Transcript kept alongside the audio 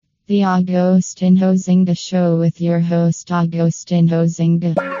The Agostinho Zinga Show with your host Agostinho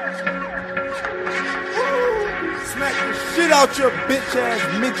Zinga. Smack the shit out your bitch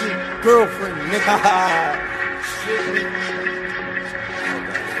ass midget girlfriend, nigga.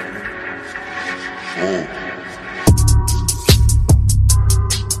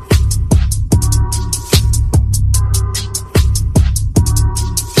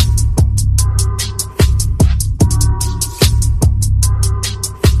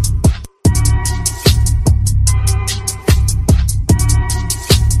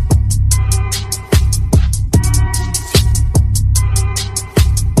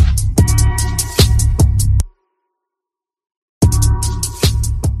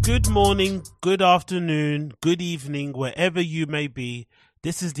 Good morning, good afternoon, good evening, wherever you may be.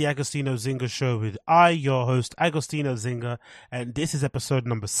 This is the Agostinho Zinga Show with your host, Agostinho Zinga, and this is episode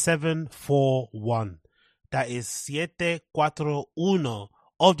number 741. That is 741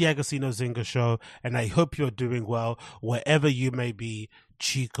 of the Agostinho Zinga Show, and I hope you're doing well wherever you may be,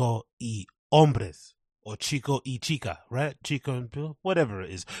 chico y hombres. Or chico y chica, right? Chico and whatever it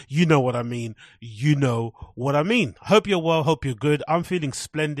is. You know what I mean. You know what I mean. Hope you're well. Hope you're good. I'm feeling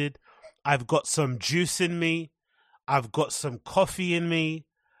splendid. I've got some juice in me. I've got some coffee in me.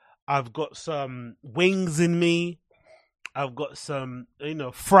 I've got some wings in me. I've got some,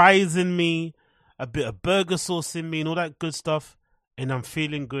 fries in me. A bit of burger sauce in me and all that good stuff. And I'm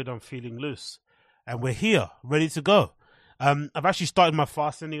feeling good. I'm feeling loose. And we're here, ready to go. I've actually started my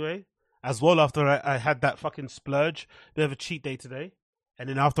fast anyway. As well, after I had that fucking splurge, bit of a cheat day today. And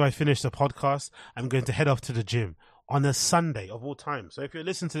then after I finish the podcast, I'm going to head off to the gym on a Sunday of all time. So if you're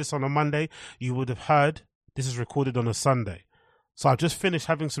listening to this on a Monday, you would have heard this is recorded on a Sunday. So I've just finished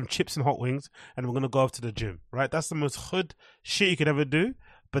having some chips and hot wings and we're going to go off to the gym, right? That's the most hood shit you could ever do,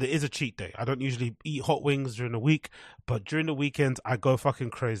 but it is a cheat day. I don't usually eat hot wings during the week, but during the weekends, I go fucking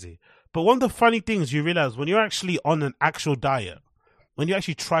crazy. But one of the funny things you realize when you're actually on an actual diet, when you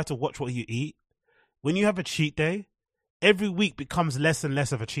actually try to watch what you eat, when you have a cheat day, every week becomes less and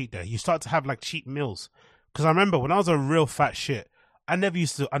less of a cheat day. You start to have like cheat meals. Because I remember when I was a real fat shit, I never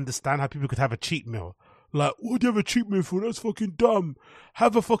used to understand how people could have a cheat meal. Like, what do you have a cheat meal for? That's fucking dumb.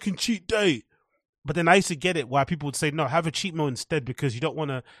 Have a fucking cheat day. But then I used to get it why people would say, no, have a cheat meal instead because you don't want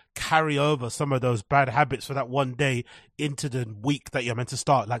to carry over some of those bad habits for that one day into the week that you're meant to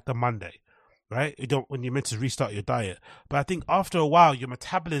start, like the Monday. Right? You don't, when you're meant to restart your diet. But I think after a while, your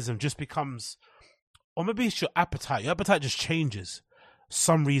metabolism just becomes, or maybe it's your appetite. Your appetite just changes.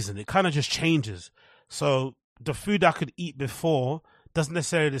 Some reason. It kind of just changes. So the food I could eat before doesn't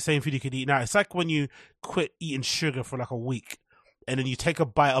necessarily the same food you could eat now. It's like when you quit eating sugar for like a week and then you take a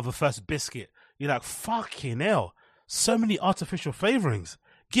bite of a first biscuit. You're like, fucking hell. So many artificial flavorings.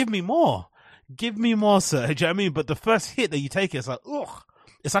 Give me more. Give me more, sir. Do you know what I mean? But the first hit that you take, it's like, ugh.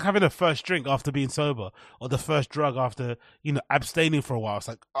 It's like having a first drink after being sober or the first drug after, abstaining for a while. It's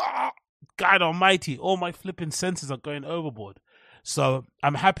like, God almighty, all my flipping senses are going overboard. So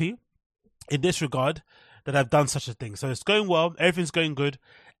I'm happy in this regard that I've done such a thing. So it's going well. Everything's going good.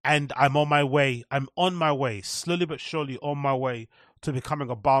 And I'm on my way. I'm on my way, slowly but surely on my way to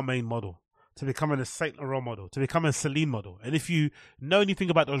becoming a Balmain model, to becoming a Saint Laurent model, to becoming a Celine model. And if you know anything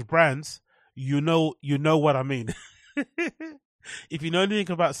about those brands, you know what I mean. If you know anything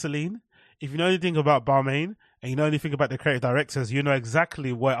about Celine, if you know anything about Balmain, and you know anything about the creative directors, you know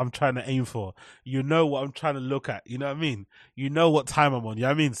exactly what I'm trying to aim for. You know what I'm trying to look at. You know what I mean? You know what time I'm on. You know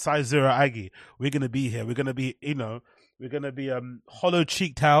what I mean? Size Zero Aggie. We're going to be here. We're going to be, we're going to be hollow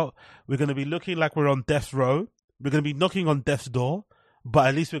cheeked out. We're going to be looking like we're on death's row. We're going to be knocking on death's door, but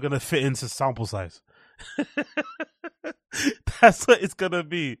at least we're going to fit into sample size. That's what it's going to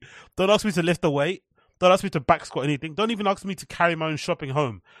be. Don't ask me to lift the weight. Don't ask me to back squat anything. Don't even ask me to carry my own shopping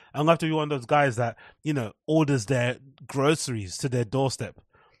home. I'm going to have to be one of those guys that, orders their groceries to their doorstep.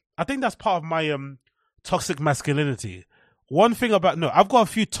 I think that's part of my toxic masculinity. One thing I've got a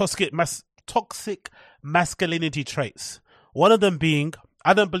few toxic masculinity traits. One of them being,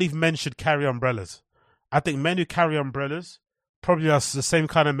 I don't believe men should carry umbrellas. I think men who carry umbrellas probably are the same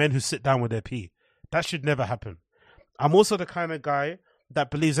kind of men who sit down with their pee. That should never happen. I'm also the kind of guy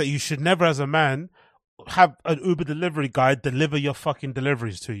that believes that you should never, as a man, have an Uber delivery guy deliver your fucking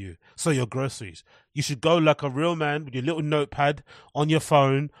deliveries to you. So your groceries. You should go like a real man with your little notepad on your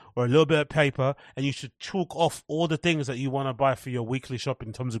phone or a little bit of paper, and you should chalk off all the things that you want to buy for your weekly shopping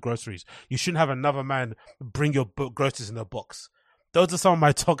in terms of groceries. You shouldn't have another man bring your groceries in a box. Those are some of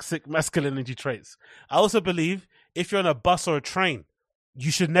my toxic masculinity traits. I also believe if you're on a bus or a train, you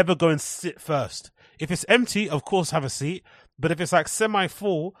should never go and sit first. If it's empty, of course, have a seat. But if it's like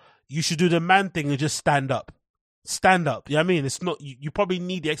semi-full, you should do the man thing and just stand up. Stand up. You know what I mean? It's not, you probably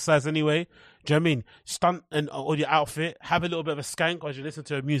need the exercise anyway. Do you know what I mean? Stunt or your outfit, have a little bit of a skank as you listen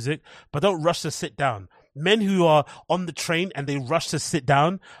to music, but don't rush to sit down. Men who are on the train and they rush to sit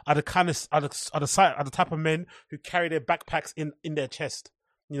down are the type of men who carry their backpacks in their chest.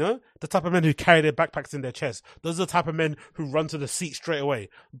 You know, the type of men who carry their backpacks in their chest. Those are the type of men who run to the seat straight away.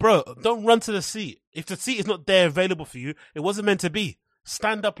 Bro, don't run to the seat. If the seat is not there available for you, it wasn't meant to be.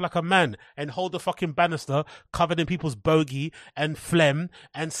 Stand up like a man and hold the fucking banister covered in people's bogey and phlegm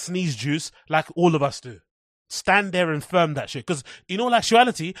and sneeze juice like all of us do. Stand there and firm that shit. Because in all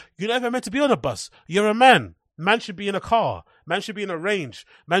actuality, you're never meant to be on a bus. You're a man. Man should be in a car. Man should be in a Range.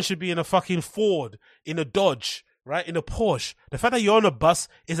 Man should be in a fucking Ford, in a Dodge, right? In a Porsche. The fact that you're on a bus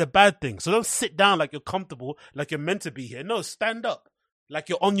is a bad thing. So don't sit down like you're comfortable, like you're meant to be here. No, stand up like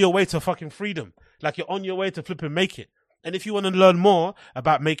you're on your way to fucking freedom. Like you're on your way to flip and make it. And if you want to learn more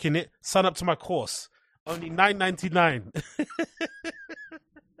about making it, sign up to my course. Only $9.99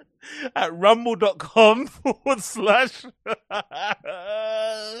 at rumble.com /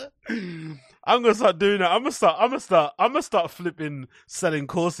 I'm gonna start doing that. I'm gonna start flipping selling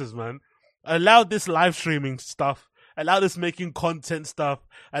courses, man. Allow this live streaming stuff. Allow this making content stuff.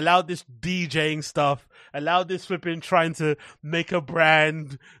 Allow this DJing stuff. Allow this flipping trying to make a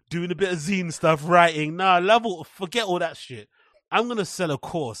brand, doing a bit of zine stuff, writing. Nah, forget all that shit. I'm going to sell a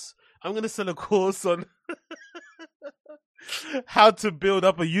course. I'm going to sell a course on how to build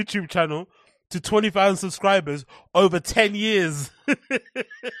up a YouTube channel to 20,000 subscribers over 10 years.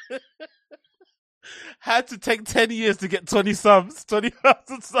 Had to take 10 years to get 20,000 subs.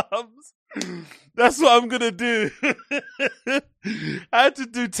 That's what I'm gonna do. I had to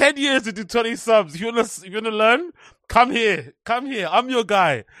do 10 years to do 20 subs. If you wanna learn, come here. I'm your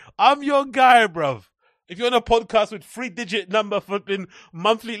guy, bruv. If you're on a podcast with 3-digit number for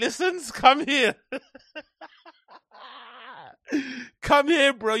monthly listens, come here. Come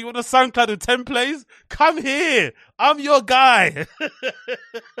here, bro. You want a SoundCloud with 10 plays? Come here. I'm your guy.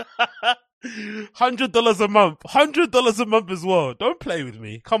 $100 a month. $100 a month as well. Don't play with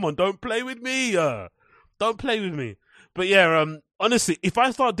me. Come on, don't play with me. Don't play with me. But yeah, honestly, if I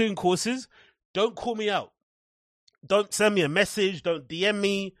start doing courses, don't call me out. Don't send me a message. Don't DM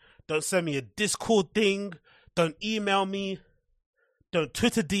me. Don't send me a Discord thing. Don't email me. Don't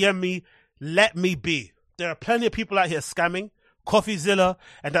Twitter DM me. Let me be. There are plenty of people out here scamming. CoffeeZilla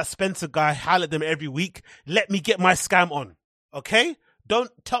and that Spencer guy, howl at them every week. Let me get my scam on. Okay?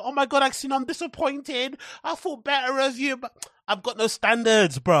 Don't tell, oh my God, Axine, I'm disappointed. I thought better of you, but I've got no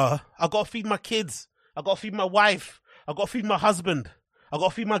standards, bro. I got to feed my kids. I got to feed my wife. I got to feed my husband. I got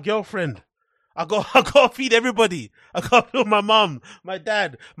to feed my girlfriend. I got to feed everybody. I got to feed my mom, my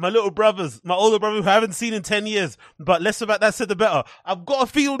dad, my little brothers, my older brother who I haven't seen in 10 years. But less about that said, the better. I've got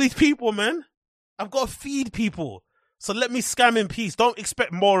to feed all these people, man. I've got to feed people. So let me scam in peace. Don't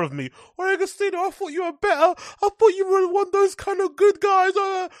expect more of me. Oh, Agostino, I thought you were better. I thought you were one of those kind of good guys.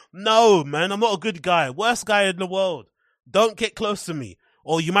 No, man, I'm not a good guy. Worst guy in the world. Don't get close to me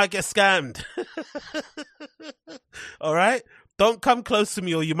or you might get scammed. All right? Don't come close to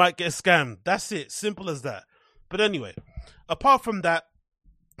me or you might get scammed. That's it. Simple as that. But anyway, apart from that,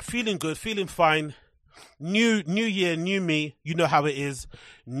 feeling good, feeling fine. New year, new me. You know how it is.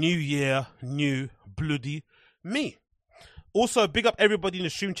 New year, new bloody me. Also, big up everybody in the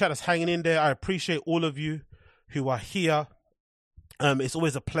stream chat that's hanging in there. I appreciate all of you who are here. It's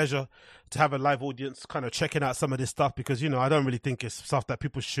always a pleasure to have a live audience kind of checking out some of this stuff because, you know, I don't really think it's stuff that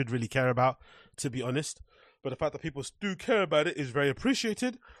people should really care about, to be honest. But the fact that people do care about it is very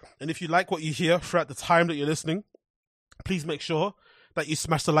appreciated. And if you like what you hear throughout the time that you're listening, please make sure that you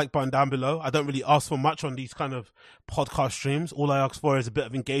smash the like button down below. I don't really ask for much on these kind of podcast streams. All I ask for is a bit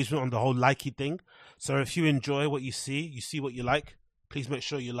of engagement on the whole likey thing. So if you enjoy what you see what you like, please make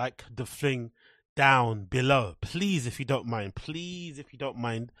sure you like the thing down below. Please, if you don't mind. Please, if you don't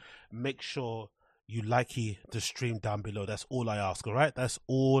mind, make sure you likey the stream down below. That's all I ask, all right? That's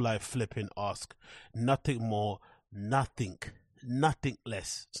all I flipping ask. Nothing more, nothing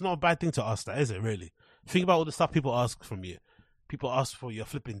less. It's not a bad thing to ask that, is it, really? Think about all the stuff people ask from you. People ask for your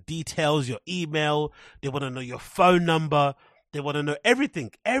flipping details, your email. They want to know your phone number. They want to know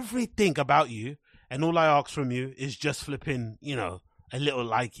everything about you. And all I ask from you is just flipping, you know, a little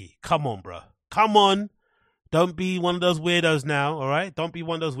likey. Come on, bro. Come on. Don't be one of those weirdos now, all right? Don't be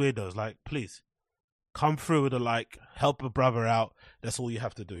one of those weirdos. Like, please, come through with a like. Help a brother out. That's all you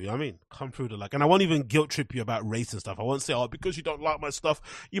have to do. You know what I mean? Come through with a like. And I won't even guilt trip you about race and stuff. I won't say, oh, because you don't like my stuff,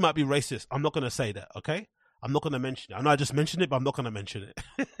 you might be racist. I'm not going to say that, okay? I'm not going to mention it. I know I just mentioned it, but I'm not going to mention it.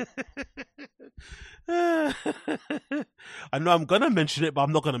 I know I'm going to mention it, but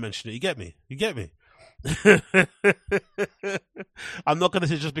I'm not going to mention it. You get me? I'm not going to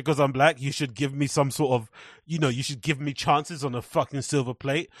say just because I'm black, you should give me some sort of, you should give me chances on a fucking silver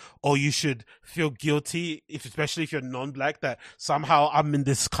plate, or you should feel guilty, especially if you're non-black, that somehow I'm in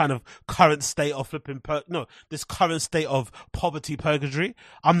this kind of current state of this current state of poverty purgatory.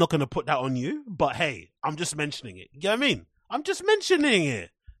 I'm not going to put that on you, but hey, I'm just mentioning it. You know what I mean? I'm just mentioning it.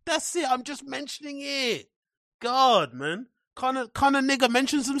 That's it. I'm just mentioning it. God, man. Can't a nigga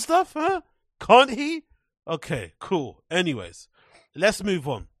mention some stuff, huh? Can't he? Okay, cool. Anyways, let's move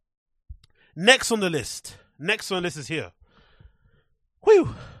on. Next on the list is here.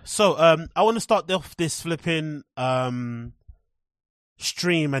 Whew. So, I want to start off this flipping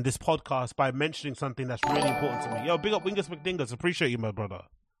stream and this podcast by mentioning something that's really important to me. Yo, big up Wingus McDingus. Appreciate you, my brother.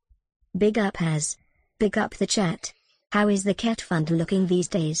 Big up Haz. Big up the chat. How is the cat fund looking these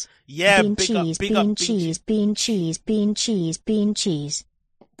days? Yeah, bean big cheese, up, big bean up, cheese, bean cheese, bean cheese, bean cheese.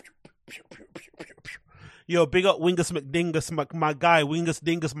 Yo, big up Wingus McDingus, my guy. Wingus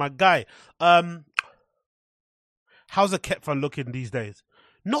Dingus, my guy. How's the cat fund looking these days?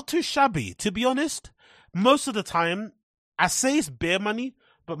 Not too shabby, to be honest. Most of the time, I say it's beer money,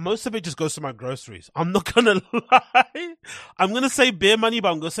 but most of it just goes to my groceries. I'm not gonna lie. I'm gonna say beer money,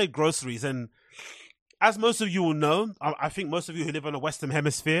 but I'm gonna say groceries. And as most of you will know, I think most of you who live on the Western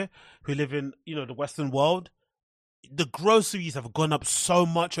Hemisphere, who live in, the Western world, the groceries have gone up so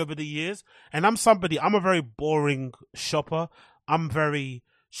much over the years. And I'm a very boring shopper. I don't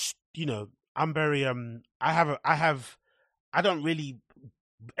really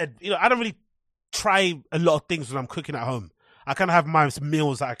try a lot of things when I'm cooking at home. I kind of have my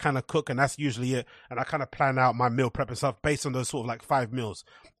meals that I kind of cook, and that's usually it. And I kind of plan out my meal prep and stuff based on those sort of like 5 meals.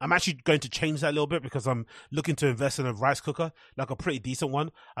 I'm actually going to change that a little bit because I'm looking to invest in a rice cooker, like a pretty decent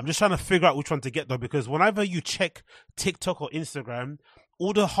one. I'm just trying to figure out which one to get though, because whenever you check TikTok or Instagram,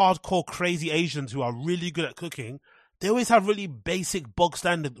 all the hardcore crazy Asians who are really good at cooking, they always have really basic bog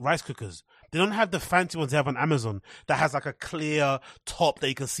standard rice cookers. They don't have the fancy ones they have on Amazon that has like a clear top that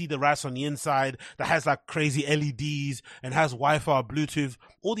you can see the rice on the inside, that has like crazy LEDs and has Wi-Fi or Bluetooth.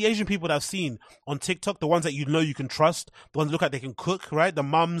 All the Asian people that I've seen on TikTok, the ones that you can trust, the ones that look like they can cook, right? The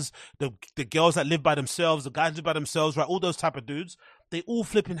mums, the girls that live by themselves, the guys live by themselves, right? All those type of dudes, they all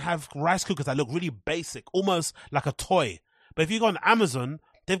flipping have rice cookers that look really basic, almost like a toy. But if you go on Amazon,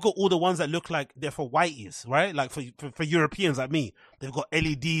 they've got all the ones that look like they're for whiteys, right? Like for Europeans like me. They've got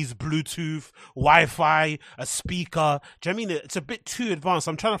LEDs, Bluetooth, Wi-Fi, a speaker. Do you know what I mean? It's a bit too advanced.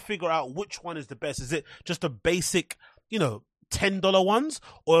 I'm trying to figure out which one is the best. Is it just the basic, $10 ones?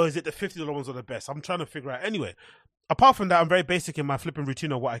 Or is it the $50 ones are the best? I'm trying to figure out. Anyway, apart from that, I'm very basic in my flipping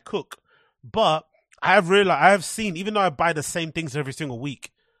routine of what I cook. But I have seen, even though I buy the same things every single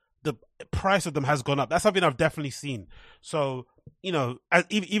week, the price of them has gone up. That's something I've definitely seen. So,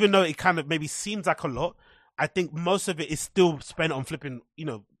 even though it kind of maybe seems like a lot, I think most of it is still spent on flipping,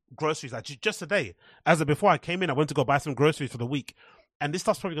 groceries. Like just today, before I came in, I went to go buy some groceries for the week. And this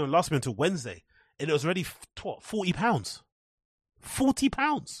stuff's probably going to last me until Wednesday. And it was already, £40.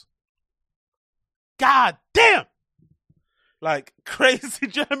 £40. God damn! Like, crazy.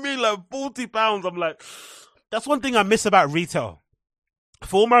 Do you know what I mean? Like, £40. I'm like, that's one thing I miss about retail.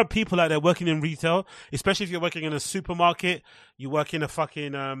 For all my people out there working in retail, especially if you're working in a supermarket, you work in a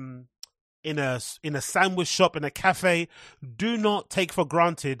fucking in a sandwich shop, in a cafe, do not take for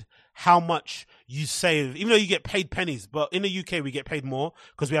granted how much you save, even though you get paid pennies. But in the UK, we get paid more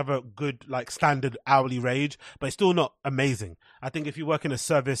because we have a good, like, standard hourly wage, but it's still not amazing. I think if you work in a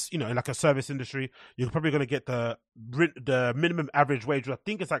service, in like a service industry, you're probably going to get the minimum average wage, which I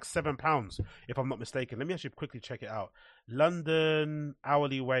think it's like £7, if I'm not mistaken. Let me actually quickly check it out. London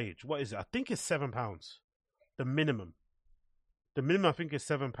hourly wage. What is it? I think it's £7. The minimum. The minimum, I think, is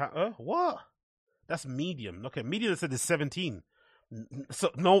 £7. What? That's medium. Okay, medium said is 17.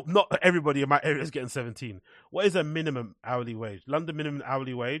 So no, not everybody in my area is getting 17. What is a minimum hourly wage? London minimum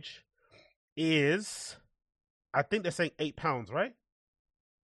hourly wage is, I think they're saying £8, right?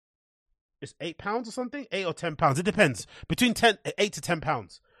 It's £8 or something, £8 or £10. It depends. Between 8 to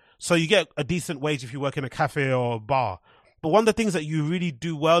 £10. So you get a decent wage if you work in a cafe or a bar. But one of the things that you really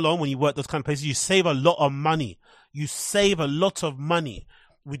do well on when you work those kind of places, you save a lot of money. You save a lot of money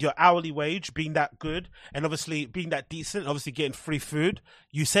with your hourly wage being that good, and obviously being that decent, obviously getting free food.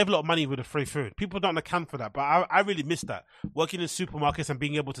 You save a lot of money with the free food. People don't account for that, but I really miss that. Working in supermarkets and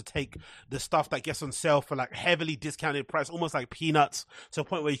being able to take the stuff that gets on sale for like heavily discounted price, almost like peanuts, to a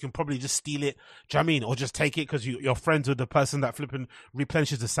point where you can probably just steal it. Do you know what I mean? Or just take it because you're friends with the person that flipping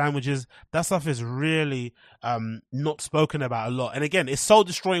replenishes the sandwiches. That stuff is really not spoken about a lot. And again, it's soul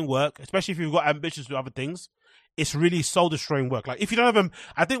destroying work, especially if you've got ambitions to do other things. it's really soul destroying work. Like, if you don't have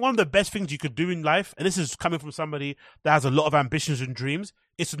I think one of the best things you could do in life, and this is coming from somebody that has a lot of ambitions and dreams,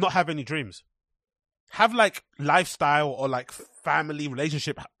 is to not have any dreams. Have like lifestyle or like family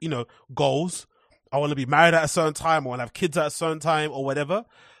relationship, goals. I want to be married at a certain time, I want to have kids at a certain time or whatever.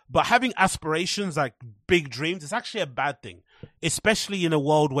 But having aspirations, like big dreams, is actually a bad thing, especially in a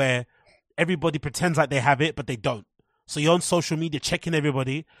world where everybody pretends like they have it, but they don't. So you're on social media checking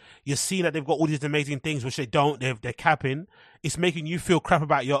everybody. You're seeing that they've got all these amazing things, which they don't. They're capping. It's making you feel crap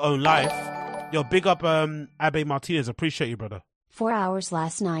about your own life. Yo, big up Abe Martinez. Appreciate you, brother. 4 hours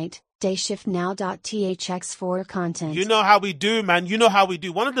last night. Dayshiftnow.thx4 content. You know how we do, man. You know how we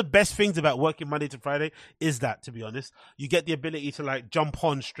do. One of the best things about working Monday to Friday is that, to be honest, you get the ability to like jump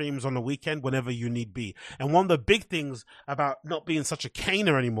on streams on the weekend whenever you need be. And one of the big things about not being such a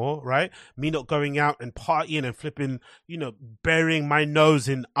caner anymore, right? Me not going out and partying and flipping, burying my nose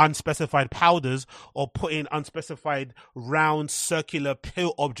in unspecified powders or putting unspecified round circular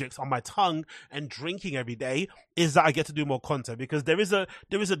pill objects on my tongue and drinking every day, is that I get to do more content, because there is a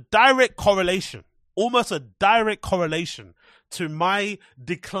direct correlation, almost a direct correlation to my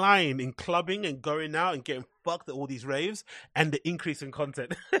decline in clubbing and going out and getting fucked at all these raves and the increase in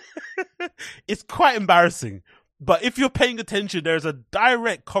content. It's quite embarrassing. But if you're paying attention, there's a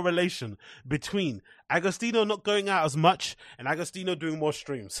direct correlation between Agostino not going out as much and Agostino doing more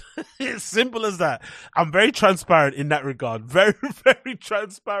streams. It's simple as that. I'm very transparent in that regard. Very, very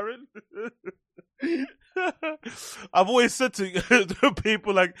transparent. I've always said to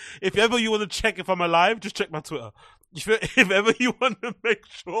people, like, if ever you want to check if I'm alive, just check my Twitter. If ever you want to make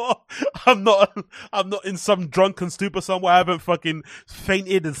sure I'm not in some drunken stupor somewhere, I haven't fucking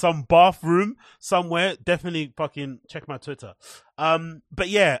fainted in some bathroom somewhere, definitely fucking check my Twitter. But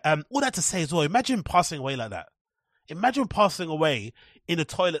yeah, all that to say as well, imagine passing away like that. Imagine passing away in a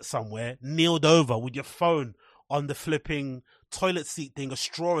toilet somewhere, kneeled over with your phone on the flipping toilet seat thing, a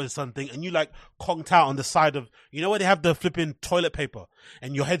straw or something, and you like conked out on the side of, where they have the flipping toilet paper,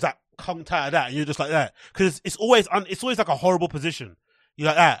 and your head's like conked out of that, and you're just like that, because it's always like a horrible position. You're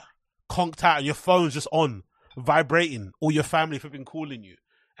like that, conked out, and your phone's just on, vibrating, all your family flipping calling you,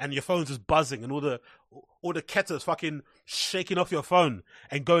 and your phone's just buzzing, and all the kettles fucking shaking off your phone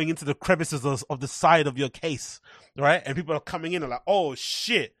and going into the crevices of the side of your case, right? And people are coming in and like, oh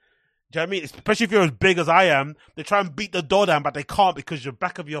shit. Do you know what I mean? Especially if you're as big as I am, they try and beat the door down, but they can't because your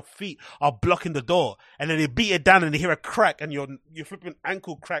back of your feet are blocking the door. And then they beat it down and they hear a crack, and your flipping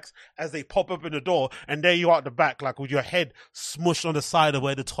ankle cracks as they pop up in the door. And there you are at the back, like with your head smushed on the side of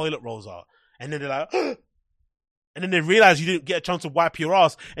where the toilet rolls are. And then they're like, and then they realize you didn't get a chance to wipe your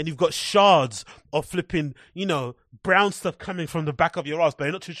ass, and you've got shards of flipping, brown stuff coming from the back of your ass, but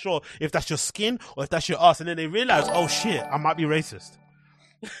they're not too sure if that's your skin or if that's your ass. And then they realize, oh shit, I might be racist.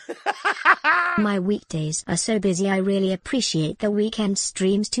 My weekdays are so busy, I really appreciate the weekend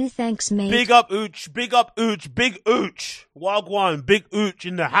streams too. Thanks, mate. Big up Ooch, big up Ooch, big Ooch. Wagwan, big Ooch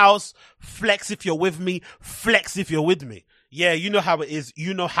in the house. Flex if you're with me, flex if you're with me. Yeah, you know how it is.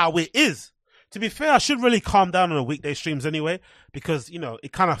 You know how it is. To be fair, I should really calm down on the weekday streams anyway, because,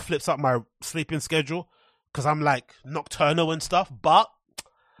 it kind of flips up my sleeping schedule, because I'm like nocturnal and stuff, but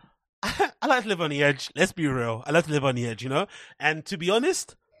I like to live on the edge. Let's be real. I like to live on the edge, And to be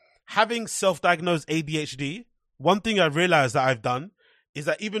honest, having self-diagnosed ADHD, one thing I realized that I've done is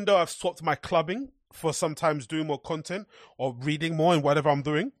that even though I've swapped my clubbing for sometimes doing more content or reading more in whatever I'm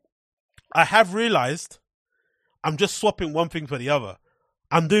doing, I have realized I'm just swapping one thing for the other.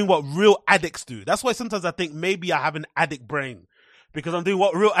 I'm doing what real addicts do. That's why sometimes I think maybe I have an addict brain, because I'm doing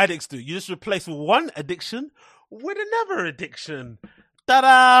what real addicts do. You just replace one addiction with another addiction.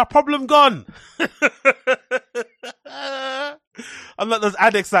 Ta-da! Problem gone. I'm like those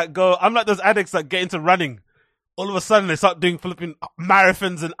addicts that get into running. All of a sudden they start doing flipping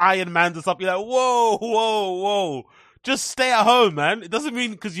marathons and Ironmans and stuff. You're like, whoa, whoa, whoa. Just stay at home, man. It doesn't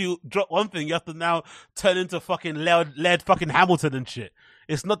mean because you drop one thing, you have to now turn into fucking Laird fucking Hamilton and shit.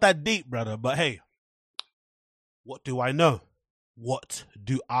 It's not that deep, brother. But hey, what do I know? What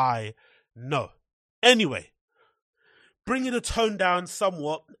do I know? Anyway, bringing the tone down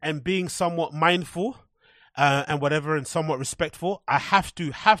somewhat and being somewhat mindful and whatever, and somewhat respectful, I have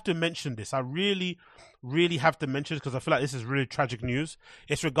to mention this. I really have to mention this because I feel like this is really tragic news.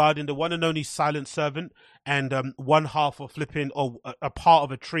 It's regarding the one and only Silent Servant and one half of flipping, or a part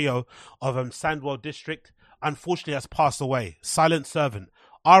of a trio of Sandwell District, unfortunately has passed away. Silent Servant,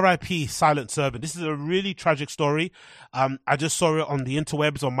 R.I.P. Silent Servant. This is a really tragic story. I just saw it on the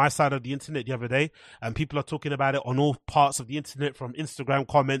interwebs on my side of the internet the other day, and people are talking about it on all parts of the internet, from Instagram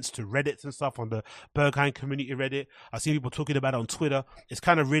comments to Reddits and stuff on the Berghain community Reddit. I've seen people talking about it on Twitter. It's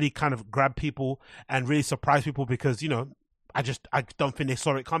really grabbed people and really surprised people because, I don't think they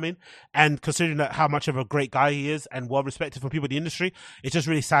saw it coming. And considering that how much of a great guy he is and well respected for people in the industry, it's just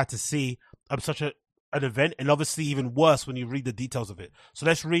really sad to see such an event, and obviously even worse when you read the details of it. So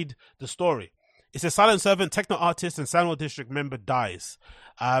let's read the story. It says Silent Servant, techno artist and San Juan District member dies.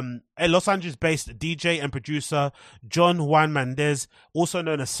 A Los Angeles-based DJ and producer John Juan Mendez, also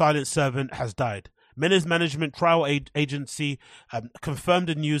known as Silent Servant, has died. Mendez Management Trial Agency confirmed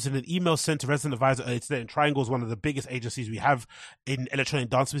the news in an email sent to resident advisor earlier today. And Triangle is one of the biggest agencies we have in electronic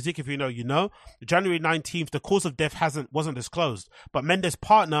dance music. If you know, you know. January 19th, the cause of death wasn't disclosed, but Mendez's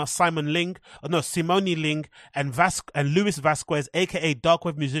partner Simone Ling and Luis Vasquez, aka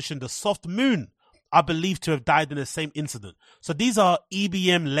Darkwave musician The Soft Moon, are believed to have died in the same incident. So these are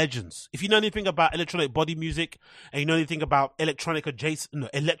EBM legends. If you know anything about electronic body music and you know anything about electro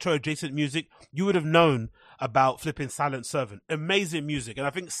adjacent music, you would have known about flipping Silent Servant. Amazing music. And I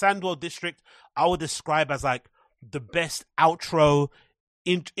think San Juan District, I would describe as like the best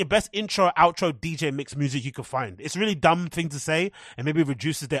best intro outro DJ mix music you could find. It's a really dumb thing to say and maybe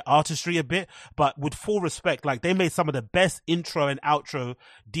reduces their artistry a bit, but with full respect, like they made some of the best intro and outro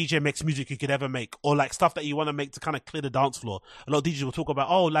DJ mix music you could ever make, or like stuff that you want to make to kind of clear the dance floor. A lot of DJs will talk about,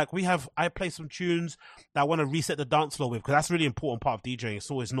 I play some tunes that I want to reset the dance floor with, because that's a really important part of DJing. It's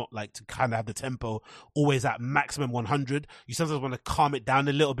always not like to kind of have the tempo always at maximum 100. You sometimes want to calm it down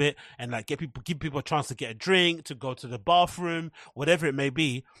a little bit and like give people a chance to get a drink, to go to the bathroom, whatever it may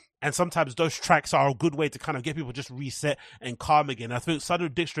be. And sometimes those tracks are a good way to kind of get people just reset and calm again. I think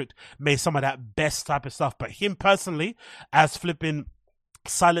Southern District made some of that best type of stuff, but him personally, as flipping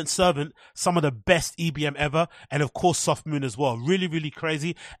Silent Servant, some of the best EBM ever, and of course Soft Moon as well. Really, really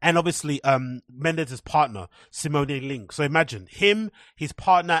crazy. And obviously Mendez's partner, Simone Ling. So imagine him, his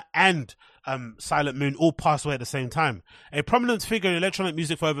partner, and Silent Moon all passed away at the same time. A prominent figure in electronic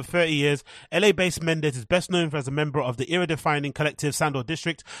music for over 30 years, LA-based Mendez is best known as a member of the era-defining collective San Juan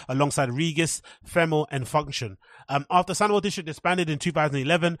District alongside Regis, Femel, and Function. After San Juan District disbanded in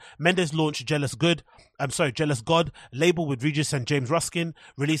 2011, Mendez launched Jealous God, label with Regis and James Ruskin,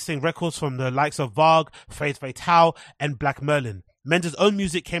 releasing records from the likes of Varg, Faith Fatale, and Black Merlin. Mendez's own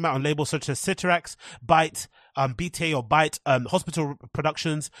music came out on labels such as Citarax, Byte, BTA or Byte, Hospital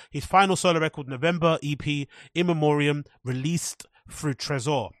Productions. His final solo record, November EP, In Memoriam, released through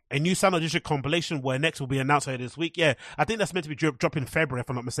Trezor. A new San Juan District compilation where next will be announced later this week. Yeah, I think that's meant to be dropping in February, if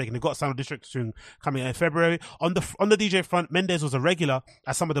I'm not mistaken. They've got San Juan District soon coming out in February. On the DJ front, Mendez was a regular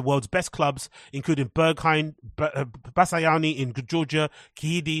at some of the world's best clubs, including Berghain, Basayani in Georgia,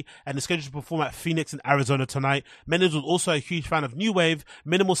 Kihidi, and is scheduled to perform at Phoenix in Arizona tonight. Mendez was also a huge fan of new wave,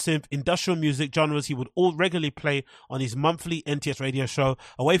 minimal synth, industrial music genres. He would all regularly play on his monthly NTS radio show.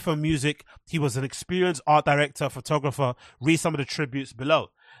 Away from music, he was an experienced art director, photographer. Read some of the tributes below.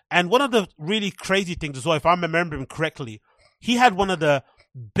 And one of the really crazy things as well, if I'm remembering correctly, he had one of the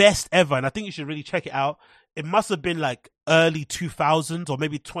best ever, and I think you should really check it out. It must have been like early 2000s or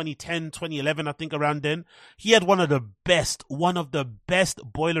maybe 2010, 2011, I think around then. He had one of the best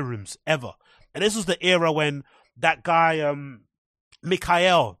boiler rooms ever. And this was the era when that guy,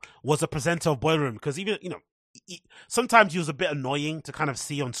 Mikhail, was a presenter of Boiler Room, because even, sometimes he was a bit annoying to kind of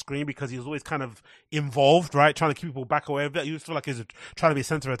see on screen because he was always kind of involved, right? Trying to keep people back away. You feel like he's trying to be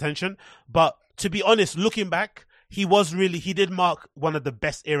center of attention. But to be honest, looking back, he did mark one of the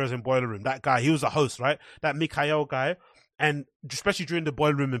best eras in Boiler Room. That guy, he was a host, right? That Mikhail guy. And especially during the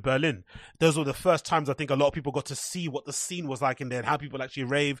Boiler Room in Berlin, those were the first times I think a lot of people got to see what the scene was like in there and how people actually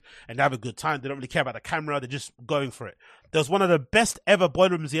rave and have a good time. They don't really care about the camera. They're just going for it. There was one of the best ever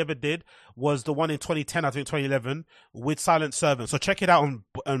Boiler Rooms he ever did was the one in 2010, I think 2011, with Silent Servant. So check it out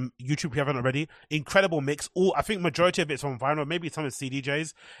on YouTube if you haven't already. Incredible mix. I think majority of it's on vinyl, maybe some of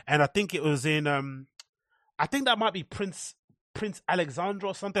CDJs. And I think it was in, I think that might be Prince Alexandra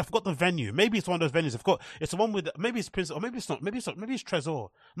or something. I forgot the venue. Maybe it's one of those venues. It's the one with, maybe it's Prince, or maybe it's not. Maybe it's Trezor. I'm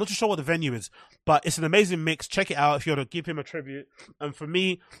not too sure what the venue is, but it's an amazing mix. Check it out if you want to give him a tribute. And for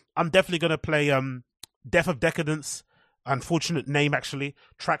me, I'm definitely going to play Death of Decadence. Unfortunate name, actually,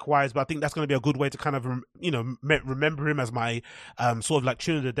 track wise, but I think that's going to be a good way to kind of, remember him as my sort of like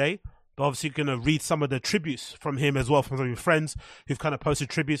tune of the day. But obviously, you're going to read some of the tributes from him as well, from some of your friends who've kind of posted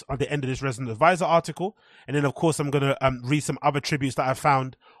tributes on the end of this Resident Advisor article. And then, of course, I'm going to read some other tributes that I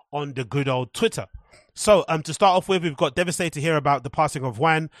found on the good old Twitter. So, to start off with, we've got devastated to hear about the passing of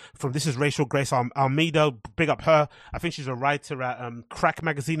Juan from This Is Racial, Grace Almeida. Big up her. I think she's a writer at Crack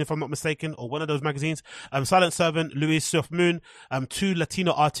magazine, if I'm not mistaken, or one of those magazines. Silent Servant, Luis Surf Moon, two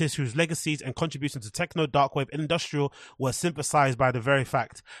Latino artists whose legacies and contributions to techno, darkwave, and industrial were synthesized by the very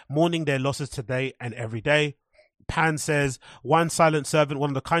fact, mourning their losses today and every day. Pan says, one Silent Servant, one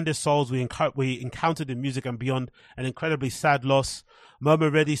of the kindest souls we encountered in music and beyond, an incredibly sad loss.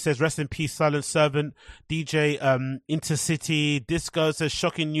 Momo Reddy says, rest in peace, Silent Servant. DJ Intercity Disco says,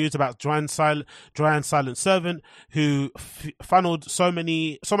 shocking news about Joanne Silent Servant, who funneled so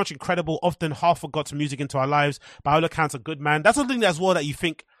much incredible, often half forgotten music into our lives. By all accounts, a good man. That's something as well that you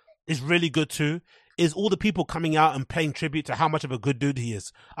think is really good too, is all the people coming out and paying tribute to how much of a good dude he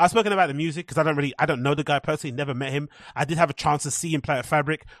is. I've spoken about the music because I don't know the guy personally, never met him. I did have a chance to see him play at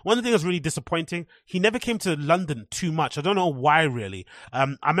Fabric. One of the things that was really disappointing, he never came to London too much. I don't know why really.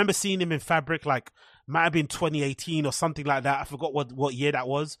 I remember seeing him in Fabric, like, might have been 2018 or something like that. I forgot what year that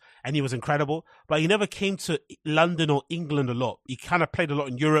was, and he was incredible. But he never came to London or England a lot. He kind of played a lot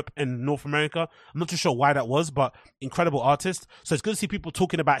in Europe and North America. I'm not too sure why that was, but incredible artist. So it's good to see people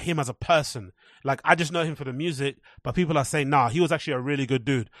talking about him as a person. Like, I just know him for the music, but people are saying, nah, he was actually a really good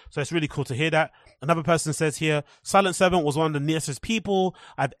dude. So it's really cool to hear that. Another person says here, Silent Servant was one of the nearest people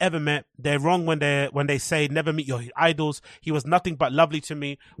I've ever met. They're wrong when they say never meet your idols. He was nothing but lovely to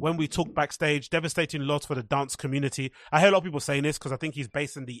me. When we talked backstage, devastating loss for the dance community. I hear a lot of people saying this because I think he's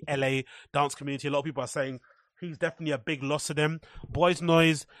based in the LA dance community. A lot of people are saying he's definitely a big loss to them. Boys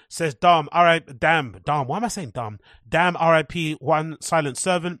Noise says, damn, why am I saying damn? Damn, RIP, one Silent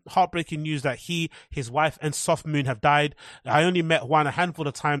Servant. Heartbreaking news that he, his wife, and Soft Moon have died. I only met Juan a handful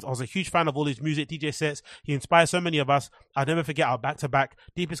of times. I was a huge fan of all his music, DJ sets. He inspires so many of us. I'll never forget our back-to-back.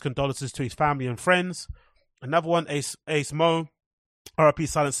 Deepest condolences to his family and friends. Another one, Ace Mo. RIP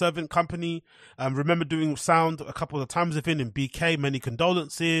Silent Servant Company. Remember doing sound a couple of times with him in BK. Many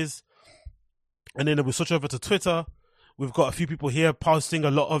condolences. And then we'll switch over to Twitter. We've got a few people here posting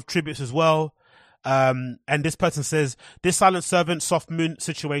a lot of tributes as well. And this person says, this Silent Servant Soft Moon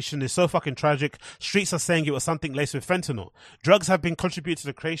situation is so fucking tragic. Streets are saying it was something laced with fentanyl. Drugs have been contributed to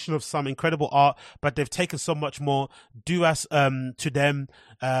the creation of some incredible art, but they've taken so much more. Do us to them,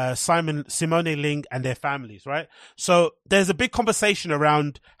 Simone Ling and their families, right? So there's a big conversation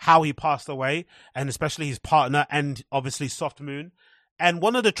around how he passed away, and especially his partner, and obviously Soft Moon. And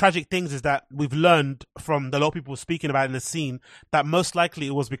one of the tragic things is that we've learned from the lot of people speaking about in the scene that most likely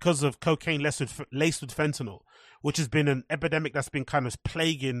it was because of cocaine laced with fentanyl, which has been an epidemic that's been kind of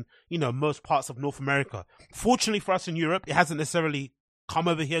plaguing, most parts of North America. Fortunately for us in Europe, it hasn't necessarily come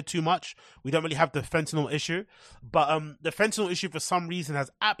over here too much. We don't really have the fentanyl issue, but the fentanyl issue for some reason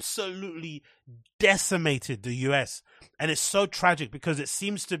has absolutely decimated the US. And it's so tragic because it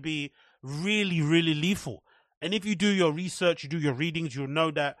seems to be really, really lethal. And if you do your research, you do your readings, you'll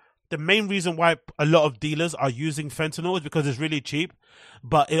know that the main reason why a lot of dealers are using fentanyl is because it's really cheap,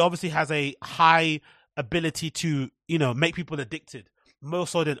 but it obviously has a high ability to, make people addicted. More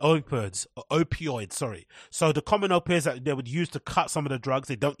so than opioids, sorry. So the common opioids that they would use to cut some of the drugs,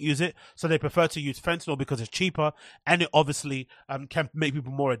 they don't use it. So they prefer to use fentanyl because it's cheaper, and it obviously can make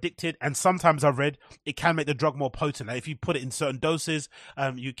people more addicted. And sometimes I've read it can make the drug more potent. Like if you put it in certain doses,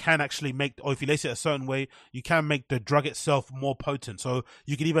 you can actually or if you lace it a certain way, you can make the drug itself more potent. So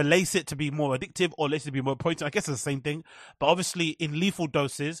you can either lace it to be more addictive or lace it to be more potent. I guess it's the same thing. But obviously in lethal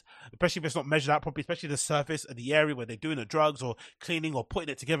doses, especially if it's not measured out properly, especially the surface of the area where they're doing the drugs or cleaning or putting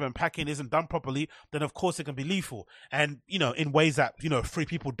it together and packing isn't done properly, then of course it can be lethal. And, in ways that, 3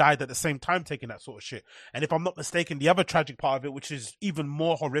 people died at the same time taking that sort of shit. And if I'm not mistaken, the other tragic part of it, which is even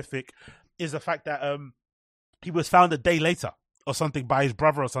more horrific, is the fact that he was found a day later or something by his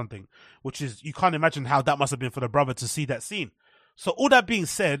brother or something, which is, you can't imagine how that must have been for the brother to see that scene. So all that being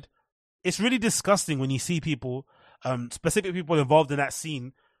said, it's really disgusting when you see people, specific people involved in that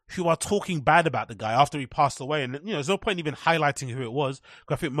scene, who are talking bad about the guy after he passed away. And, there's no point even highlighting who it was,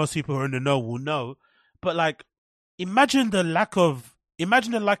 because I think most people who are in the know will know. But, imagine the lack of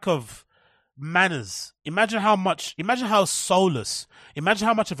manners. Imagine how soulless. Imagine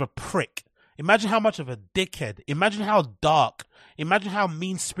how much of a prick. Imagine how much of a dickhead. Imagine how dark. Imagine how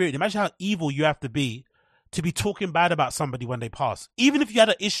mean-spirited. Imagine how evil you have to be talking bad about somebody when they pass. Even if you had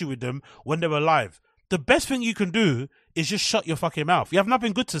an issue with them when they were alive. The best thing you can do is just shut your fucking mouth. You have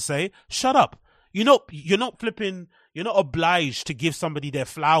nothing good to say, shut up. You're not obliged to give somebody their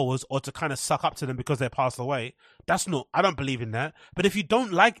flowers or to kind of suck up to them because they passed away. I don't believe in that. But if you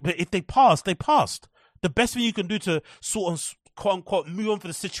don't but if they passed, they passed. The best thing you can do to sort of quote unquote move on for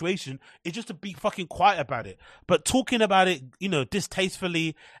the situation is just to be fucking quiet about it. But talking about it, you know,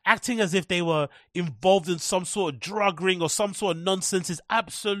 distastefully, acting as if they were involved in some sort of drug ring or some sort of nonsense is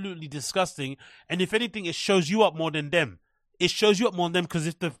absolutely disgusting. And if anything, it shows you up more than them. It shows you up more than them, because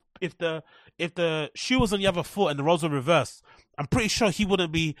if the shoe was on the other foot and the roles were reversed, I'm pretty sure he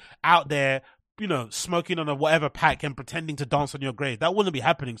wouldn't be out there, you know, smoking on a whatever pack and pretending to dance on your grave. That wouldn't be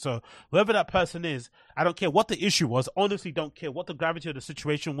happening. So whoever that person is, I don't care what the issue was. Honestly, don't care what the gravity of the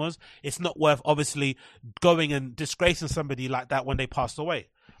situation was. It's not worth obviously going and disgracing somebody like that when they passed away.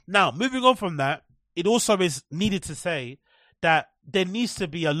 Now, moving on from that, it also is needed to say that there needs to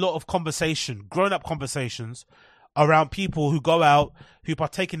be a lot of conversation, grown-up conversations around people who go out, who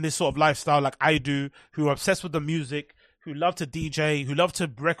partake in this sort of lifestyle like I do, who are obsessed with the music, who love to DJ, who love to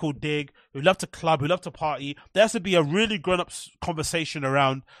record dig, who love to club, who love to party. There has to be a really grown-up conversation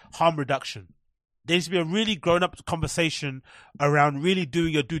around harm reduction. There needs to be a really grown-up conversation around really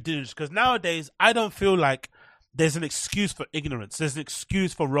doing your due diligence. Because nowadays, I don't feel like there's an excuse for ignorance. There's an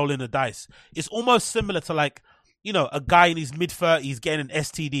excuse for rolling the dice. It's almost similar to, like, you know, a guy in his mid-30s getting an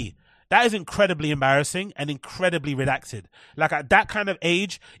STD. That is incredibly embarrassing and incredibly redacted. Like, at that kind of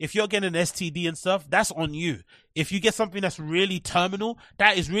age, if you're getting an STD and stuff, that's on you. If you get something that's really terminal,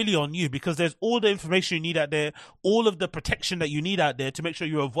 that is really on you, because there's all the information you need out there, all of the protection that you need out there to make sure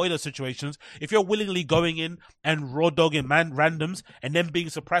you avoid those situations. If you're willingly going in and raw dogging randoms and then being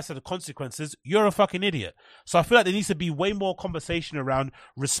surprised at the consequences, you're a fucking idiot. So I feel like there needs to be way more conversation around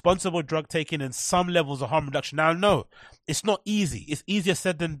responsible drug taking and some levels of harm reduction. Now, no, it's not easy. It's easier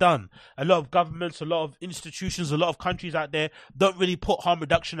said than done. A lot of governments, a lot of institutions, a lot of countries out there don't really put harm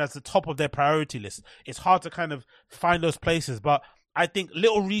reduction as the top of their priority list. It's hard to kind of find those places, but I think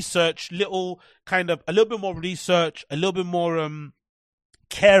little research, a little bit more research, a little bit more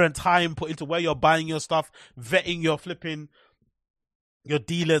care and time put into where you're buying your stuff, vetting your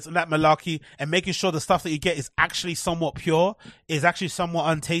dealers and that malarkey, and making sure the stuff that you get is actually somewhat pure, is actually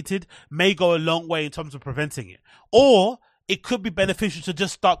somewhat untainted, may go a long way in terms of preventing it. Or it could be beneficial to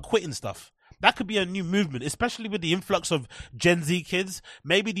just start quitting stuff. That could be a new movement, especially with the influx of Gen Z kids.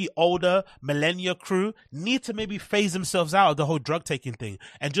 Maybe the older millennial crew need to maybe phase themselves out of the whole drug taking thing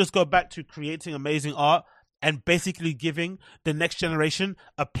and just go back to creating amazing art and basically giving the next generation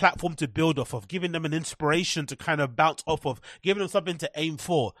a platform to build off of, giving them an inspiration to kind of bounce off of, giving them something to aim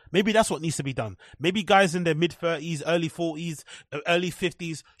for. Maybe that's what needs to be done. Maybe guys in their mid-30s, early 40s, early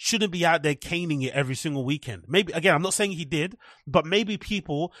 50s shouldn't be out there caning it every single weekend. Maybe, again, I'm not saying he did, but maybe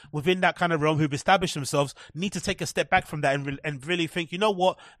people within that kind of realm who've established themselves need to take a step back from that and really think, you know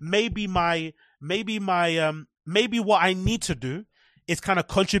what, maybe what I need to do is kind of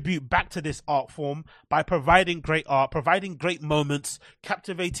contribute back to this art form by providing great art, providing great moments,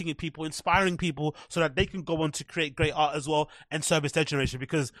 captivating people, inspiring people so that they can go on to create great art as well and service their generation.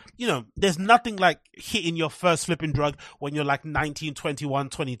 Because, you know, there's nothing like hitting your first flipping drug when you're like 19, 21,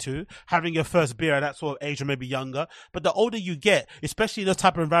 22, having your first beer at that sort of age or maybe younger. But the older you get, especially in those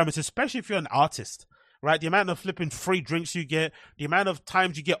type of environments, especially if you're an artist, right? The amount of flipping free drinks you get, the amount of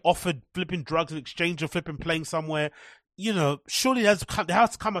times you get offered flipping drugs in exchange of flipping playing somewhere, you know, surely there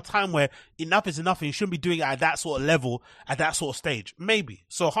has to come a time where enough is enough and you shouldn't be doing it at that sort of level, at that sort of stage. Maybe.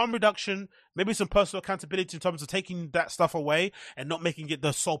 So harm reduction, maybe some personal accountability in terms of taking that stuff away and not making it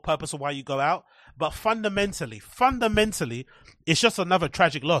the sole purpose of why you go out. But fundamentally, it's just another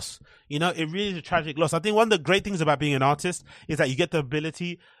tragic loss. You know, it really is a tragic loss. I think one of the great things about being an artist is that you get the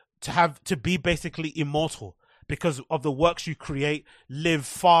ability to be basically immortal because of the works you create live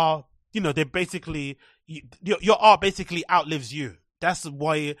far, you know, they're basically, your art basically outlives you. That's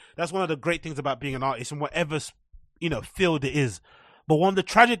one of the great things about being an artist in whatever, you know, field it is. But one of the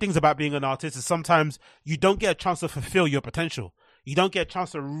tragic things about being an artist is sometimes you don't get a chance to fulfill your potential. You don't get a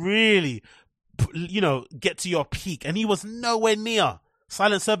chance to really, you know, get to your peak. And he was nowhere near.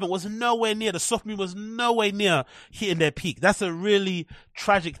 Silent Servant was nowhere near. The Soft Moon was nowhere near hitting their peak. That's a really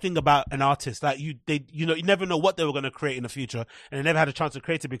tragic thing about an artist. Like you never know what they were going to create in the future, and they never had a chance to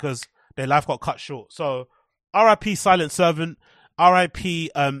create it because their life got cut short. So, R.I.P. Silent Servant,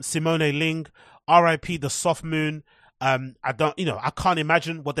 R.I.P. Simone Ling, R.I.P. The Soft Moon. I can't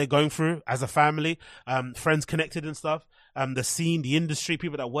imagine what they're going through as a family, friends connected and stuff. The scene, the industry,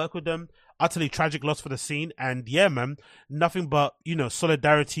 people that work with them. Utterly tragic loss for the scene. And yeah, man, nothing but, you know,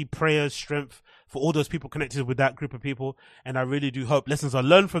 solidarity, prayers, strength for all those people connected with that group of people. And I really do hope lessons are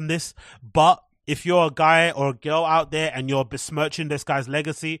learned from this. But if you're a guy or a girl out there and you're besmirching this guy's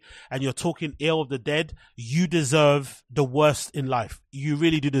legacy and you're talking ill of the dead, you deserve the worst in life. You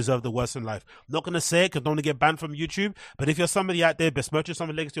really do deserve the worst in life. I'm not going to say it because I don't want to get banned from YouTube, but if you're somebody out there besmirching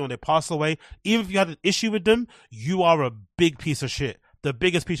someone's legacy when they pass away, even if you had an issue with them, you are a big piece of shit. The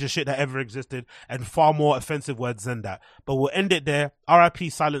biggest piece of shit that ever existed, and far more offensive words than that. But we'll end it there. R.I.P.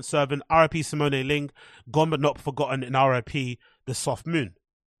 Silent Servant, R.I.P. Simone Ling, gone but not forgotten, and R.I.P. The Soft Moon.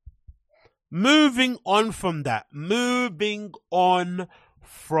 Moving on from that.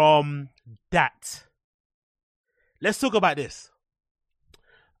 Let's talk about this.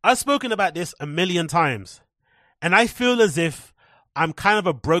 I've spoken about this a million times, and I feel as if I'm kind of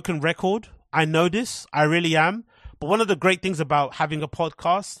a broken record. I know this. I really am. But one of the great things about having a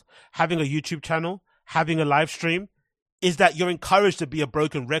podcast, having a YouTube channel, having a live stream is that you're encouraged to be a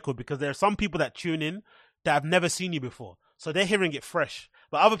broken record, because there are some people that tune in that have never seen you before. So they're hearing it fresh.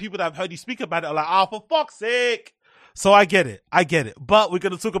 But other people that have heard you speak about it are like, oh, for fuck's sake. So I get it. But we're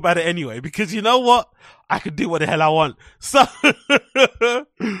going to talk about it anyway, because you know what? I can do what the hell I want. So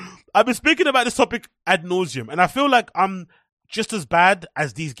I've been speaking about this topic ad nauseum, and I feel like I'm just as bad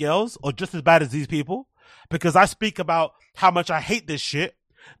as these girls, or just as bad as these people, because I speak about how much I hate this shit,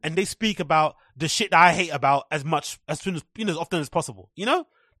 and they speak about the shit that I hate about as soon as, as often as possible. You know,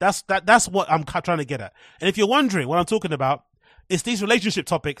 that's what I'm trying to get at. And if you're wondering what I'm talking about, it's these relationship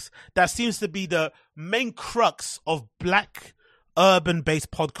topics that seems to be the main crux of black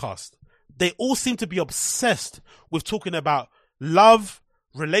urban-based podcasts. They all seem to be obsessed with talking about love,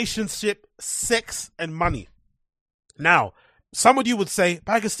 relationship, sex, and money. Now, some of you would say,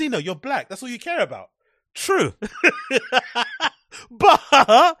 but Agostino, you're black. That's all you care about. True. But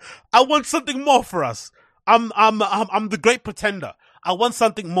I want something more for us. I'm the great pretender. I want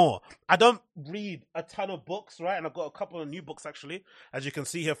something more. I don't read a ton of books, right? And I've got a couple of new books, actually, as you can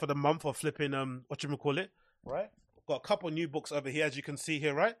see here, for the month of flipping, right? I've got a couple of new books over here, as you can see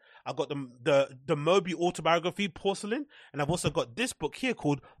here, right? I've got the Moby autobiography, Porcelain, and I've also got this book here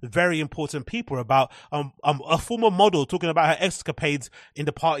called Very Important People, about a former model talking about her escapades in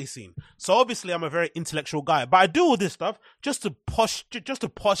the party scene. So obviously I'm a very intellectual guy, but I do all this stuff just to posture, just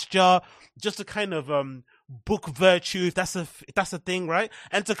to kind of book virtue, if that's a thing, right?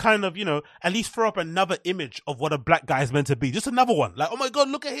 And to kind of, at least throw up another image of what a black guy is meant to be. Just another one. Like, oh my God,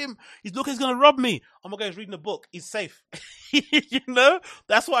 look at him. He's gonna rob me. Oh my God, he's reading a book. He's safe.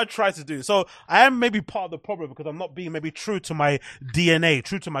 That's what I try to do. So I am maybe part of the problem, because I'm not being maybe true to my DNA,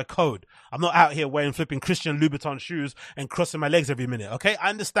 true to my code. I'm not out here wearing flipping Christian Louboutin shoes and crossing my legs every minute. Okay. I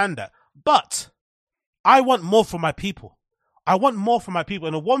understand that, but I want more for my people.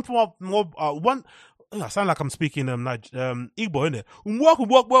 And I sound like I'm speaking Igbo, innit?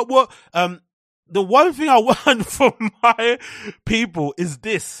 What? The one thing I want from my people is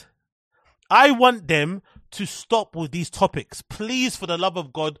this. I want them to stop with these topics. Please, for the love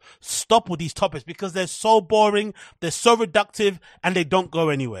of God, stop with these topics, because they're so boring, they're so reductive, and they don't go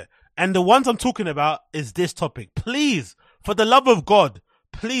anywhere. And the ones I'm talking about is this topic. Please, for the love of God,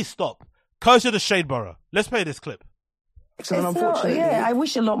 please stop. Curse to the Shade Borough. Let's play this clip. Unfortunately, I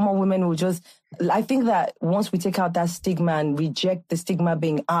wish a lot more women would just. I think that once we take out that stigma and reject the stigma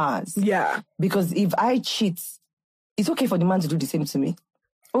being ours. Yeah. Because if I cheat, it's okay for the man to do the same to me.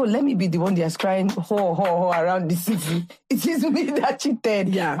 Oh, let me be the one that's crying ho around the city. It is me that cheated.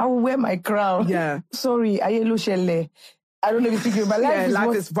 Yeah. I will wear my crown. Yeah. Sorry, Ayelo Shelle. I don't know if you think about life.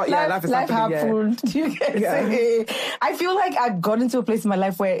 Life happened. Yeah. You get it? I feel like I've gotten to a place in my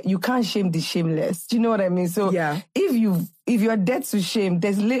life where you can't shame the shameless. Do you know what I mean? So if you're dead to shame,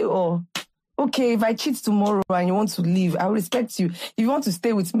 there's little. Okay, if I cheat tomorrow and you want to leave, I will respect you. If you want to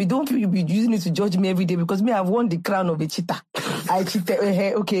stay with me, don't you be using it to judge me every day, because me, I've won the crown of a cheater. I cheated,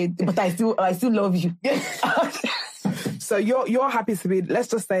 okay, but I still love you. So you're happy to be, let's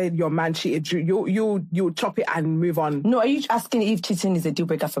just say your man cheated you, you'll chop it and move on. No, are you asking if cheating is a deal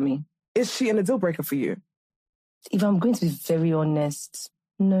breaker for me? Is cheating a deal breaker for you? If I'm going to be very honest,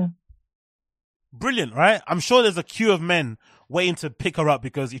 no. Brilliant, right? I'm sure there's a queue of men waiting to pick her up,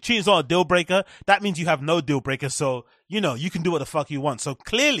 because if cheating's not a deal breaker, that means you have no deal breaker. So, you can do what the fuck you want. So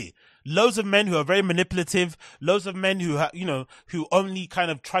clearly, loads of men who are very manipulative, loads of men who who only kind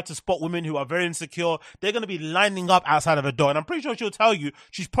of try to spot women who are very insecure, they're going to be lining up outside of a door. And I'm pretty sure she'll tell you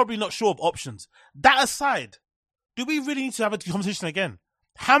she's probably not sure of options. That aside, do we really need to have a conversation again?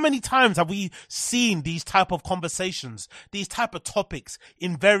 How many times have we seen these type of conversations, these type of topics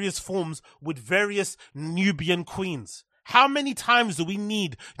in various forms with various Nubian queens? How many times do we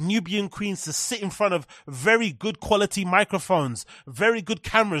need Nubian queens to sit in front of very good quality microphones, very good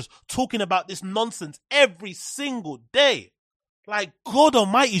cameras, talking about this nonsense every single day? Like, God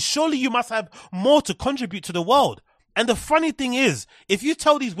almighty, surely you must have more to contribute to the world. And the funny thing is, if you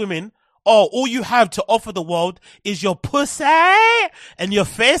tell these women, oh, all you have to offer the world is your pussy and your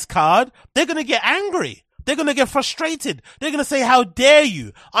face card, they're going to get angry. They're going to get frustrated. They're going to say, how dare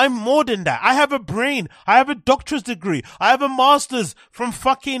you? I'm more than that. I have a brain. I have a doctorate degree. I have a master's from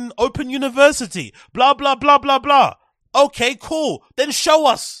fucking Open University. Blah, blah, blah, blah, blah. Okay, cool. Then show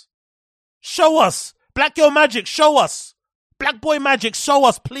us. Show us. Black girl magic, show us. Black boy magic, show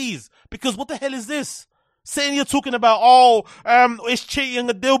us, please. Because what the hell is this? Sitting here talking about, is cheating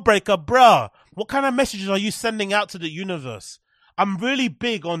a deal breaker, bruh. What kind of messages are you sending out to the universe? I'm really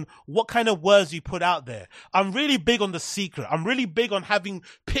big on what kind of words you put out there. I'm really big on the secret. I'm really big on having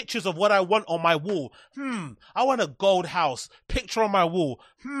pictures of what I want on my wall. I want a gold house. Picture on my wall.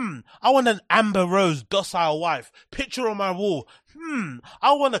 I want an Amber Rose docile wife. Picture on my wall.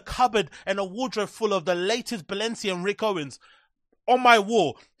 I want a cupboard and a wardrobe full of the latest Balenciaga and Rick Owens on my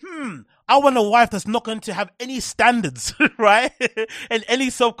wall. I want a wife that's not going to have any standards, right? And any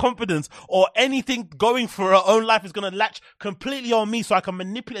self-confidence or anything going for her own life is going to latch completely on me so I can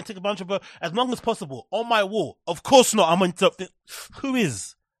manipulate and take advantage of her as long as possible on my wall. Of course not. I'm into who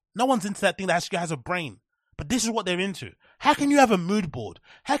is? No one's into that thing that actually has a brain. But this is what they're into. How can you have a mood board?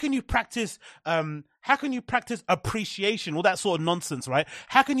 How can you practice appreciation? All that sort of nonsense, right?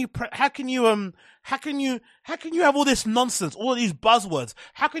 How can you have all this nonsense, all of these buzzwords?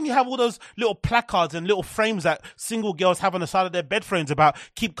 How can you have all those little placards and little frames that single girls have on the side of their bed frames about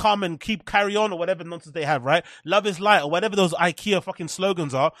keep calm and keep carry on or whatever nonsense they have, right? Love is light or whatever those IKEA fucking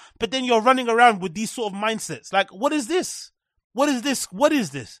slogans are. But then you're running around with these sort of mindsets. Like, what is this? What is this? What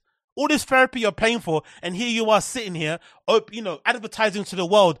is this? All this therapy you're paying for, and here you are sitting here, advertising to the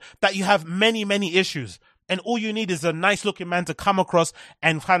world that you have many, many issues. And all you need is a nice looking man to come across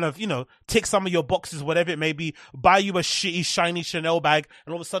and kind of, tick some of your boxes, whatever it may be, buy you a shitty, shiny Chanel bag,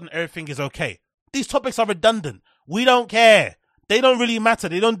 and all of a sudden everything is okay. These topics are redundant. We don't care. They don't really matter.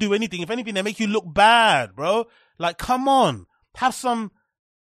 They don't do anything. If anything, they make you look bad, bro. Like, come on. Have some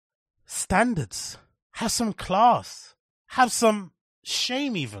standards. Have some class. Have some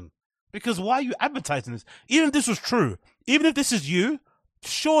shame even. Because why are you advertising this? Even if this was true, even if this is you,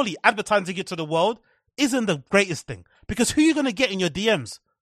 surely advertising it to the world isn't the greatest thing. Because who are you going to get in your DMs?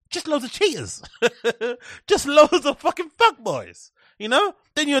 Just loads of cheaters. Just loads of fucking fuckboys.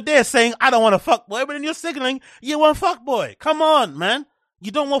 Then you're there saying, I don't want a fuckboy, but then you're signaling you want fuckboy. Come on, man.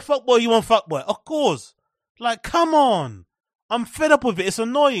 You don't want fuckboy, you want fuckboy. Of course. Like, come on. I'm fed up with it. It's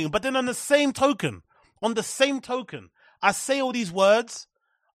annoying. But then on the same token, I say all these words,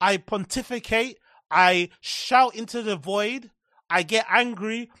 I pontificate, I shout into the void, I get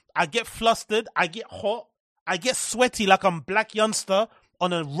angry, I get flustered, I get hot, I get sweaty like I'm Black Youngster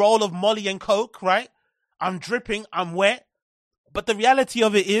on a roll of Molly and Coke, right? I'm dripping, I'm wet. But the reality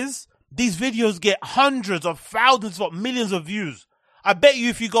of it is, these videos get hundreds of thousands of millions of views. I bet you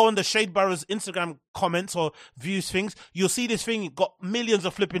if you go on the Shade Barrow's Instagram comments or views things, you'll see this thing got millions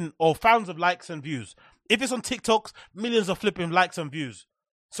of flipping or thousands of likes and views. If it's on TikToks, millions of flipping likes and views.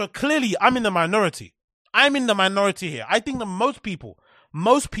 So clearly, I'm in the minority. I'm in the minority here. I think that most people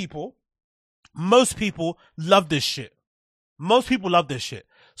love this shit. Most people love this shit.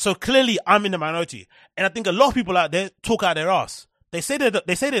 So clearly, I'm in the minority. And I think a lot of people out there talk out their ass. They say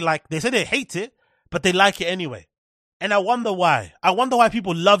they hate it, but they like it anyway. And I wonder why. I wonder why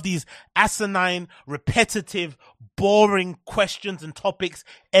people love these asinine, repetitive, boring questions and topics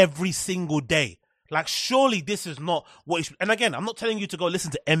every single day. Like, surely this is not what you should. And again, I'm not telling you to go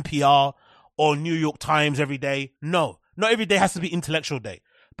listen to NPR or New York Times every day. No, not every day has to be intellectual day.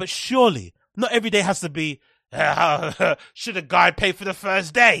 But surely, not every day has to be, should a guy pay for the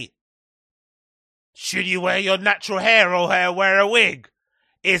first date? Should you wear your natural hair or wear a wig?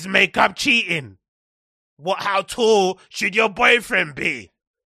 Is makeup cheating? How tall should your boyfriend be?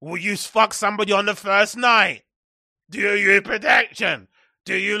 Will you fuck somebody on the first night? Do you use protection?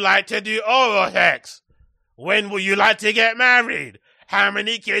 Do you like to do oral sex? When will you like to get married? How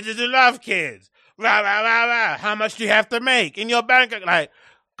many kids do you love kids? Rah, rah, rah, rah. How much do you have to make in your bank account? Like,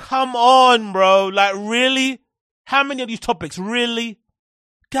 come on, bro. Like, really? How many of these topics? Really?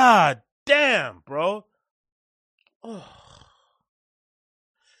 God damn, bro. Oh.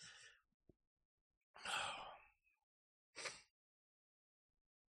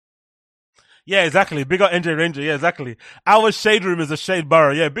 Yeah, exactly. Big up NJ Ranger. Yeah, exactly. Our shade room is a Shade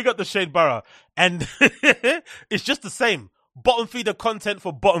Borough. Yeah, big up the Shade Borough. And it's just the same. Bottom feeder content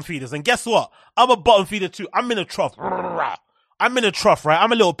for bottom feeders. And guess what? I'm a bottom feeder too. I'm in a trough. I'm in a trough, right?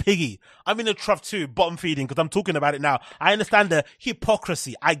 I'm a little piggy. I'm in a trough too, bottom feeding, because I'm talking about it now. I understand the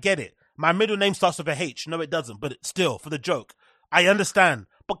hypocrisy. I get it. My middle name starts with a H. No, it doesn't. But still, for the joke. I understand.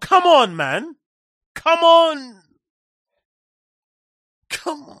 But come on, man. Come on.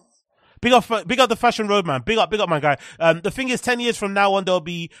 Big up the fashion road, man. Big up my guy. The thing is, 10 years from now on, they'll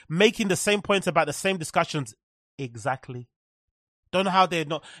be making the same points about the same discussions. Exactly. Don't know how they're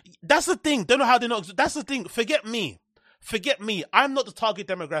not. That's the thing. Don't know how they're not. That's the thing. Forget me. I'm not the target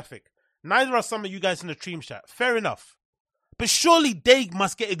demographic. Neither are some of you guys in the Stream Chat. Fair enough. But surely they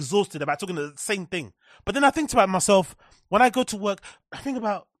must get exhausted about talking the same thing. But then I think about myself, when I go to work, I think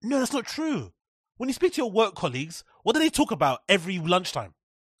about, no, that's not true. When you speak to your work colleagues, what do they talk about every lunchtime?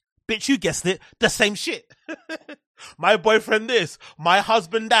 Bitch, you guessed it, the same shit. My boyfriend this, my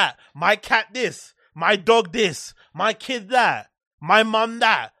husband that, my cat this, my dog this, my kid that, my mum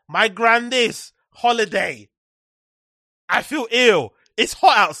that, my grand this, holiday. I feel ill. It's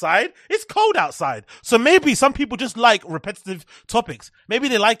hot outside. It's cold outside. So maybe some people just like repetitive topics. Maybe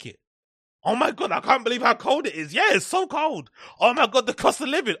they like it. Oh my God, I can't believe how cold it is. Yeah, it's so cold. Oh my God, the cost of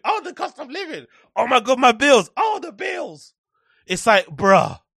living. Oh, the cost of living. Oh my God, my bills. Oh, the bills. It's like,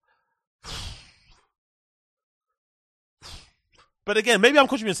 bruh. But again, maybe I'm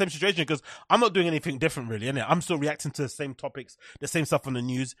contributing in the same situation because I'm not doing anything different really, innit? I'm still reacting to the same topics, the same stuff on the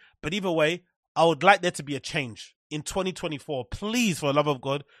news. But either way, I would like there to be a change in 2024. Please, for the love of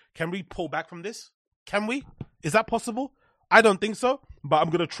God, can we pull back from this? Can we? Is that possible? I don't think so, but I'm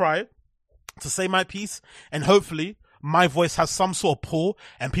going to try to say my piece, and hopefully my voice has some sort of pull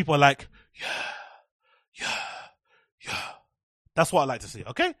and people are like, yeah. That's what I like to see.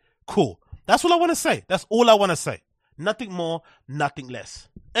 Okay, cool. That's all I want to say. That's all I want to say. Nothing more, nothing less.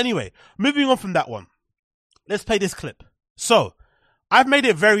 Anyway, moving on from that one. Let's play this clip. So, I've made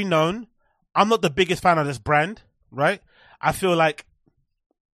it very known I'm not the biggest fan of this brand, right? I feel like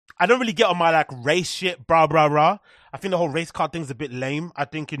I don't really get on my like race shit, rah. I think the whole race card thing's a bit lame. I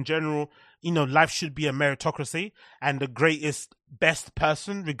think in general, you know, life should be a meritocracy and the greatest, best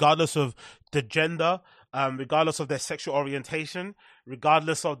person, regardless of the gender, regardless of their sexual orientation,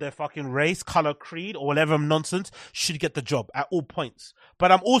 regardless of their fucking race, color, creed, or whatever nonsense, should get the job at all points.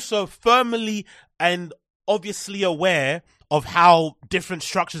 But I'm also firmly and obviously aware of how different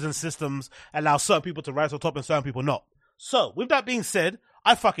structures and systems allow certain people to rise to the top and certain people not. So, with that being said,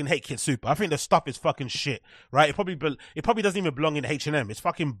 I fucking hate Kid Super. I think the stuff is fucking shit, right? It probably doesn't even belong in H&M. It's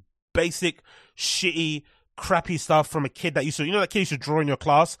fucking basic, shitty, crappy stuff from a kid that used to, you know that kid used to draw in your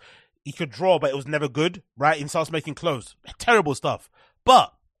class? He could draw, but it was never good, right? He starts making clothes. Terrible stuff.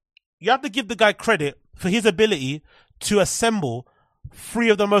 But you have to give the guy credit for his ability to assemble 3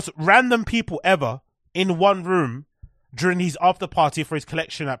 of the most random people ever in one room during his after party for his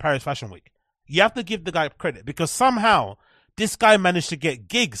collection at Paris Fashion Week. You have to give the guy credit because somehow this guy managed to get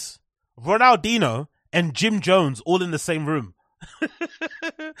Giggs, Ronaldinho, and Jim Jones all in the same room.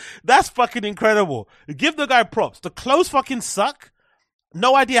 That's fucking incredible. Give the guy props. The clothes fucking suck.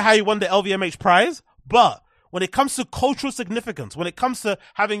 No idea how he won the LVMH prize, but when it comes to cultural significance, when it comes to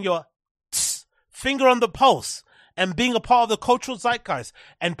having your finger on the pulse and being a part of the cultural zeitgeist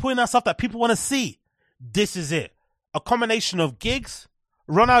and putting out stuff that people want to see, this is it. A combination of Giggs,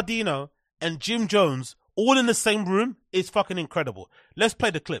 Ronaldinho, and Jim Jones all in the same room is fucking incredible. Let's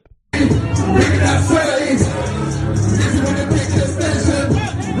play the clip.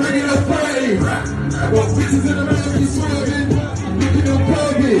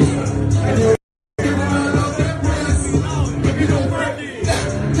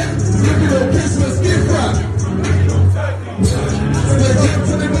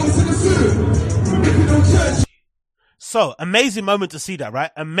 So, amazing moment to see that,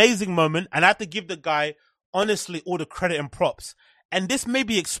 right? Amazing moment. And I have to give the guy, honestly, all the credit and props. And this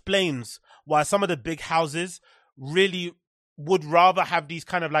maybe explains why some of the big houses really would rather have these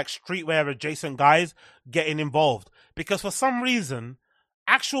kind of like streetwear adjacent guys getting involved. Because for some reason,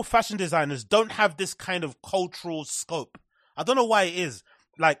 actual fashion designers don't have this kind of cultural scope. I don't know why it is.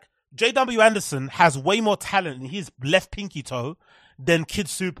 Like, J.W. Anderson has way more talent in his left pinky toe than Kid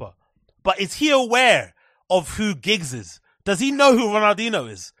Super. But is he aware of who Giggs is? Does he know who Ronaldinho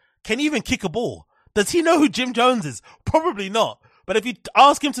is? Can he even kick a ball? Does he know who Jim Jones is? Probably not. But if you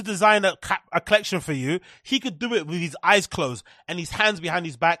ask him to design a collection for you, he could do it with his eyes closed and his hands behind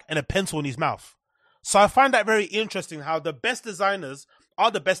his back and a pencil in his mouth. So I find that very interesting how the best designers are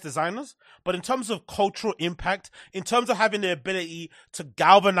the best designers, but in terms of cultural impact, in terms of having the ability to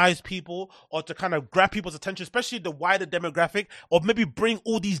galvanize people or to kind of grab people's attention, especially the wider demographic, or maybe bring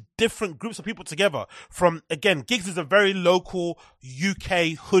all these different groups of people together from, again, Giggs is a very local UK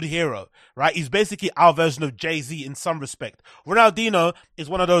hood hero, right? He's basically our version of Jay-Z in some respect. Ronaldinho is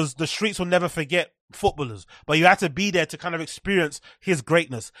one of those, the streets will never forget footballers, but you had to be there to kind of experience his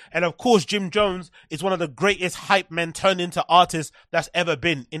greatness. And of course, Jim Jones is one of the greatest hype men turned into artists that's ever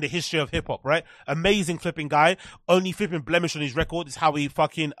been in the history of hip hop, right? Amazing flipping guy. Only flipping blemish on his record is how he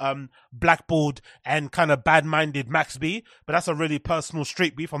fucking blackballed and kind of bad-minded Max B, but that's a really personal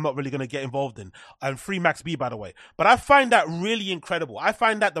street beef I'm not really going to get involved in. And free Max B, by the way. But I find that really incredible. I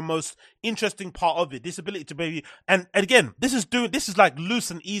find that the most interesting part of it, this ability to maybe, and again, this is like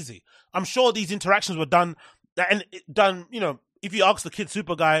loose and easy. I'm sure these interactions were done, you know, if you ask the Kid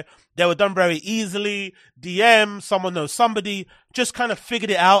Super guy, they were done very easily. DM, someone knows somebody, just kind of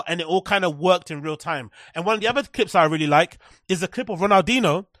figured it out, and it all kind of worked in real time. And one of the other clips I really like is the clip of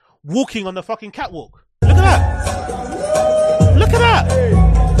Ronaldinho walking on the fucking catwalk. Look at that. Look at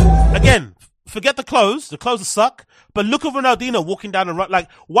that. Again, forget the clothes. The clothes suck. But look at Ronaldinho walking down the road. Like,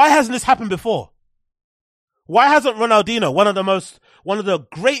 why hasn't this happened before? Why hasn't Ronaldinho, one of the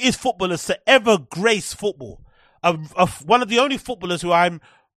greatest footballers to ever grace football, one of the only footballers who I'm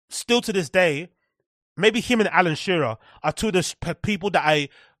still to this day, maybe him and Alan Shearer are two of the people that I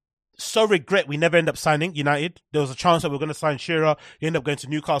so regret we never end up signing United. There was a chance that we were going to sign Shearer. He ended up going to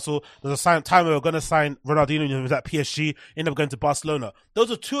Newcastle. There was a time we were going to sign Ronaldinho. He was at PSG. Ended up going to Barcelona.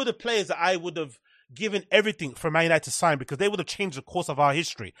 Those are two of the players that I would have given everything for Man United to sign because they would have changed the course of our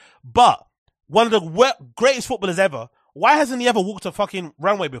history. But one of the greatest footballers ever, why hasn't he ever walked a fucking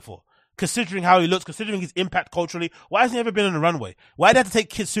runway before? Considering how he looks, considering his impact culturally, why hasn't he ever been on a runway? Why did they have to take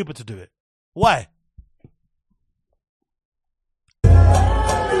Kid Super to do it? Why?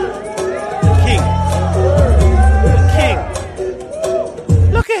 King.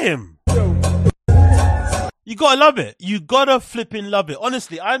 Look at him. You gotta love it. You gotta flipping love it.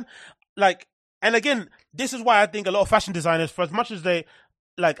 Honestly, I'm like, and again, this is why I think a lot of fashion designers, for as much as they,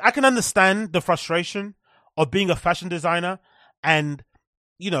 like, I can understand the frustration of being a fashion designer and,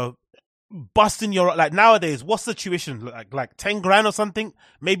 you know, busting your, like nowadays, what's the tuition? Like 10 grand or something,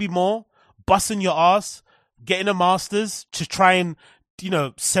 maybe more, busting your ass, getting a master's to try and, you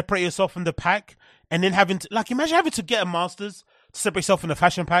know, separate yourself from the pack, and then having to, like, imagine having to get a master's to separate yourself from the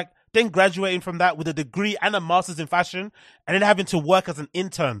fashion pack, then graduating from that with a degree and a master's in fashion, and then having to work as an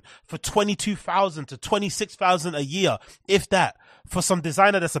intern for 22,000 to 26,000 a year, if that, for some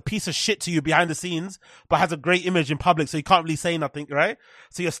designer that's a piece of shit to you behind the scenes, but has a great image in public, so you can't really say nothing, right?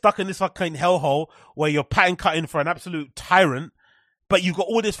 So you're stuck in this fucking hellhole where you're pattern cutting for an absolute tyrant, but you've got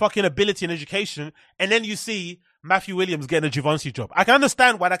all this fucking ability and education, and then you see Matthew Williams getting a Givenchy job. I can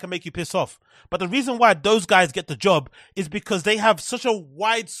understand why that can make you piss off, but the reason why those guys get the job is because they have such a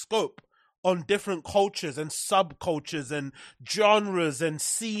wide scope on different cultures and subcultures and genres and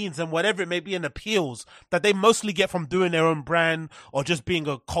scenes and whatever it may be, and appeals that they mostly get from doing their own brand or just being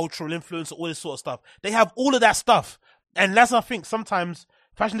a cultural influence, all this sort of stuff. They have all of that stuff. And that's, I think, sometimes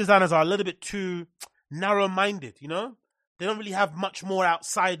fashion designers are a little bit too narrow-minded, you know? They don't really have much more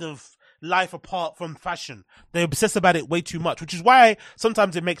outside of life apart from fashion. They obsess about it way too much, which is why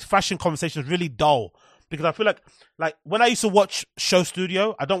sometimes it makes fashion conversations really dull. Because I feel like when I used to watch Show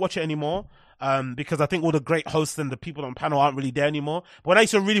Studio, I don't watch it anymore, because I think all the great hosts and the people on panel aren't really there anymore. But when I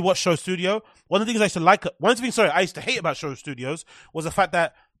used to really watch Show Studio, one of the things I used to hate about Show Studios was the fact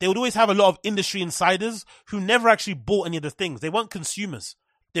that they would always have a lot of industry insiders who never actually bought any of the things. They weren't consumers.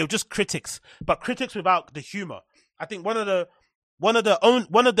 They were just critics, but critics without the humor. I think one of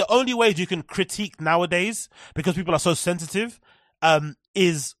the only ways you can critique nowadays, because people are so sensitive,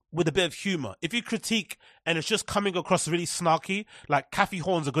 is with a bit of humor. If you critique and it's just coming across really snarky, like Kathy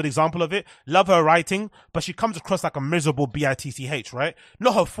Horn's a good example of it. Love her writing, but she comes across like a miserable bitch, right?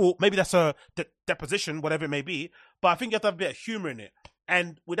 Not her fault. Maybe that's her deposition, whatever it may be. But I think you have to have a bit of humor in it.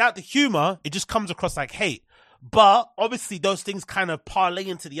 And without the humor, it just comes across like hate. But obviously those things kind of parlay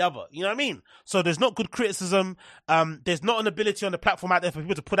into the other. You know what I mean? So there's not good criticism. There's not an ability on the platform out there for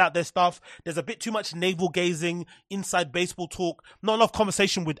people to put out their stuff. There's a bit too much navel gazing, inside baseball talk, not enough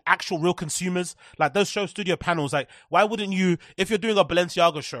conversation with actual real consumers. Like those Show Studio panels, like why wouldn't you, if you're doing a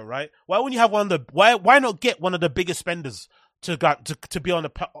Balenciaga show, right? Why wouldn't you have why not get one of the biggest spenders to be on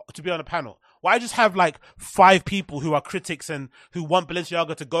the panel? Why just have like 5 people who are critics and who want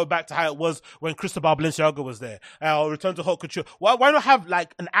Balenciaga to go back to how it was when Cristobal Balenciaga was there, or return to haute couture? Why not have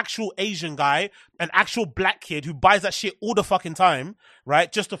like an actual Asian guy, an actual black kid who buys that shit all the fucking time,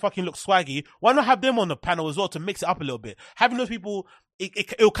 right? Just to fucking look swaggy. Why not have them on the panel as well to mix it up a little bit? Having those people,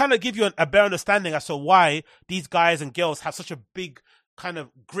 it'll kind of give you a better understanding as to why these guys and girls have such a big kind of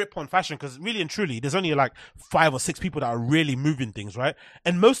grip on fashion, because really and truly there's only like 5 or 6 people that are really moving things, right?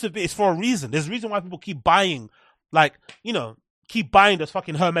 And most of it is for a reason. There's a reason why people keep buying, like, you know, keep buying those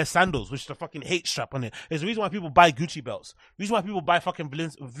fucking Hermes sandals, which is the fucking hate strap on it. There's a reason why people buy Gucci belts. The reason why people buy fucking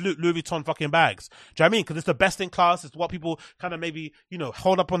Louis Vuitton fucking bags. Do you know what I mean? Because it's the best in class. It's what people kind of maybe,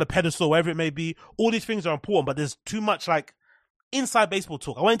 hold up on a pedestal, wherever it may be. All these things are important, but there's too much like inside baseball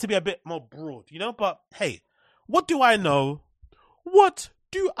talk. I want it to be a bit more broad, but hey, what do I know? What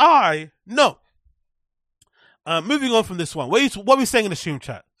do I know? Moving on from this one. What are we saying in the stream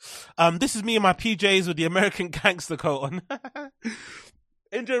chat? This is me in my PJs with the American Gangster coat on.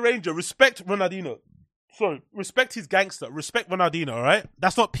 NJ Ranger, respect Ronaldinho. Sorry, respect his gangster. Respect Ronaldinho, alright?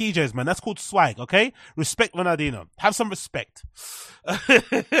 That's not PJs, man. That's called swag, okay? Respect Ronaldinho. Have some respect.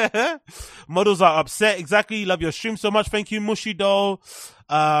 Models are upset. Exactly. Love your stream so much. Thank you, Mushy Doll.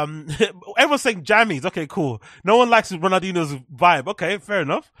 Everyone's saying jammies. Okay, cool. No one likes Ronaldinho's vibe. Okay, fair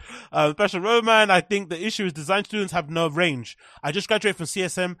enough. Special Roman, I think the issue is design students have no range. I just graduated from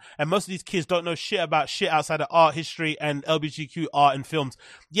CSM and most of these kids don't know shit about shit outside of art, history, and LGBTQ art and films.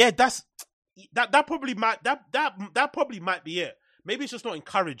 Yeah, that probably might be it. Maybe it's just not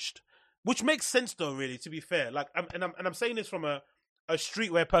encouraged, which makes sense though. Really, to be fair, like, I'm saying this from a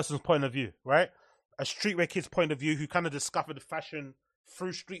streetwear person's point of view, right? A streetwear kid's point of view who kind of discovered fashion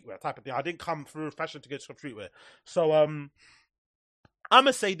through streetwear type of thing. I didn't come through fashion to get to streetwear, so I'm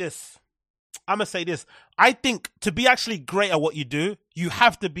gonna say this. I think to be actually great at what you do, you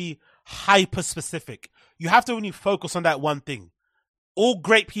have to be hyper specific. You have to really focus on that one thing. All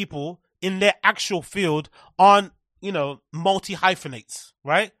great people in their actual field aren't, multi-hyphenates,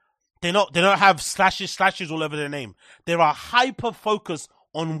 right? They don't have slashes all over their name. They are hyper focused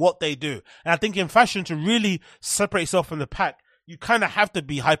on what they do. And I think in fashion, to really separate yourself from the pack, you kind of have to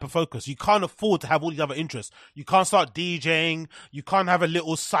be hyper-focused. You can't afford to have all these other interests. You can't start DJing. You can't have a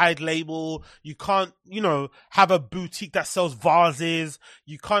little side label. You can't, have a boutique that sells vases.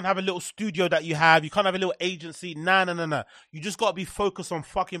 You can't have a little studio that you have. You can't have a little agency. Nah. You just got to be focused on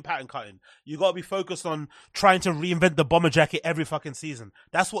fucking pattern cutting. You got to be focused on trying to reinvent the bomber jacket every fucking season.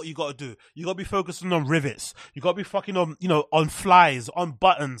 That's what you got to do. You got to be focusing on rivets. You got to be fucking on, on flies, on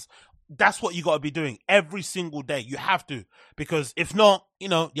buttons. That's what you got to be doing every single day. You have to, because if not,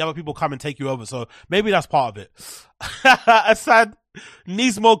 the other people come and take you over. So maybe that's part of it. Assad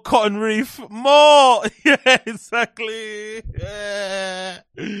needs more cotton reef. More. Yeah, exactly. Yeah.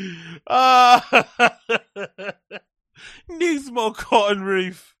 Needs more cotton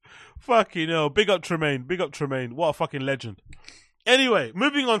reef. Fucking hell. Big up Tremaine. What a fucking legend. Anyway,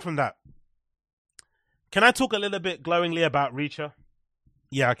 moving on from that. Can I talk a little bit glowingly about Reacher?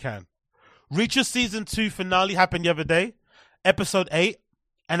 Yeah, I can. Reacher season 2 finale happened the other day, episode 8,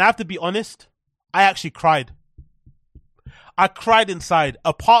 and I have to be honest, I actually cried. I cried inside.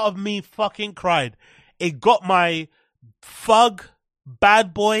 A part of me fucking cried. It got my thug,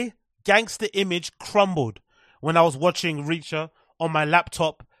 bad boy, gangster image crumbled when I was watching Reacher on my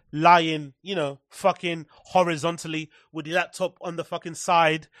laptop, lying, fucking horizontally with the laptop on the fucking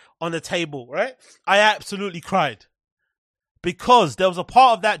side on the table, right? I absolutely cried. Because there was a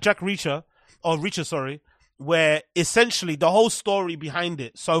part of that Reacher, where essentially the whole story behind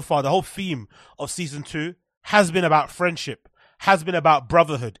it so far, the whole theme of season 2 has been about friendship, has been about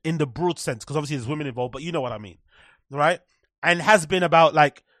brotherhood in the broad sense, because obviously there's women involved, but you know what I mean, right? And has been about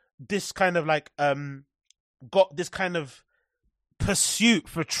like this kind of like, got this kind of pursuit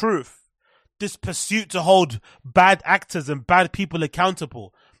for truth, this pursuit to hold bad actors and bad people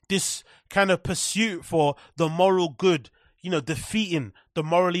accountable, this kind of pursuit for the moral good, defeating the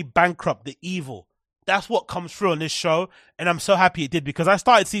morally bankrupt, the evil. That's what comes through on this show, and I'm so happy it did, because I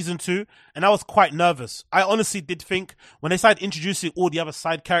started season 2 and I was quite nervous. I honestly did think when they started introducing all the other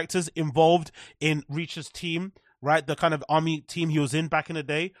side characters involved in Reacher's team, right, the kind of army team he was in back in the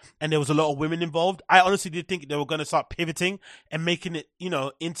day, and there was a lot of women involved, I honestly did think they were going to start pivoting and making it,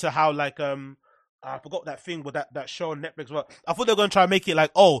 into how like, I forgot that thing with that show on Netflix. But I thought they were going to try and make it like,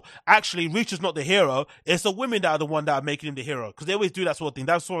 oh, actually, Reacher's not the hero. It's the women that are the one that are making him the hero. Because they always do that sort of thing.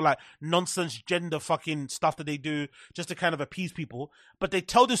 That's sort of like nonsense gender fucking stuff that they do just to kind of appease people. But they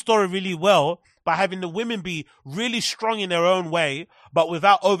tell the story really well by having the women be really strong in their own way, but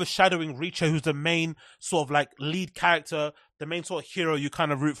without overshadowing Reacher, who's the main sort of like lead character, the main sort of hero you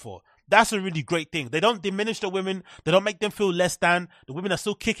kind of root for. That's a really great thing. They don't diminish the women. They don't make them feel less than. The women are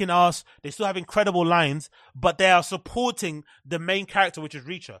still kicking ass. They still have incredible lines, but they are supporting the main character, which is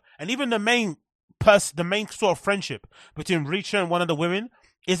Reacher. And even the main sort of friendship between Reacher and one of the women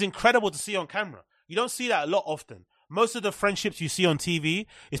is incredible to see on camera. You don't see that a lot often. Most of the friendships you see on TV,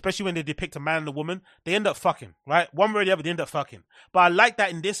 especially when they depict a man and a woman, they end up fucking, right? One way or the other, they end up fucking. But I like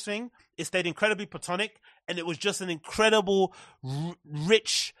that in this thing, it stayed incredibly platonic, and it was just an incredible,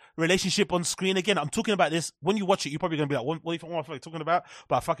 rich relationship on screen. Again, I'm talking about this. When you watch it, you're probably going to be like, what am I talking about?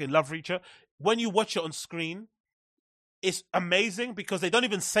 But I fucking love Reacher. When you watch it on screen, it's amazing because they don't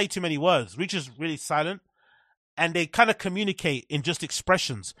even say too many words. Reacher's really silent. And they kind of communicate in just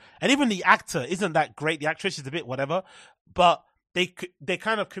expressions. And even the actor isn't that great. The actress is a bit whatever. But they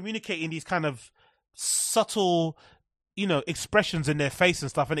kind of communicate in these kind of subtle, expressions in their face and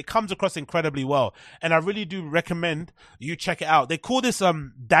stuff. And it comes across incredibly well. And I really do recommend you check it out. They call this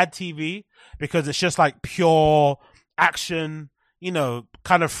dad TV because it's just like pure action,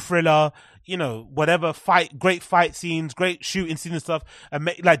 kind of thriller, whatever, great fight scenes, great shooting scenes and stuff, and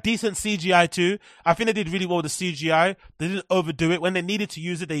like decent CGI too. I think they did really well with the CGI. They didn't overdo it. When they needed to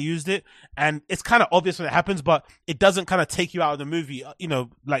use it, they used it. And it's kind of obvious when it happens, but it doesn't kind of take you out of the movie,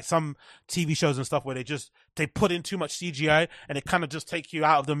 like some TV shows and stuff where they put in too much CGI and it kind of just take you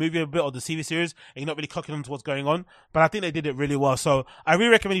out of the movie a bit or the TV series and you're not really clocking into what's going on. But I think they did it really well. So I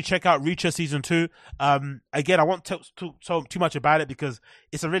really recommend you check out Reacher season 2. Again, I won't talk too much about it because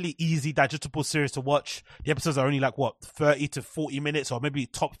it's a really easy, digestible series to watch. The episodes are only like 30 to 40 minutes or maybe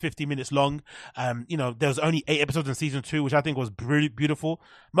top 50 minutes long. There was only 8 episodes in season 2, which I think was really beautiful.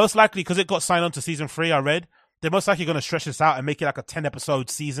 Most likely because it got signed on to season 3, I read. They're most likely going to stretch this out and make it like a 10-episode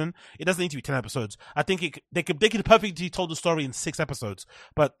season. It doesn't need to be 10 episodes. I think they could perfectly told the story in 6 episodes.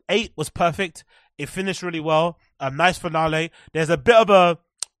 But 8 was perfect. It finished really well. Nice finale. There's a bit of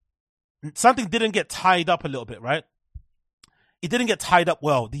something didn't get tied up a little bit, right? It didn't get tied up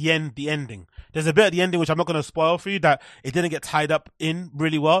well, the ending. There's a bit at the ending, which I'm not going to spoil for you, that it didn't get tied up in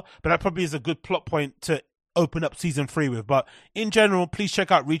really well. But that probably is a good plot point to open up season 3 with. But in general, please check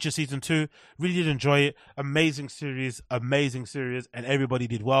out Reacher season 2. Really did enjoy it. Amazing series, and everybody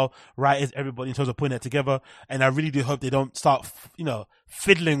did well. Writers, everybody in terms of putting it together. And I really do hope they don't start,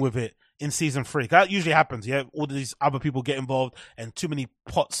 fiddling with it in season 3. That usually happens, yeah? All these other people get involved and too many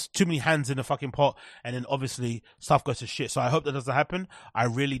hands in the fucking pot, and then obviously stuff goes to shit. So I hope that doesn't happen. I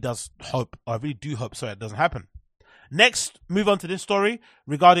really do hope so it doesn't happen. Next, move on to this story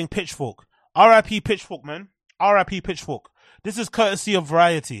regarding Pitchfork. R.I.P. Pitchfork, man. R.I.P. Pitchfork. This is courtesy of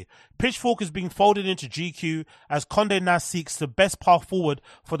Variety. Pitchfork is being folded into GQ as Condé Nast seeks the best path forward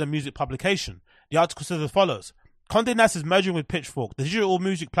for the music publication. The article says as follows. Condé Nast is merging with Pitchfork, the digital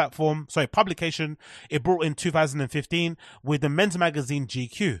music publication it brought in 2015 with the men's magazine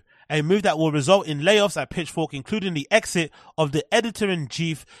GQ. A move that will result in layoffs at Pitchfork, including the exit of the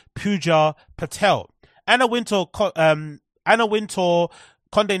editor-in-chief Pooja Patel. Anna Wintour,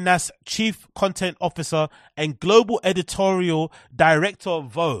 Condé Nast Chief Content Officer and Global Editorial Director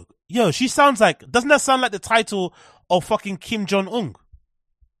of Vogue. Yo, doesn't that sound like the title of fucking Kim Jong-un?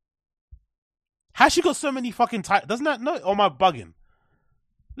 Has she got so many fucking titles? Doesn't that, no, or am I bugging?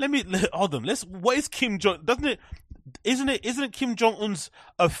 Hold on, what is Kim Jong, isn't it Kim Jong-un's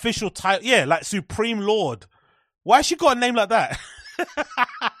official title? Yeah, like Supreme Lord. Why has she got a name like that?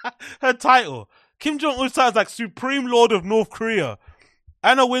 Her title. Kim Jong-un sounds like Supreme Lord of North Korea.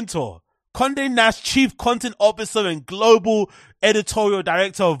 Anna Wintour, Condé Nast Chief Content Officer and Global Editorial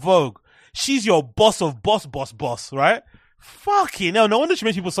Director of Vogue. She's your boss of boss, right? Fucking hell, no wonder she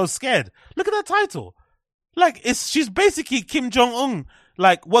makes people so scared. Look at that title. She's basically Kim Jong-un,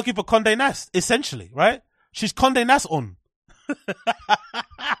 working for Condé Nast, essentially, right? She's Condé Nast-un.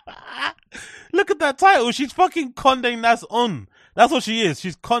 Look at that title. She's fucking Condé Nast-un. That's what she is.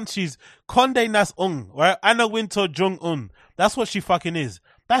 She's Condé Nast-un, right? Anna Wintour Jong-un. That's what she fucking is.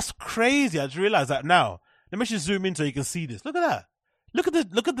 That's crazy. I just realized that now. Let me just zoom in so you can see this. Look at that. Look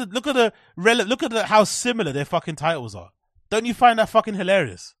at how similar their fucking titles are. Don't you find that fucking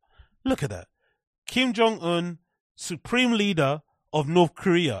hilarious? Look at that. Kim Jong-un, Supreme Leader of North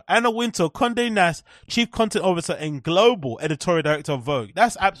Korea. Anna Wintour, Condé Nast, Chief Content Officer and Global Editorial Director of Vogue.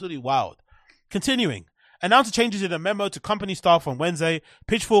 That's absolutely wild. Continuing. Announced changes in a memo to company staff on Wednesday.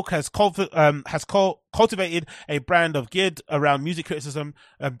 Pitchfork has cultivated a brand of geared around music criticism,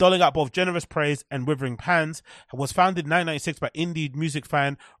 doling out both generous praise and withering pans. It was founded in 1996 by indie music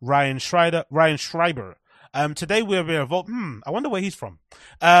fan Ryan Schreiber. Today we're evolving. I wonder where he's from.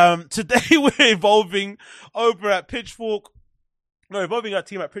 Today we're evolving over at Pitchfork. No, evolving our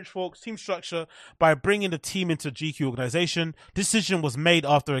team at Pitchfork's team structure by bringing the team into GQ organization. This decision was made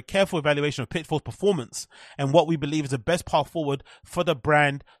after a careful evaluation of Pitchfork's performance and what we believe is the best path forward for the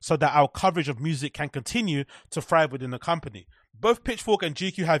brand so that our coverage of music can continue to thrive within the company. Both Pitchfork and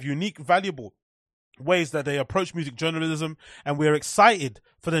GQ have unique, valuable ways that they approach music journalism, and we're excited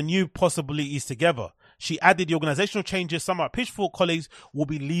for the new possibilities together. She added the organizational changes. Some of our Pitchfork colleagues will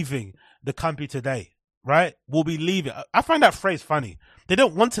be leaving the company today. right, will be leaving. I find that phrase funny. They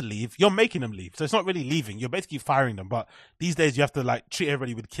don't want to leave. You're making them leave. So it's not really leaving. You're basically firing them. But these days you have to like treat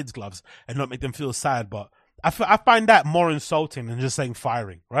everybody with kids gloves and not make them feel sad. But I find that more insulting than just saying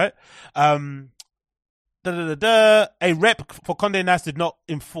firing, right? A rep for Condé Nast did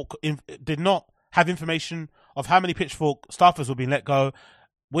not have information of how many Pitchfork staffers were being let go.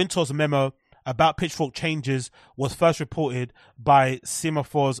 Wintour's memo about Pitchfork changes was first reported by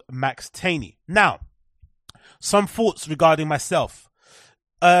Semaphor's Max Taney. Now, some thoughts regarding myself.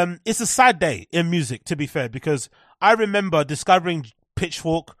 It's a sad day in music, to be fair, because I remember discovering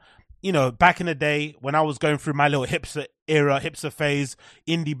Pitchfork, you know, back in the day when I was going through my little hipster era, hipster phase,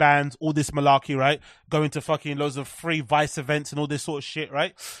 indie bands, all this malarkey, right? Going to fucking loads of free Vice events and all this sort of shit,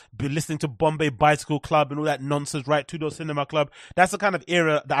 right? Be listening to Bombay Bicycle Club and all that nonsense, right? Two Door Cinema Club. That's the kind of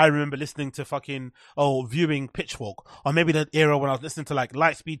era that I remember listening to fucking, viewing Pitchfork. Or maybe the era when I was listening to like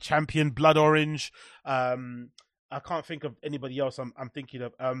Lightspeed Champion, Blood Orange. I can't think of anybody else I'm thinking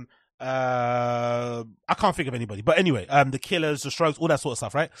of. I can't think of anybody, but anyway, the Killers, the Strokes, all that sort of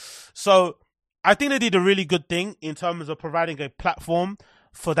stuff, right? So I think they did a really good thing in terms of providing a platform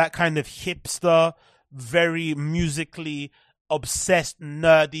for that kind of hipster, very musically obsessed,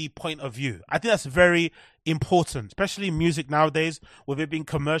 nerdy point of view. I think that's very important, especially music nowadays, with it being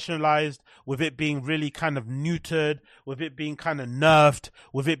commercialized, with it being really kind of neutered, with it being kind of nerfed,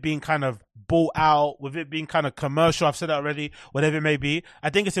 with it being kind of bought out, with it being kind of commercial. I've said that already, whatever it may be. I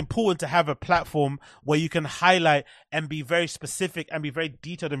think it's important to have a platform where you can highlight and be very specific and be very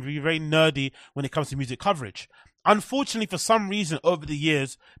detailed and be very nerdy when it comes to music coverage. Unfortunately, for some reason over the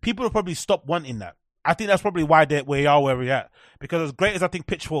years, people have probably stopped wanting that. I think that's probably why we are where we're at. Because as great as I think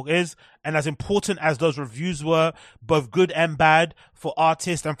Pitchfork is, and as important as those reviews were, both good and bad, for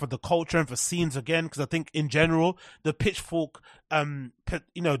artists and for the culture and for scenes again, because I think in general, the Pitchfork,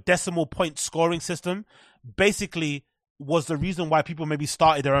 decimal point scoring system basically was the reason why people maybe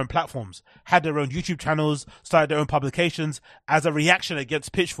started their own platforms, had their own YouTube channels, started their own publications as a reaction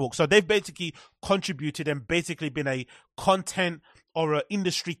against Pitchfork. So they've basically contributed and basically been a content or an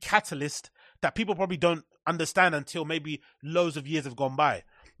industry catalyst that people probably don't understand until maybe loads of years have gone by.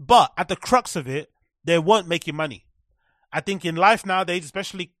 But at the crux of it, they weren't making money. I think in life nowadays,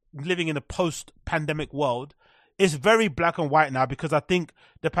 especially living in a post-pandemic world, it's very black and white now, because I think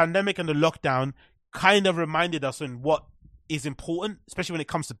the pandemic and the lockdown kind of reminded us on what is important, especially when it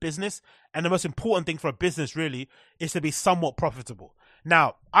comes to business. And the most important thing for a business really is to be somewhat profitable.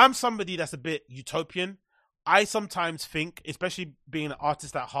 Now, I'm somebody that's a bit utopian. I sometimes think, especially being an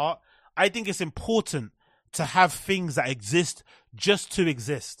artist at heart, I think it's important to have things that exist just to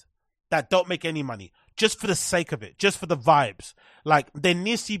exist, that don't make any money, just for the sake of it, just for the vibes. Like, there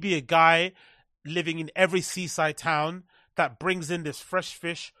needs to be a guy living in every seaside town that brings in this fresh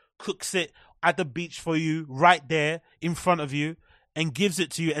fish, cooks it at the beach for you, right there in front of you, and gives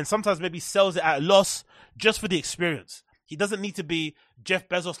it to you, and sometimes maybe sells it at a loss just for the experience. He doesn't need to be Jeff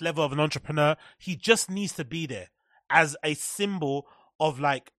Bezos level of an entrepreneur. He just needs to be there as a symbol of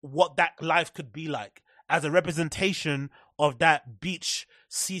like what that life could be like, as a representation of that beach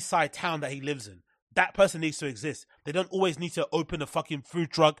seaside town that he lives in. That person needs to exist. They don't always need to open a fucking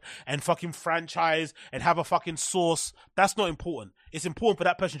food truck and fucking franchise and have a fucking sauce. That's not important. It's important for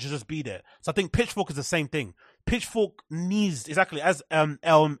that person to just be there. So I think Pitchfork is the same thing. Pitchfork needs, exactly as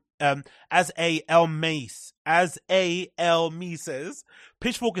El Me says,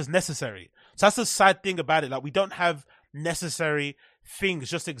 Pitchfork is necessary. So that's the sad thing about it. Like, we don't have necessary things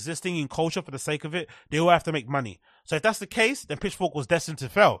just existing in culture for the sake of it. They all have to make money. So if that's the case, then Pitchfork was destined to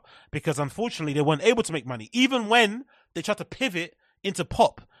fail, because unfortunately they weren't able to make money. Even when they tried to pivot into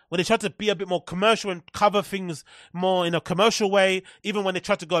pop, when they tried to be a bit more commercial and cover things more in a commercial way, even when they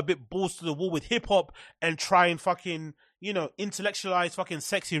tried to go a bit balls to the wall with hip hop and try and fucking, intellectualize fucking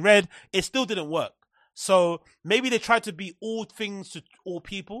Sexy Red, it still didn't work. So maybe they tried to be all things to all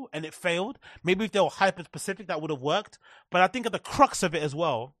people and it failed. Maybe if they were hyper specific, that would have worked. But I think at the crux of it as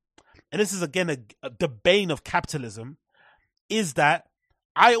well, and this is again the bane of capitalism, is that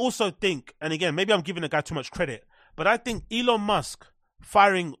I also think, and again, maybe I'm giving the guy too much credit, but I think Elon Musk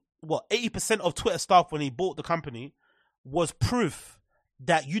firing 80% of Twitter staff when he bought the company was proof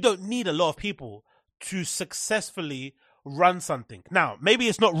that you don't need a lot of people to successfully run something. Now, maybe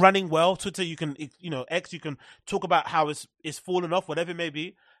it's not running well. Twitter, you can, X, you can talk about how it's fallen off, whatever it may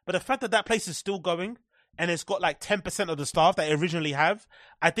be. But the fact that place is still going and it's got like 10% of the staff that it originally have,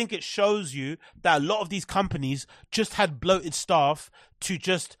 I think it shows you that a lot of these companies just had bloated staff to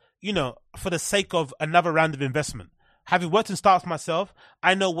just, for the sake of another round of investment. having worked in startups myself,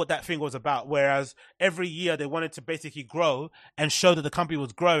 I know what that thing was about. Whereas every year they wanted to basically grow and show that the company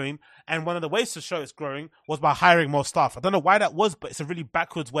was growing. And one of the ways to show it's growing was by hiring more staff. I don't know why that was, but it's a really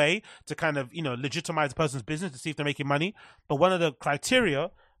backwards way to kind of, legitimize a person's business to see if they're making money. But one of the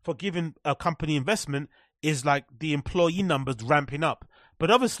criteria for giving a company investment is like the employee numbers ramping up. But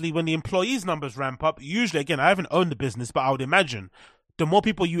obviously when the employees numbers ramp up, usually, again, I haven't owned the business, but I would imagine the more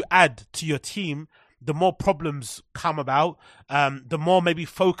people you add to your team, the more problems come about, the more maybe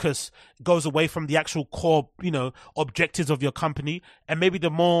focus goes away from the actual core, objectives of your company. And maybe the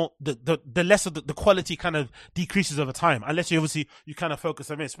more, the less of the quality kind of decreases over time, unless you kind of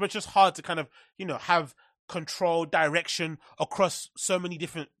focus on this. But it's just hard to kind of, have control, direction across so many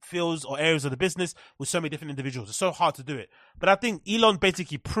different fields or areas of the business with so many different individuals. It's so hard to do it. But I think Elon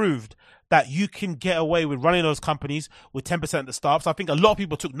basically proved that you can get away with running those companies with 10% of the staff. So I think a lot of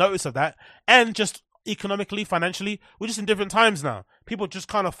people took notice of that, and just economically, financially, we're just in different times now. People just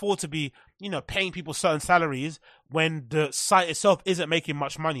can't afford to be, paying people certain salaries when the site itself isn't making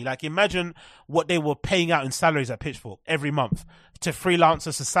much money. Like, imagine what they were paying out in salaries at Pitchfork every month to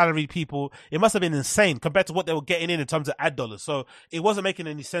freelancers, to salaried people. It must have been insane compared to what they were getting in terms of ad dollars. So it wasn't making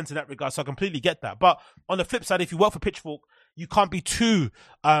any sense in that regard. So I completely get that. But on the flip side, if you work for Pitchfork, you can't be too,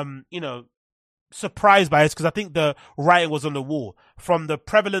 surprised by it, because I think the writing was on the wall from the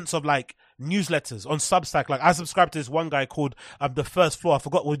prevalence of like newsletters on Substack. Like, I subscribe to this one guy called The First Floor. I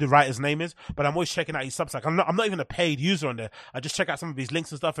forgot what the writer's name is, but I'm always checking out his Substack. I'm not even a paid user on there. I just check out some of his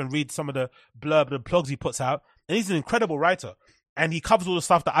links and stuff and read some of the blogs he puts out. And he's an incredible writer, and he covers all the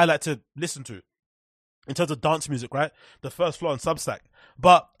stuff that I like to listen to in terms of dance music, right? The First Floor on Substack.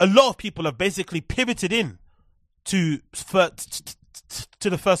 But a lot of people have basically pivoted in to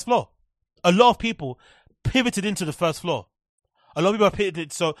the First Floor. A lot of people pivoted into the First Floor. A lot of people have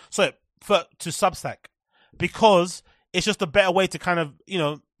pivoted to Substack, because it's just a better way to kind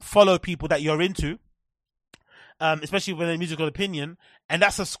of, follow people that you're into, especially when they're musical opinion. And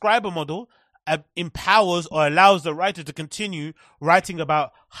that subscriber model empowers or allows the writer to continue writing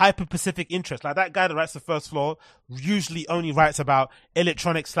about hyper-specific interests. Like that guy that writes The First Floor usually only writes about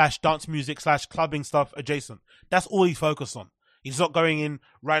electronic / dance music / clubbing stuff adjacent. That's all he's focused on. He's not going in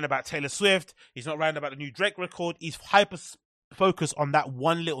writing about Taylor Swift. He's not writing about the new Drake record. He's hyper-focused on that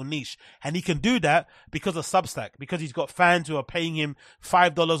one little niche. And he can do that because of Substack, because he's got fans who are paying him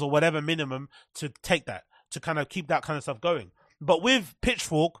 $5 or whatever minimum to take that, to kind of keep that kind of stuff going. But with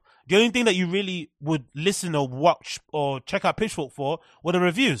Pitchfork, the only thing that you really would listen or watch or check out Pitchfork for were the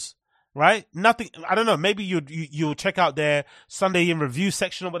reviews, right? Nothing. I don't know. Maybe you'll check out their Sunday in review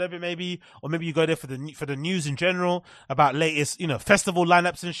section or whatever, maybe, or maybe you go there for the news in general about latest, festival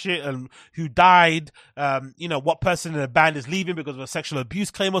lineups and shit, and who died, what person in the band is leaving because of a sexual abuse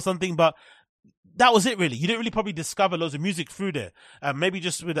claim or something. But that was it, really. You didn't really probably discover loads of music through there. Maybe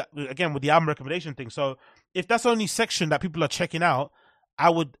just with the album recommendation thing. So if that's the only section that people are checking out, I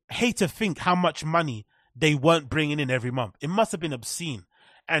would hate to think how much money they weren't bringing in every month. It must have been obscene.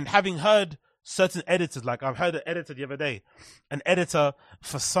 And having heard certain editors, like I've heard an editor the other day, an editor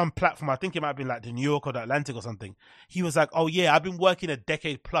for some platform, I think it might have been like the New York or the Atlantic or something. He was like, oh yeah, I've been working a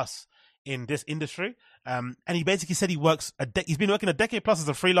decade plus in this industry. And he basically said he's been working a decade plus as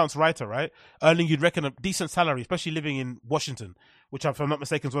a freelance writer, right? Earning, you'd reckon, a decent salary, especially living in Washington, which, if I'm not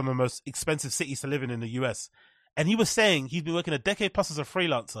mistaken, is one of the most expensive cities to live in the US. And he was saying he's been working a decade plus as a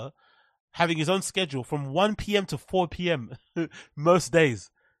freelancer, having his own schedule from 1 p.m. to 4 p.m. most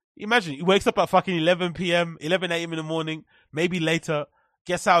days. Imagine, he wakes up at fucking 11 p.m., 11 a.m. in the morning, maybe later,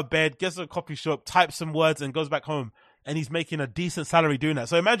 gets out of bed, gets to a coffee shop, types some words and goes back home. And he's making a decent salary doing that.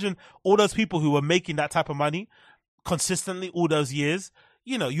 So imagine all those people who were making that type of money consistently all those years.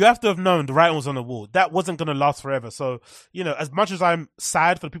 You have to have known the writing was on the wall. That wasn't going to last forever. So, as much as I'm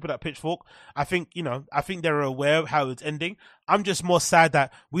sad for the people that Pitchfork, I think they're aware of how it's ending. I'm just more sad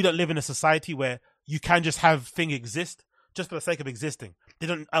that we don't live in a society where you can just have things exist just for the sake of existing. They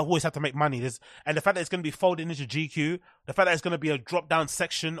don't always have to make money. And the fact that it's going to be folded into GQ, the fact that it's going to be a drop-down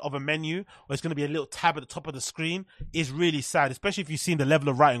section of a menu, or it's going to be a little tab at the top of the screen, is really sad, especially if you've seen the level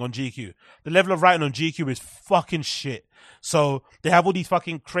of writing on GQ. The level of writing on GQ is fucking shit. So they have all these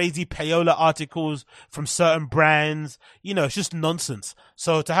fucking crazy payola articles from certain brands. It's just nonsense.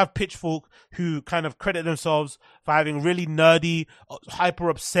 So to have Pitchfork, who kind of credit themselves for having really nerdy,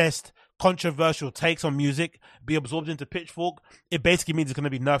 hyper-obsessed, controversial takes on music, be absorbed into Pitchfork, it basically means it's going to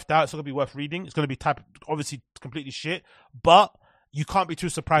be nerfed out. It's not going to be worth reading. It's going to be obviously completely shit, but you can't be too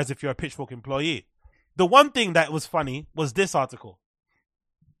surprised if you're a Pitchfork employee. The one thing that was funny was this article.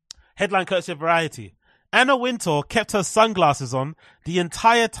 Headline courtesy of Variety. Anna Wintour kept her sunglasses on the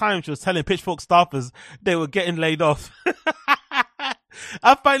entire time she was telling Pitchfork staffers they were getting laid off.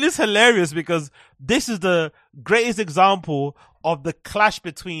 I find this hilarious because this is the greatest example of the clash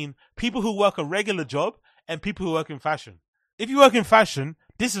between people who work a regular job and people who work in fashion. If you work in fashion,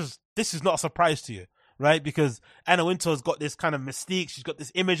 this is not a surprise to you, right? Because Anna Wintour's got this kind of mystique. She's got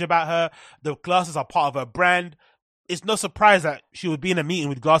this image about her. The glasses are part of her brand. It's no surprise that she would be in a meeting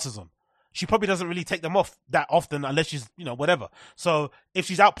with glasses on. She probably doesn't really take them off that often unless she's, whatever. So if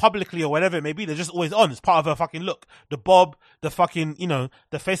she's out publicly or whatever it may be, they're just always on. It's part of her fucking look. The bob, the fucking,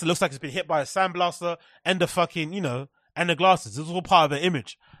 the face that looks like it's been hit by a sandblaster, and the fucking, and the glasses. It's all part of her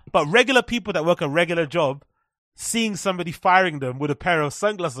image. But regular people that work a regular job, seeing somebody firing them with a pair of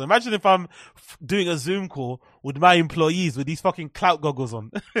sunglasses. Imagine if I'm doing a Zoom call with my employees with these fucking clout goggles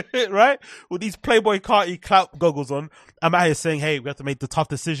on, right? With these Playboy Carti clout goggles on. I'm out here saying, hey, we have to make the tough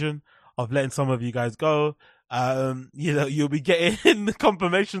decision of letting some of you guys go. You'll be getting the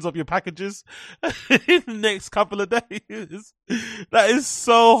confirmations of your packages in the next couple of days. That is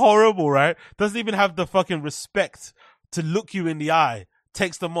so horrible, right? Doesn't even have the fucking respect to look you in the eye,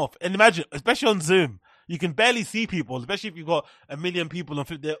 takes them off. And imagine, especially on Zoom, you can barely see people, especially if you've got 1 million people on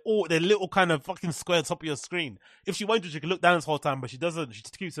they're little kind of fucking square on top of your screen. If she wanted to, she could look down this whole time, but she doesn't. She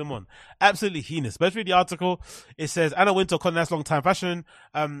just keeps them on. Absolutely heinous. Especially the article, it says Anna Wintour, Condé Nast long-time fashion.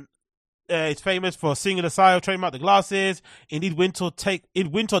 It's famous for singing the style, trademark the glasses. Indeed, Wintour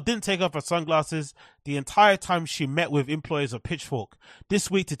didn't take off her sunglasses the entire time she met with employees of Pitchfork this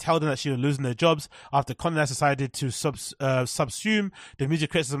week to tell them that she was losing their jobs after Condé Nast decided to subsume the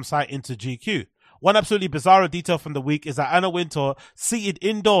music criticism site into GQ. One absolutely bizarre detail from the week is that Anna Wintour, seated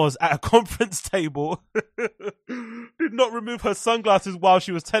indoors at a conference table, did not remove her sunglasses while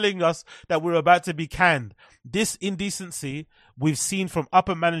she was telling us that we were about to be canned. This indecency we've seen from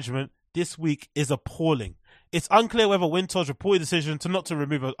upper management this week is appalling. It's unclear whether Wintour's reported decision not to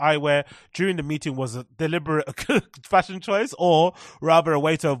remove her eyewear during the meeting was a deliberate fashion choice, or rather a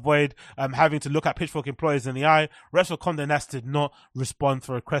way to avoid having to look at Pitchfork employees in the eye. Reps for Condé Nast did not respond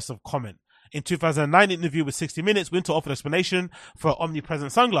for requests of comment. In 2009 interview with 60 Minutes, Wintour offered explanation for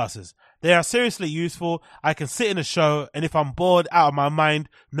omnipresent sunglasses. They are seriously useful. I can sit in a show, and if I'm bored out of my mind,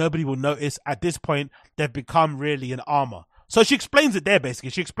 nobody will notice. At this point, they've become really an armor. So she explains it there, basically.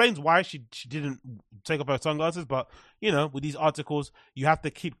 She explains why she didn't take off her sunglasses. But, with these articles, you have to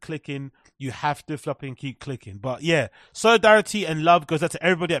keep clicking. You have to flipping keep clicking. But yeah, solidarity and love goes out to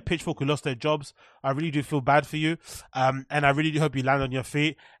everybody at Pitchfork who lost their jobs. I really do feel bad for you. And I really do hope you land on your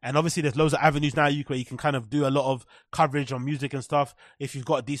feet. And obviously there's loads of avenues now where you can kind of do a lot of coverage on music and stuff. If you've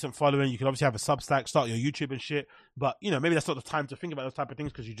got a decent following, you can obviously have a Substack, start your YouTube and shit. But, maybe that's not the time to think about those type of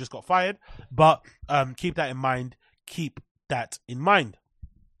things because you just got fired. But keep that in mind. Keep that in mind.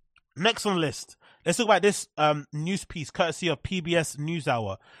 Next on the list, let's talk about this news piece courtesy of PBS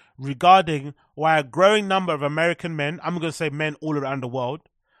NewsHour regarding why a growing number of American men, I'm going to say men all around the world,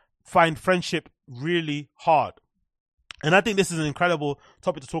 find friendship really hard. And I think this is an incredible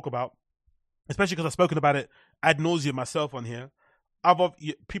topic to talk about, especially because I've spoken about it ad nauseum myself on here.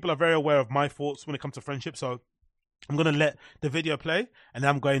 People are very aware of my thoughts when it comes to friendship, so I'm going to let the video play, and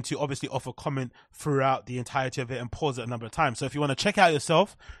I'm going to obviously offer comment throughout the entirety of it and pause it a number of times. So if you want to check it out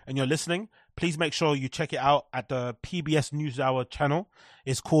yourself and you're listening, please make sure you check it out at the PBS NewsHour channel.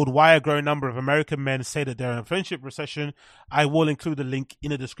 It's called Why a Growing Number of American Men Say That They're in a Friendship Recession. I will include the link in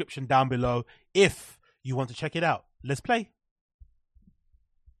the description down below if you want to check it out. Let's play.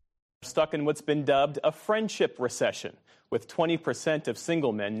 Stuck in what's been dubbed a friendship recession, with 20% of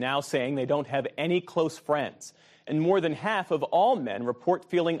single men now saying they don't have any close friends. And more than half of all men report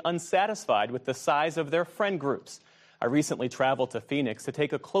feeling unsatisfied with the size of their friend groups. I recently traveled to Phoenix to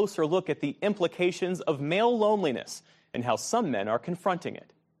take a closer look at the implications of male loneliness and how some men are confronting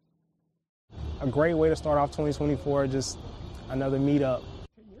it. A great way to start off 2024, just another meetup.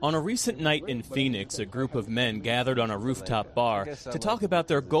 On a recent night in Phoenix, a group of men gathered on a rooftop bar to talk about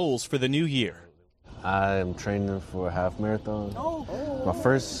their goals for the new year. I am training for a half marathon, my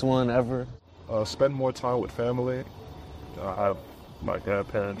first one ever. Spend more time with family. I have my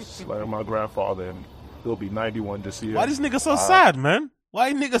grandparents, like my grandfather, and he'll be 91 this year. Why this nigga so sad, man?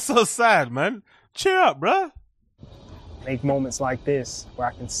 Why nigga so sad, man? Cheer up, bruh. Make moments like this where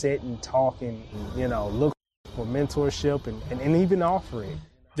I can sit and talk and, look for mentorship and even offer it.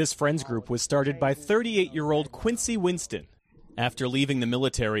 This friends group was started by 38-year-old Quincy Winston. After leaving the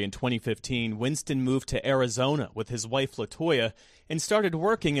military in 2015, Winston moved to Arizona with his wife LaToya and started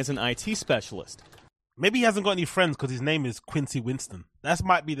working as an IT specialist. Maybe he hasn't got any friends because his name is Quincy Winston. That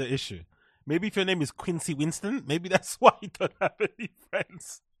might be the issue. Maybe if your name is Quincy Winston, maybe that's why you don't have any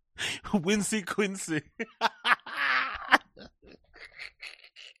friends. Wincy Quincy.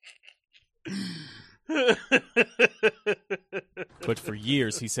 But for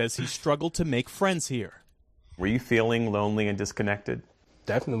years, he says he struggled to make friends here. Were you feeling lonely and disconnected?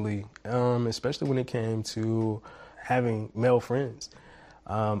 Definitely, especially when it came to having male friends.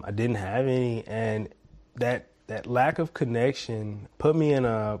 I didn't have any, and that lack of connection put me in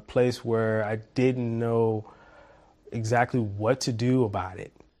a place where I didn't know exactly what to do about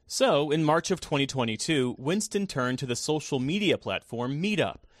it. So, in March of 2022, Winston turned to the social media platform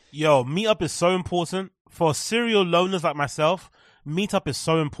Meetup. Yo, Meetup is so important. For serial loners like myself, Meetup is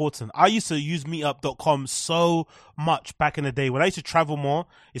so important. I used to use meetup.com so much back in the day when I used to travel more,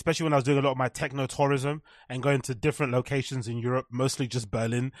 especially when I was doing a lot of my techno tourism and going to different locations in Europe, mostly just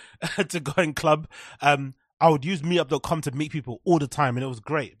Berlin, to go and club. I would use meetup.com to meet people all the time, and it was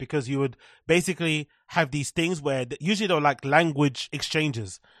great because you would basically have these things where usually they were like language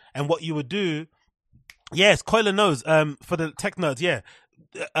exchanges, and what you would do, yes, Coiler knows, for the tech nerds, yeah.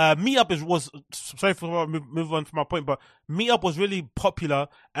 Meetup was sorry for move on from my point, but Meetup was really popular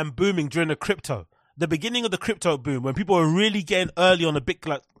and booming during the crypto, the beginning of the crypto boom, when people were really getting early on the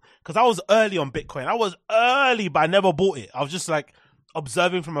Bitcoin. Because I was early on Bitcoin, I was early, but I never bought it. I was just like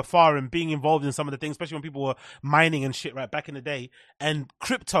observing from afar and being involved in some of the things, especially when people were mining and shit right back in the day. And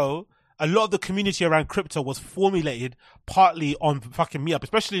crypto, a lot of the community around crypto was formulated partly on fucking Meetup,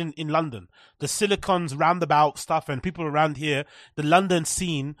 especially in London. The Silicon's roundabout stuff and people around here, the London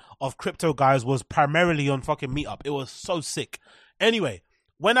scene of crypto guys was primarily on fucking Meetup. It was so sick. Anyway,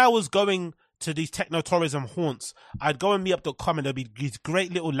 when I was going to these techno-tourism haunts, I'd go on meetup.com and there'll be these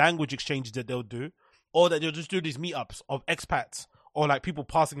great little language exchanges that they'll do, or that they'll just do these meetups of expats or like people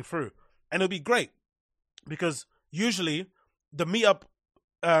passing through. And it'll be great because usually the Meetup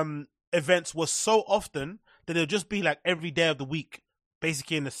events was so often that it'll just be like every day of the week,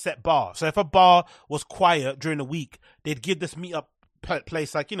 basically in a set bar. So if a bar was quiet during the week, they'd give this Meetup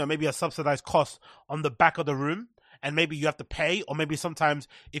place like, you know, maybe a subsidized cost on the back of the room, and maybe you have to pay, or maybe sometimes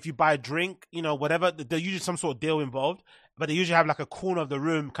if you buy a drink, you know, whatever, there's usually some sort of deal involved, but they usually have like a corner of the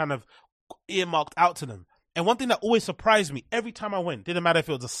room kind of earmarked out to them. And one thing that always surprised me every time I went, didn't matter if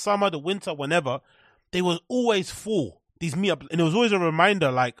it was the summer, the winter, whenever, they were always full, these Meetup, and it was always a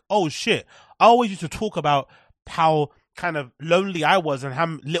reminder like, oh shit, I always used to talk about how kind of lonely I was and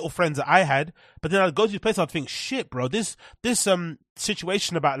how little friends that I had, but then I'd go to this place and I'd think, shit bro, this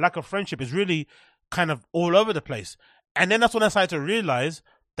situation about lack of friendship is really kind of all over the place. And then that's when I started to realize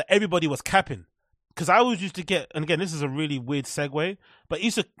that everybody was capping, because I always used to get, and again this is a really weird segue, but it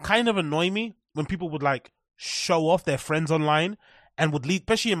used to kind of annoy me when people would like show off their friends online and would leave,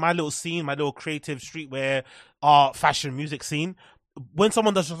 especially in my little scene, my little creative streetwear, art, fashion, music scene. When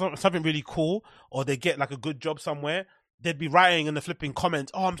someone does something really cool or they get like a good job somewhere, they'd be writing in the flipping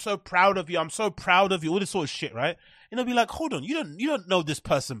comments, oh, I'm so proud of you, I'm so proud of you, all this sort of shit, right? And they'll be like, hold on, you don't know this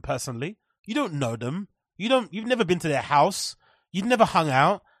person personally. You don't know them. You've never been to their house. You've never hung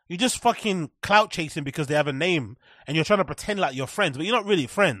out. You're just fucking clout chasing because they have a name and you're trying to pretend like you're friends, but you're not really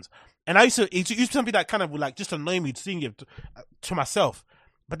friends. And it used to be something that kind of would like just annoy me seeing it to myself.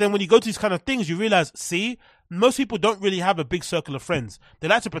 But then when you go to these kind of things, you realize, see, most people don't really have a big circle of friends. They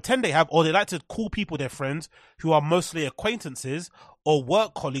like to pretend they have, or they like to call people their friends who are mostly acquaintances or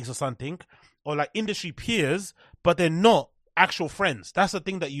work colleagues or something, or like industry peers, but they're not actual friends. That's the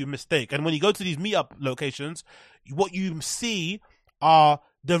thing that you mistake. And when you go to these Meetup locations, what you see are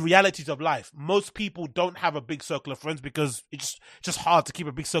the realities of life. Most people don't have a big circle of friends because it's just hard to keep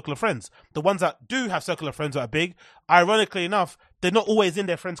a big circle of friends. The ones that do have circle of friends that are big, ironically enough, they're not always in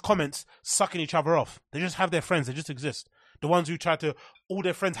their friends' comments sucking each other off. They just have their friends. They just exist. The ones who try to, all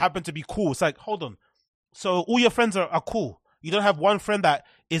their friends happen to be cool. It's like, hold on. So all your friends are cool. You don't have one friend that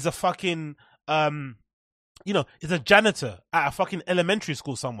is a fucking, is a janitor at a fucking elementary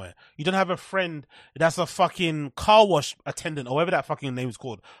school somewhere. You don't have a friend that's a fucking car wash attendant or whatever that fucking name is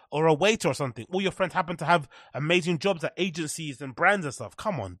called, or a waiter or something. All your friends happen to have amazing jobs at agencies and brands and stuff.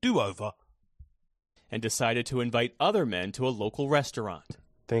 Come on, do over. And decided to invite other men to a local restaurant. I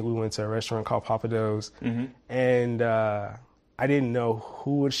think we went to a restaurant called Papa Do's, and I didn't know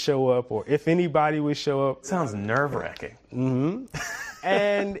who would show up or if anybody would show up. Sounds nerve-wracking.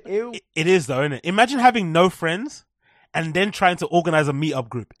 And it is though, isn't it? Imagine having no friends and then trying to organize a meetup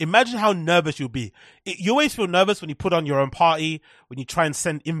group. Imagine how nervous you'll be. You always feel nervous when you put on your own party, when you try and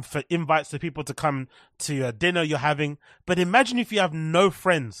send invites to people to come to a dinner you're having. But imagine if you have no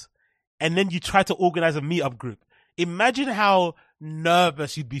friends and then you try to organize a meetup group. Imagine how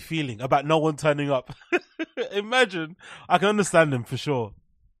nervous you'd be feeling about no one turning up. Imagine. I can understand them for sure.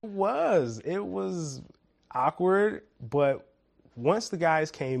 It was awkward, but once the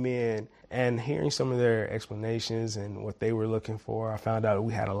guys came in and hearing some of their explanations and what they were looking for, I found out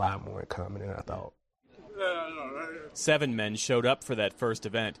we had a lot more in common than I thought. 7 men showed up for that first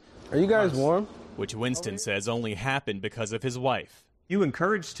event. Are you guys warm? Which Winston says only happened because of his wife. You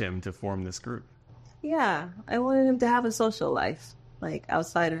encouraged him to form this group. Yeah, I wanted him to have a social life, like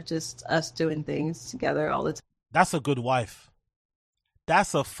outside of just us doing things together all the time. That's a good wife.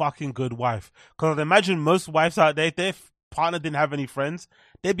 That's a fucking good wife. Because imagine most wives out there, if their partner didn't have any friends,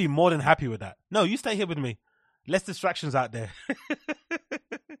 they'd be more than happy with that. No, you stay here with me. Less distractions out there.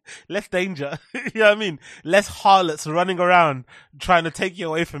 Less danger. You know what I mean? Less harlots running around trying to take you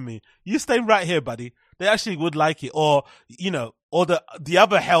away from me. You stay right here, buddy. They actually would like it. Or, you know, or the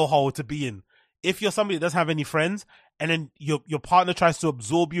other hellhole to be in. If you're somebody that doesn't have any friends and then your partner tries to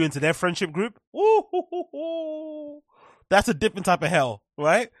absorb you into their friendship group, that's a different type of hell,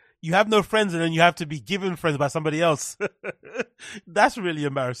 right? You have no friends and then you have to be given friends by somebody else. That's really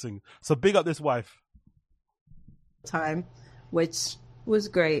embarrassing. So big up this wife. Time, which was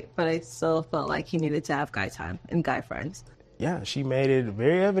great, but I still felt like he needed to have guy time and guy friends. Yeah, she made it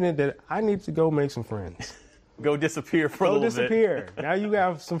very evident that I need to go make some friends. Go disappear for a little bit. Go disappear. Now you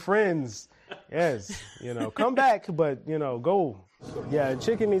have some friends. Yes, come back, but, go. Yeah,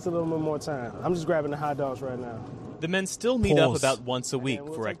 chicken needs a little bit more time. I'm just grabbing the hot dogs right now. The men still meet up about once a week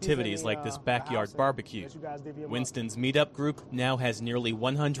for activities like this backyard barbecue. Winston's meetup group now has nearly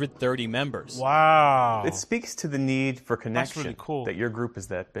 130 members. Wow. It speaks to the need for connection. That's really cool. That your group is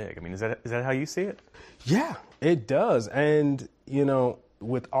that big. I mean, is that how you see it? Yeah, it does. And,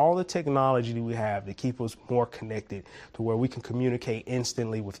 with all the technology that we have to keep us more connected to where we can communicate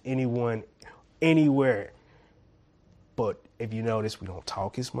instantly with anyone, anywhere. But if you notice, we don't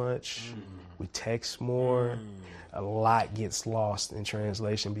talk as much. We text more. A lot gets lost in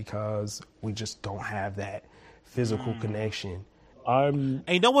translation because we just don't have that physical connection. And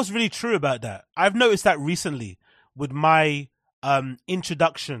you know what's really true about that? I've noticed that recently with my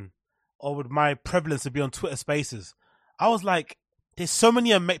introduction or with my prevalence to be on Twitter Spaces. I was like, there's so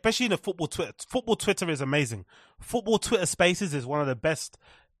many, especially in the football Twitter. Football Twitter is amazing. Football Twitter Spaces is one of the best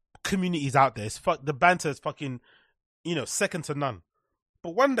communities out there. The banter is fucking, second to none.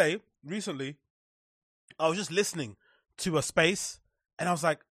 But one day, recently, I was just listening to a space and I was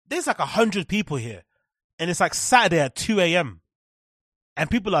like, there's like 100 people here. And it's like Saturday at 2 a.m. And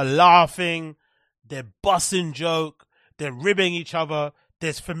people are laughing. They're busting joke. They're ribbing each other.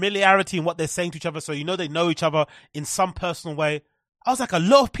 There's familiarity in what they're saying to each other. So they know each other in some personal way. I was like, a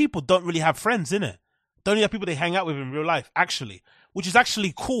lot of people don't really have friends, innit? Don't even have people they hang out with in real life, actually. Which is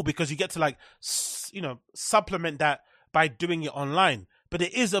actually cool because you get to supplement that by doing it online. But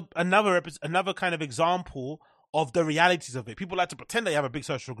it is another kind of example of the realities of it. People like to pretend they have a big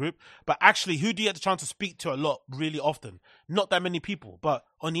social group, but actually, who do you get the chance to speak to a lot, really often? Not that many people. But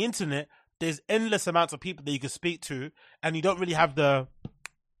on the internet, there's endless amounts of people that you can speak to, and you don't really have the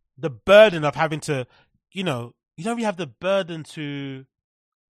burden of having to, you don't really have the burden to,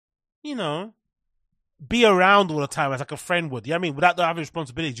 be around all the time as like a friend would. You know what I mean? Without having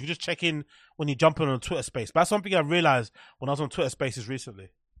responsibilities. You can just check in when you jump on a Twitter space. But that's something I realized when I was on Twitter Spaces recently.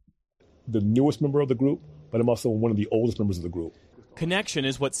 The newest member of the group, but I'm also one of the oldest members of the group. Connection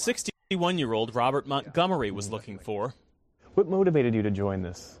is what 61-year-old Robert Montgomery was looking for. What motivated you to join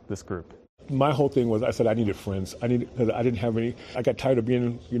this group? My whole thing was I said I needed friends. Because I didn't have any. I got tired of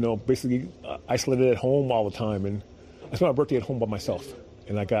being, basically isolated at home all the time. And I spent my birthday at home by myself.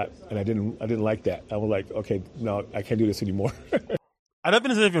 And I didn't like that. I was like, okay, no, I can't do this anymore. I don't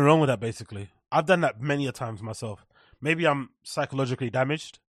think there's anything wrong with that, basically. I've done that many a times myself. Maybe I'm psychologically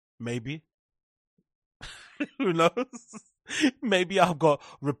damaged. Maybe. Who knows? Maybe I've got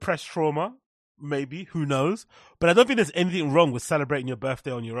repressed trauma. Maybe. Who knows? But I don't think there's anything wrong with celebrating your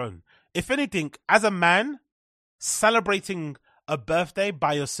birthday on your own. If anything, as a man, celebrating a birthday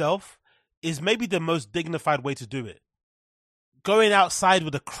by yourself is maybe the most dignified way to do it. Going outside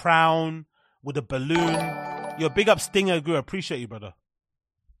with a crown, with a balloon. Yo, big up Stinger Guru. Appreciate you, brother.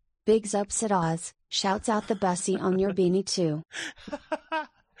 Bigs up Sadaz. Shouts out the bussy on your beanie too.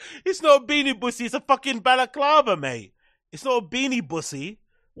 It's not a beanie bussy. It's a fucking balaclava, mate. It's not a beanie bussy.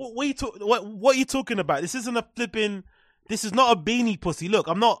 What are you talking about? This isn't a flipping. This is not a beanie pussy. Look,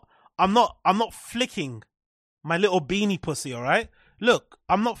 I'm not flicking my little beanie pussy. All right. Look,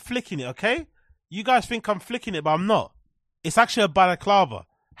 I'm not flicking it. Okay. You guys think I'm flicking it, but I'm not. It's actually a balaclava.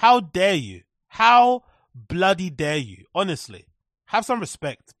 How dare you? How bloody dare you? Honestly, have some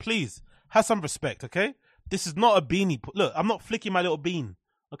respect, please. Have some respect, okay? This is not a beanie. Look, I'm not flicking my little bean,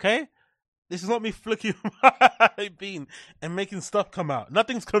 okay? This is not me flicking my bean and making stuff come out.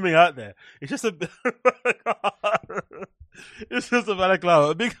 Nothing's coming out there. It's just a... It's just a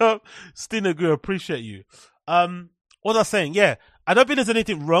balaclava. Big up, Stinagu. Appreciate you. What was I saying? Yeah, I don't think there's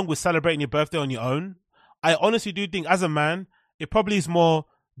anything wrong with celebrating your birthday on your own. I honestly do think, as a man, it probably is more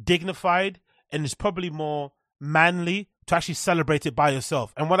dignified and it's probably more manly to actually celebrate it by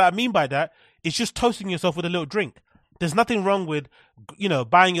yourself. And what I mean by that is just toasting yourself with a little drink. There's nothing wrong with,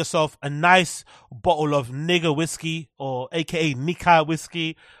 buying yourself a nice bottle of nigger whiskey or AKA Nika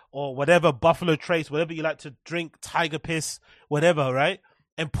whiskey or whatever, Buffalo Trace, whatever you like to drink, Tiger Piss, whatever, right?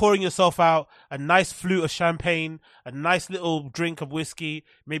 And pouring yourself out a nice flute of champagne, a nice little drink of whiskey,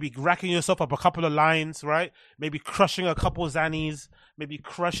 maybe racking yourself up a couple of lines, right? Maybe crushing a couple of Xannies, maybe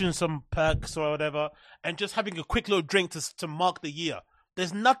crushing some Perks or whatever, and just having a quick little drink to mark the year.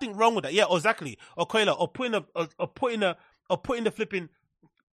 There's nothing wrong with that. Yeah, exactly. Or Koila, or putting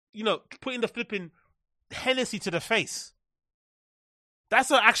the flipping Hennessy to the face. That's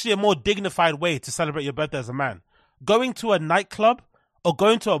actually a more dignified way to celebrate your birthday as a man. Going to a nightclub or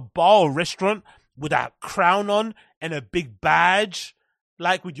going to a bar or restaurant with a crown on and a big badge,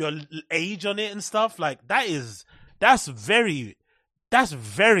 like with your age on it and stuff, like that's very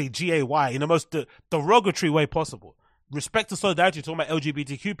GAY in the most derogatory way possible. Respect and solidarity, talking about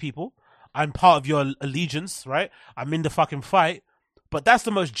LGBTQ people. I'm part of your allegiance, right? I'm in the fucking fight. But that's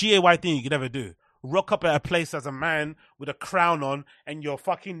the most GAY thing you could ever do. Rock up at a place as a man with a crown on and your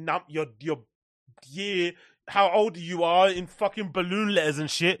fucking your year, how old you are in fucking balloon letters and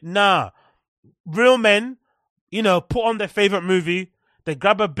shit. Nah. Real men, put on their favorite movie. They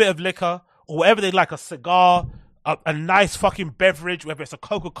grab a bit of liquor or whatever they like, a cigar, a nice fucking beverage, whether it's a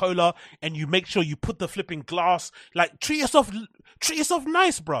Coca-Cola, and you make sure you put the flipping glass, like treat yourself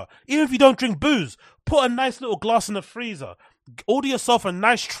nice, bro. Even if you don't drink booze, put a nice little glass in the freezer. Order yourself a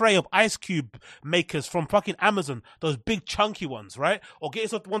nice tray of ice cube makers from fucking Amazon, those big chunky ones, right? Or get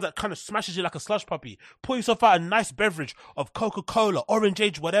yourself the ones that kind of smashes you like a slush puppy. Pour yourself out a nice beverage of Coca-Cola,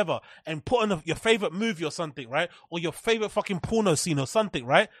 orangeade, whatever, and put on your favorite movie or something, right? Or your favorite fucking porno scene or something,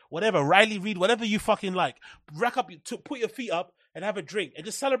 right? Whatever, Riley Reid, whatever you fucking like. Rack up, put your feet up and have a drink and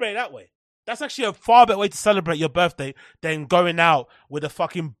just celebrate it that way. That's actually a far better way to celebrate your birthday than going out with a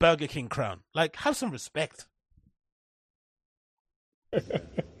fucking Burger King crown. Like, have some respect.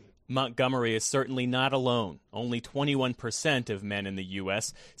 Montgomery is certainly not alone. Only 21% of men in the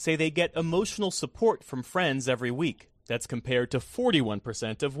U.S. say they get emotional support from friends every week. That's compared to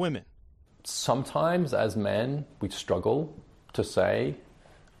 41% of women. Sometimes, as men, we struggle to say,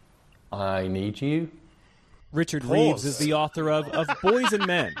 I need you. Richard Reeves is the author of Boys and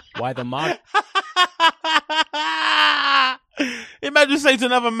Men, Why the Mod... Imagine saying to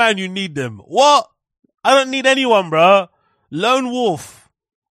another man you need them. What? I don't need anyone, bro. Lone wolf.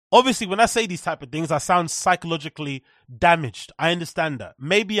 Obviously, when I say these type of things, I sound psychologically damaged. I understand that.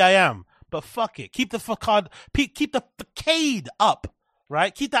 Maybe I am, but fuck it. Keep the facade up,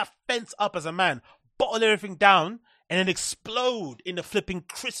 right? Keep that fence up as a man. Bottle everything down and then explode in the flipping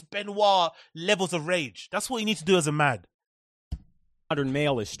Chris Benoit levels of rage. That's what you need to do as a man. Modern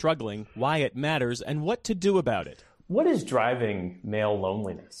male is struggling, why it matters, and what to do about it. What is driving male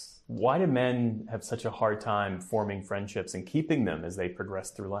loneliness? Why do men have such a hard time forming friendships and keeping them as they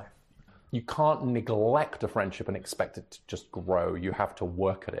progress through life? You can't neglect a friendship and expect it to just grow. You have to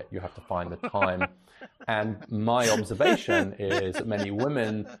work at it. You have to find the time. And my observation is that many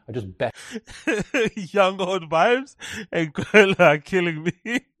women are just better. Young old vibes and girl are killing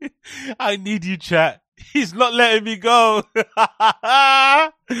me. I need you, chat. He's not letting me go. Those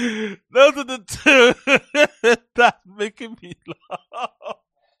are the two that's making me laugh.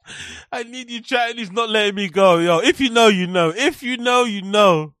 I need you, chat, and he's not letting me go. Yo, if you know, you know. If you know, you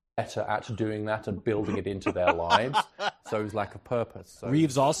know. Better at doing that and building it into their lives. So it's like a purpose. So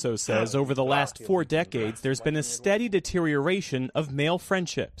Reeves also says over the last 4 decades, there's been a steady deterioration of male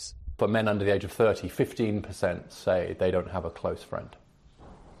friendships. For men under the age of 30, 15% say they don't have a close friend.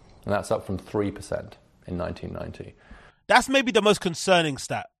 And that's up from 3% in 1990. That's maybe the most concerning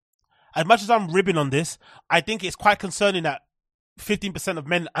stat. As much as I'm ribbing on this, I think it's quite concerning that 15% of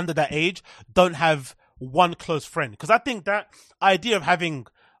men under that age don't have one close friend. Because I think that idea of having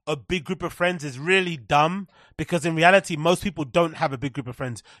a big group of friends is really dumb, because in reality, most people don't have a big group of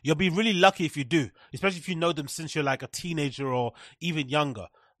friends. You'll be really lucky if you do, especially if you know them since you're like a teenager or even younger.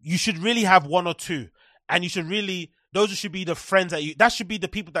 You should really have one or two, and you should really, those should be the friends that should be the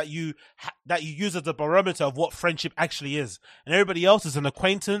people that you use as a barometer of what friendship actually is. And everybody else is an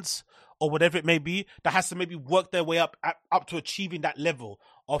acquaintance or whatever it may be that has to maybe work their way up to achieving that level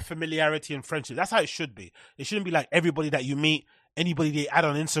of familiarity and friendship. That's how it should be. It shouldn't be like everybody that you meet, anybody they add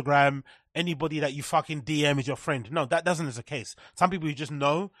on Instagram, anybody that you fucking DM is your friend. No, that doesn't is the case. Some people you just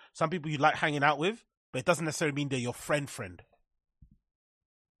know, some people you like hanging out with, but it doesn't necessarily mean they're your friend.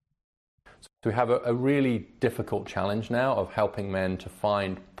 So we have a really difficult challenge now of helping men to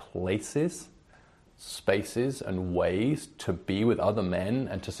find places, spaces, and ways to be with other men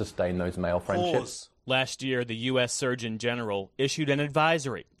and to sustain those male friendships. Last year, the U.S. Surgeon General issued an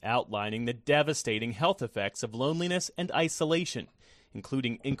advisory outlining the devastating health effects of loneliness and isolation,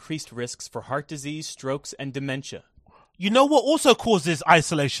 including increased risks for heart disease, strokes, and dementia. You know what also causes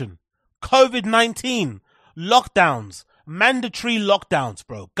isolation? COVID-19, lockdowns, mandatory lockdowns,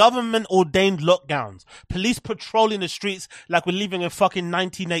 bro. Government-ordained lockdowns. Police patrolling the streets like we're living in fucking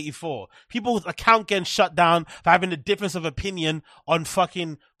 1984. People's account getting shut down for having a difference of opinion on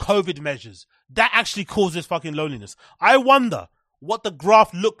fucking COVID measures. That actually causes fucking loneliness. I wonder what the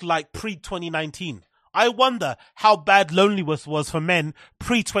graph looked like pre-2019. I wonder how bad loneliness was for men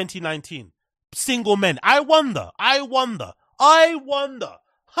pre-2019. Single men. I wonder.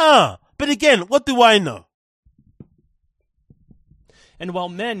 Huh. But again, what do I know? And while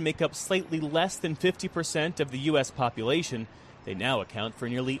men make up slightly less than 50% of the U.S. population, they now account for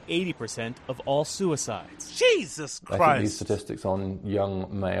nearly 80% of all suicides. Jesus Christ. I think these statistics on young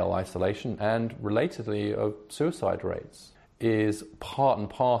male isolation and relatedly of suicide rates is part and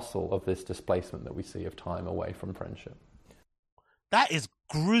parcel of this displacement that we see of time away from friendship. That is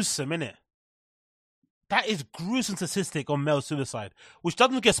gruesome, innit? That is gruesome statistic on male suicide, which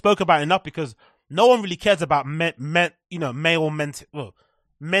doesn't get spoken about enough because no one really cares about men's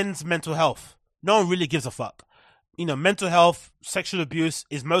mental health. No one really gives a fuck. Mental health, sexual abuse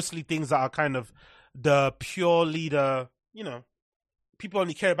is mostly things that are kind of the pure leader, people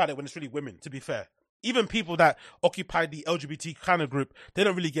only care about it when it's really women, to be fair. Even people that occupy the LGBT kind of group, they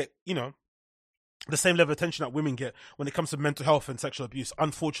don't really get, the same level of attention that women get when it comes to mental health and sexual abuse,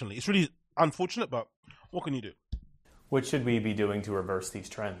 unfortunately. It's really unfortunate, but what can you do? What should we be doing to reverse these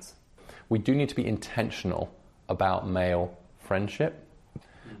trends? We do need to be intentional about male friendship. We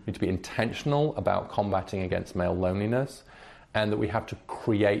need to be intentional about combating against male loneliness, and that we have to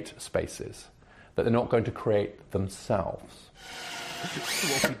create spaces that they're not going to create themselves.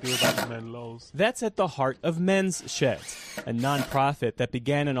 What we do about men lows. That's at the heart of Men's Sheds, a non-profit that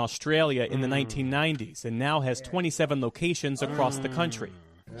began in Australia in the 1990s and now has 27 locations across the country.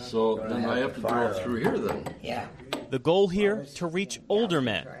 So then I have to drive through here then? Yeah. The goal here, to reach older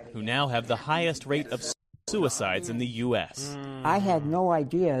men who now have the highest rate of suicides in the U.S. I had no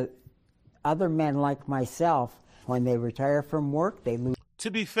idea other men like myself, when they retire from work, they lose.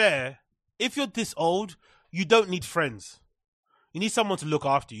 To be fair, if you're this old, you don't need friends. You need someone to look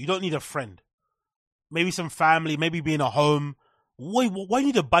after you. You don't need a friend. Maybe some family, maybe be in a home. Why do you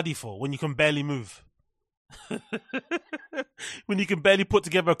need a buddy for when you can barely move? When you can barely put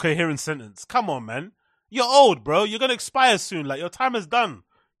together a coherent sentence. Come on, man. You're old, bro. You're going to expire soon. Like, your time is done.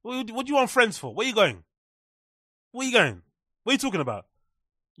 What do you want friends for? Where are you going? What are you talking about?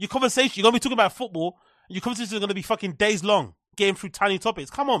 Your conversation, you're going to be talking about football, and your conversation is going to be fucking days long, getting through tiny topics.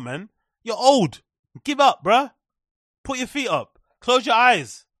 Come on, man. You're old. Give up, bruh. Put your feet up. Close your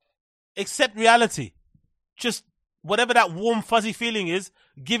eyes. Accept reality. Just whatever that warm, fuzzy feeling is,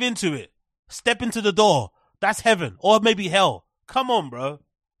 give into it. Step into the door. That's heaven. Or maybe hell. Come on, bro.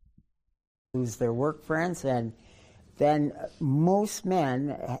 Lose their work friends, and then most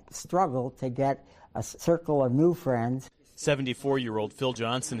men struggle to get a circle of new friends. 74-year-old Phil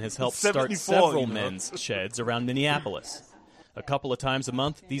Johnson has helped start several men's sheds around Minneapolis. A couple of times a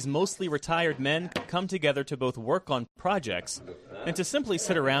month, these mostly retired men come together to both work on projects and to simply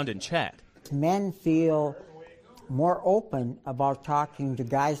sit around and chat. Men feel more open about talking to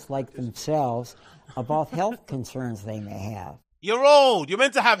guys like themselves about health concerns they may have. You're old. You're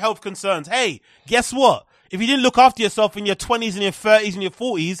meant to have health concerns. Hey, guess what? If you didn't look after yourself in your 20s and your 30s and your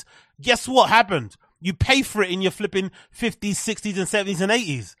 40s, guess what happened? You pay for it in your flipping 50s, 60s, and 70s and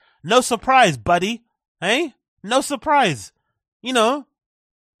 80s. No surprise, buddy. Hey? No surprise. And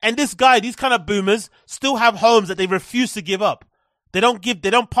these kind of boomers still have homes that they refuse to give up. They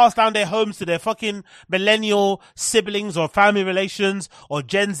don't pass down their homes to their fucking millennial siblings or family relations or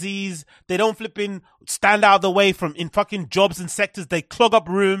Gen Zs. They don't flipping stand out of the way in fucking jobs and sectors. They clog up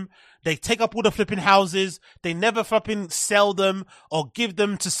room. They take up all the flipping houses. They never fucking sell them or give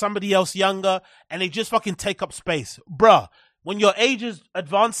them to somebody else younger. And they just fucking take up space. Bruh, when your age is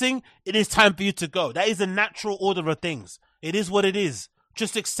advancing, it is time for you to go. That is the natural order of things. It is what it is.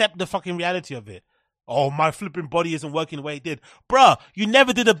 Just accept the fucking reality of it. Oh, my flipping body isn't working the way it did. Bruh, you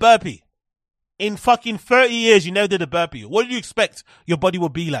never did a burpee. In fucking 30 years, you never did a burpee. What do you expect your body will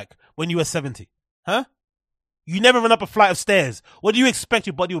be like when you were 70? Huh? You never run up a flight of stairs. What do you expect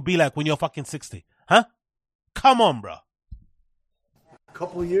your body will be like when you're fucking 60? Huh? Come on, bruh. A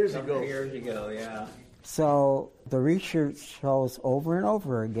couple years ago. Yeah. So the research shows over and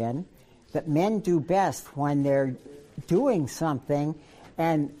over again that men do best when they're doing something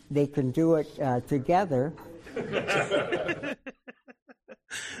and they can do it together.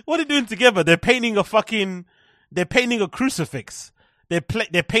 What are they doing together? They're painting a crucifix. They're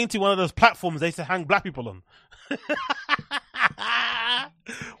painting one of those platforms they used to hang black people on.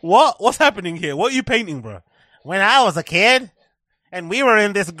 What's happening here? What are you painting, bro? When I was a kid and we were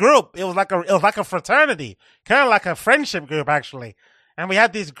in this group, it was like a fraternity, kind of like a friendship group actually. And we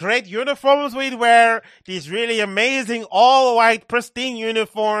had these great uniforms we'd wear, these really amazing all white pristine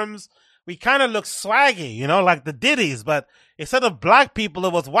uniforms. We kind of looked swaggy, you know, like the Diddies, but instead of black people,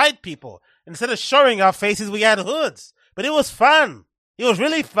 it was white people. Instead of showing our faces, we had hoods. But it was fun. It was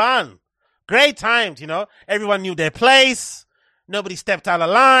really fun. Great times, you know. Everyone knew their place. Nobody stepped out of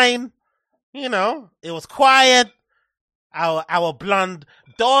line. You know, it was quiet. Our blonde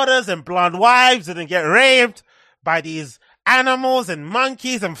daughters and blonde wives didn't get raped by these animals and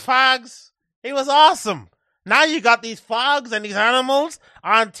monkeys and frogs. It was awesome. Now you got these frogs and these animals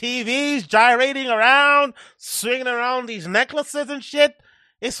on TVs gyrating around, swinging around these necklaces and shit.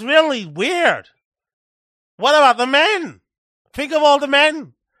 It's really weird. What about the men? Think of all the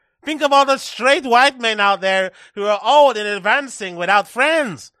men. Think of all the straight white men out there who are old and advancing without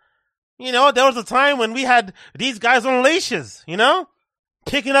friends. You know, there was a time when we had these guys on leashes, you know,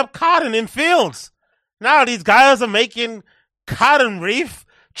 picking up cotton in fields. Now these guys are making cotton reef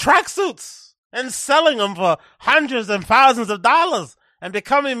tracksuits and selling them for hundreds and thousands of dollars and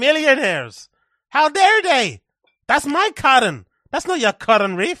becoming millionaires. How dare they? That's my cotton. That's not your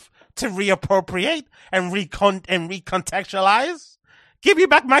cotton reef to reappropriate and recontextualize. Give me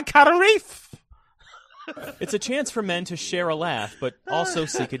back my cotton reef. It's a chance for men to share a laugh, but also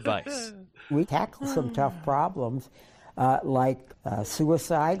seek advice. We tackle some tough problems like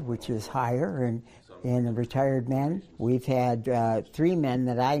suicide, which is higher in the retired men. We've had 3 men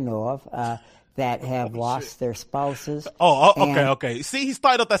that I know of that have lost their spouses. Okay. See, he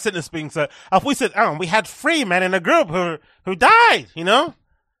started off that sentence being said, if we said, we had 3 men in a group who died, you know?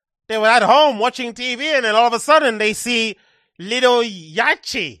 They were at home watching TV and then all of a sudden they see little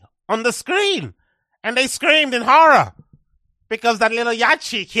Yachi on the screen. And they screamed in horror because that little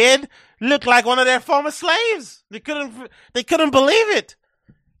Yachi kid looked like one of their former slaves. They couldn't believe it.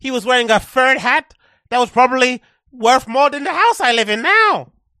 He was wearing a fur hat that was probably worth more than the house I live in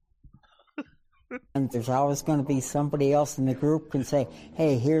now. And there's always going to be somebody else in the group can say,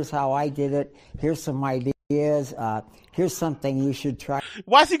 hey, here's how I did it. Here's some ideas. Here's something you should try.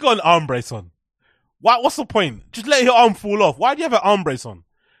 Why has he got an arm brace on? What's the point? Just let your arm fall off. Why do you have an arm brace on?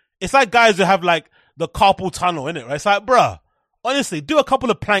 It's like guys who have like the carpal tunnel, innit? Right? It's like, bruh, honestly, do a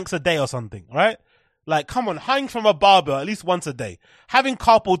couple of planks a day or something, right? Like, come on, hang from a barbell at least once a day. Having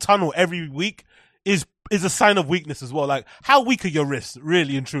carpal tunnel every week is a sign of weakness as well. Like, how weak are your wrists,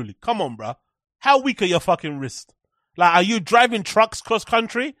 really and truly? Come on, bruh. How weak are your fucking wrists? Like, are you driving trucks cross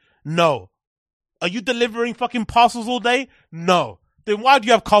country? No. Are you delivering fucking parcels all day? No. Then why do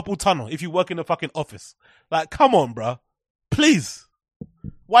you have carpal tunnel if you work in a fucking office? Like, come on, bruh. Please.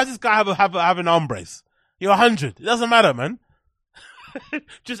 Why does this guy have an arm brace? You're 100. It doesn't matter, man.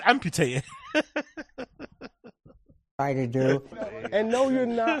 Just amputate it. Try to do. And no, you're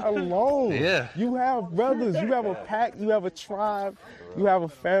not alone. Yeah. You have brothers. You have a pack. You have a tribe. You have a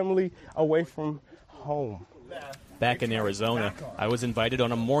family away from home. Back in Arizona, I was invited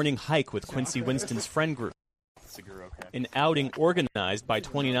on a morning hike with Quincy Winston's friend group. An outing organized by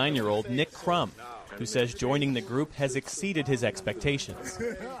 29-year-old Nick Crum, who says joining the group has exceeded his expectations.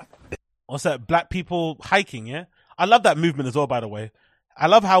 What's that? Black people hiking, yeah? I love that movement as well, by the way. I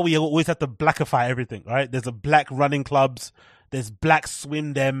love how we always have to blackify everything, right? There's a black running clubs. There's black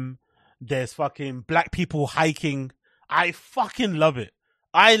swim them. There's fucking black people hiking. I fucking love it.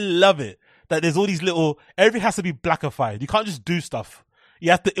 I love it that there's all these little, everything has to be blackified. You can't just do stuff.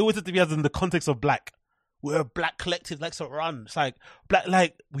 You have to, it always has to be as in the context of black. We're a black collective, likes to run. It's like, black,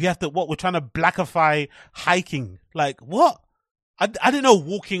 like, we have to, we're trying to blackify hiking. Like, what? I didn't know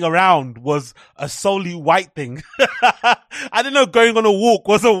walking around was a solely white thing. I didn't know going on a walk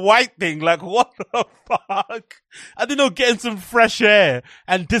was a white thing. Like, what the fuck? I didn't know getting some fresh air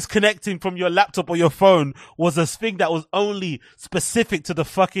and disconnecting from your laptop or your phone was a thing that was only specific to the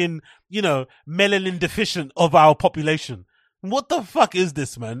fucking, melanin deficient of our population. What the fuck is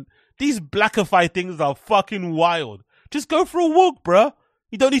this, man? These blackified things are fucking wild. Just go for a walk, bruh.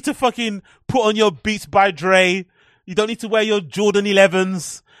 You don't need to fucking put on your Beats by Dre. You don't need to wear your Jordan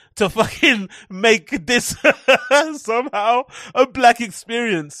 11s to fucking make this somehow a black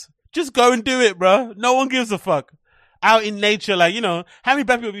experience. Just go and do it, bruh. No one gives a fuck. out in nature, like, you know, how many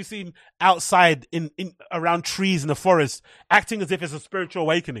black people have you seen outside in around trees in the forest acting as if it's a spiritual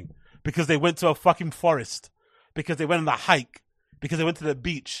awakening because they went to a fucking forest, because they went on a hike, because they went to the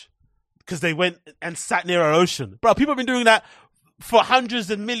beach, because they went and sat near an ocean. Bro, people have been doing that for hundreds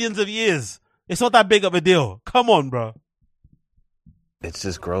and millions of years. It's not that big of a deal. Come on, bro. It's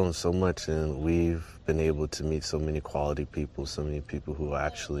just grown so much, and we've been able to meet so many quality people, so many people who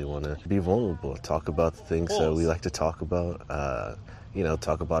actually want to be vulnerable, talk about the things that we like to talk about,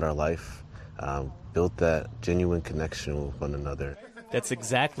 talk about our life, build that genuine connection with one another. That's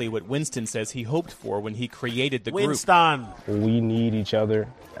exactly what Winston says he hoped for when he created the group. Winston. We need each other,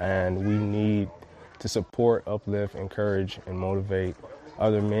 and we need to support, uplift, encourage, and motivate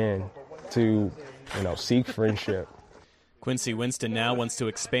other men to, seek friendship. Quincy Winston now wants to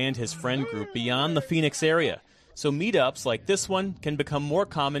expand his friend group beyond the Phoenix area, so meetups like this one can become more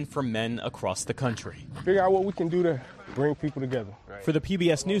common for men across the country. Figure out what we can do to bring people together. For the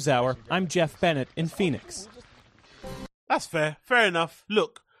PBS NewsHour, I'm Jeff Bennett in Phoenix. That's fair. Fair enough.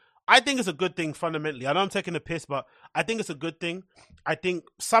 Look, I think it's a good thing fundamentally. I know I'm taking a piss, but I think it's a good thing. I think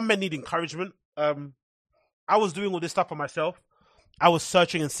some men need encouragement. I was doing all this stuff for myself. I was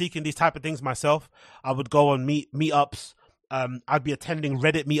searching and seeking these type of things myself. I would go on meetups. I'd be attending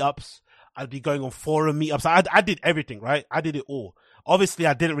Reddit meetups. I'd be going on forum meetups. I did everything, right? I did it all. Obviously,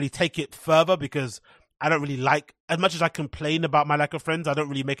 I didn't really take it further because I don't really like, as much as I complain about my lack of friends, I don't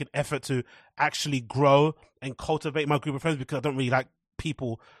really make an effort to actually grow and cultivate my group of friends because I don't really like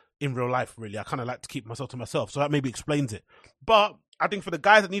people in real life, really. I kind of like to keep myself to myself. So that maybe explains it. But I think for the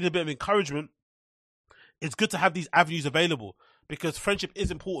guys that need a bit of encouragement, it's good to have these avenues available because friendship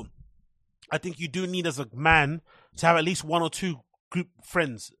is important. I think you do need as a man to have at least one or two group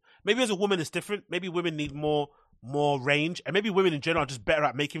friends. Maybe as a woman it's different. Maybe women need more range, and maybe women in general are just better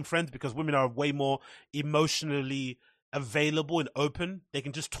at making friends because women are way more emotionally available and open. They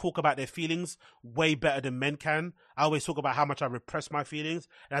can just talk about their feelings way better than men can. I always talk about how much I repress my feelings,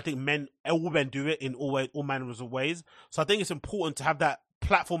 and I think all men do it in all manners of ways. So I think it's important to have that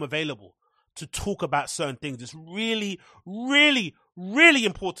platform available to talk about certain things. It's really, really, really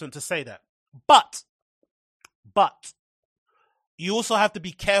important to say that. But you also have to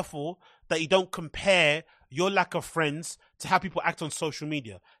be careful that you don't compare your lack of friends to how people act on social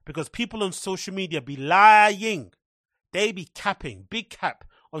media, because people on social media be lying. They be capping, big cap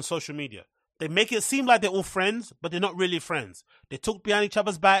on social media. They make it seem like they're all friends, but they're not really friends. They talk behind each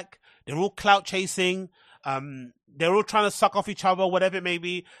other's back. They're all clout chasing. They're all trying to suck off each other, whatever it may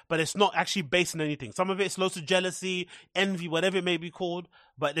be, but it's not actually based on anything. Some of it's loads of jealousy, envy, whatever it may be called,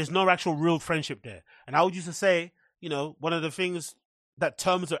 but there's no actual real friendship there. And I would used to say, one of the things that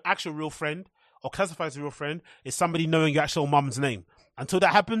terms an actual real friend or classifies a real friend is somebody knowing your actual mum's name. Until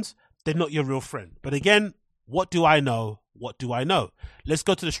that happens, they're not your real friend. But again, what do I know? What do I know? Let's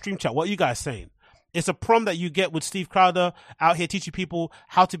go to the stream chat. What are you guys saying? It's a prom that you get with Steve Crowder out here teaching people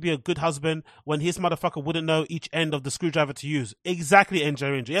how to be a good husband when his motherfucker wouldn't know each end of the screwdriver to use. Exactly, NJ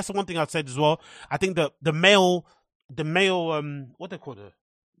Ranger. That's the one thing I'd said as well. I think the male, what they call it?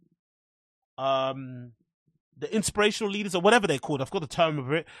 The inspirational leaders or whatever they're called. I've got the term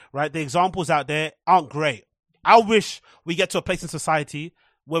of it, right? The examples out there aren't great. I wish we get to a place in society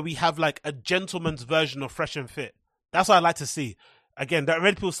where we have like a gentleman's version of Fresh and Fit. That's what I'd like to see. Again, that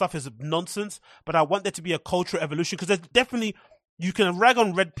Red Pill stuff is nonsense, but I want there to be a cultural evolution because there's definitely, you can rag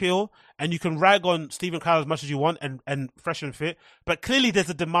on Red Pill and you can rag on Stephen Crowder as much as you want and Fresh and Fit, but clearly there's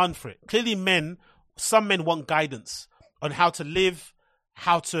a demand for it. Clearly some men want guidance on how to live,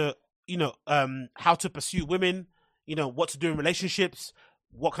 how to pursue women, what to do in relationships,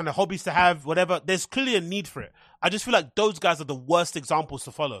 what kind of hobbies to have, whatever. There's clearly a need for it. I just feel like those guys are the worst examples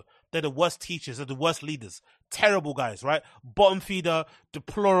to follow. They're the worst teachers. They're the worst leaders. Terrible guys, right? Bottom feeder,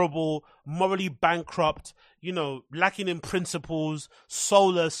 deplorable, morally bankrupt, lacking in principles,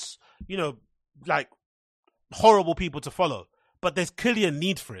 soulless, like horrible people to follow. But there's clearly a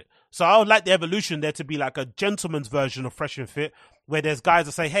need for it. So I would like the evolution there to be like a gentleman's version of Fresh and Fit, where there's guys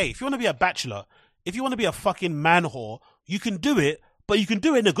that say, hey, if you want to be a bachelor, if you want to be a fucking man whore, you can do it, but you can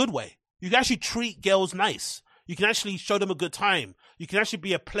do it in a good way. You can actually treat girls nice. You can actually show them a good time. You can actually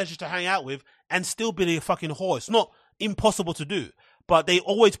be a pleasure to hang out with and still be a fucking whore. It's not impossible to do, but they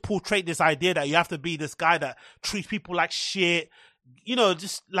always portray this idea that you have to be this guy that treats people like shit,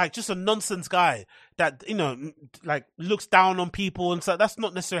 just a nonsense guy that, like looks down on people. And so that's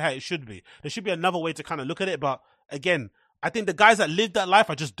not necessarily how it should be. There should be another way to kind of look at it. But again, I think the guys that live that life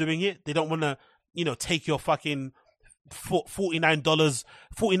are just doing it. They don't want to, take your fucking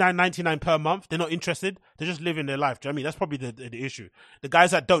 $49.99 per month. They're not interested. They're just living their life. Do you know what I mean? That's probably the issue. The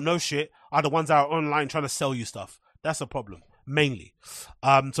guys that don't know shit are the ones that are online trying to sell you stuff. That's a problem, mainly.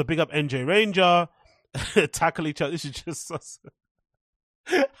 So big up NJ Ranger. Tackle each other. This is just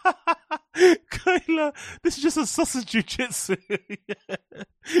Kyla, this is just a sausage jiu-jitsu.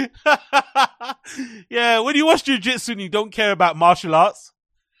 Yeah, when you watch jiu-jitsu and you don't care about martial arts,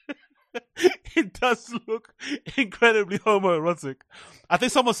 it does look incredibly homoerotic. I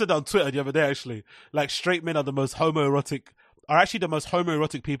think someone said that on Twitter the other day, actually. Like, straight men are the most homoerotic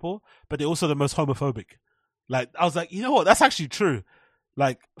people, but they're also the most homophobic. Like, I was like, you know what? That's actually true.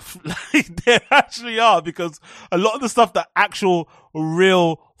 Like they actually are, because a lot of the stuff that actual,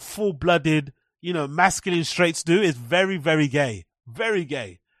 real, full-blooded, masculine straights do is very, very gay. Very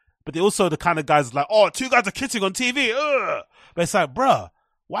gay. But they're also the kind of guys like, oh, two guys are kissing on TV. Ugh. But it's like, bruh,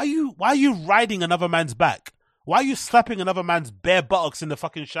 why are you riding another man's back? Why are you slapping another man's bare buttocks in the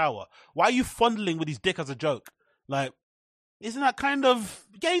fucking shower? Why are you fondling with his dick as a joke? Like, isn't that kind of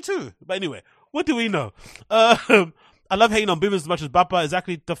gay too? But anyway, what do we know? I love hating on boomers as much as Bappa.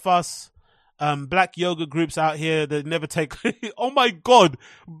 Exactly the fuss. Black yoga groups out here that never take... Oh my God.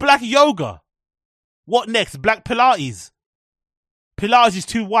 Black yoga. What next? Black Pilates. Pilates is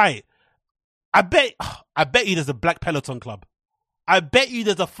too white. I bet you there's a Black Peloton club. I bet you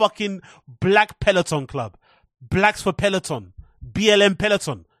there's a fucking Black Peloton club. Blacks for Peloton. BLM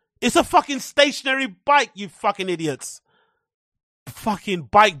Peloton. It's a fucking stationary bike, you fucking idiots. Fucking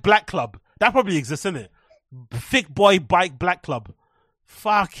bike black club. That probably exists, isn't it? Thick boy bike black club.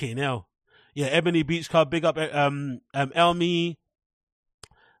 Fucking hell. Yeah, Ebony Beach Club. Big up Elmi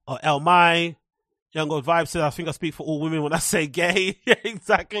or Elmai. Young Old Vibe says, I think I speak for all women when I say gay. Yeah,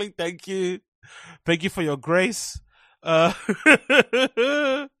 exactly. Thank you. Thank you for your grace. My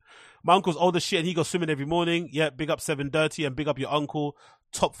uncle's old as shit and he goes swimming every morning. Yeah, big up 7:30 and big up your uncle.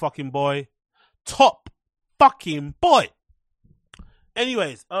 Top fucking boy. Top fucking boy.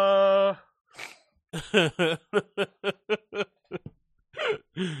 Anyways, oh,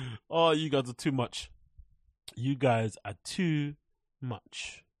 you guys are too much. You guys are too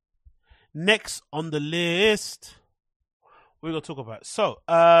much. Next on the list, we're going to talk about. So,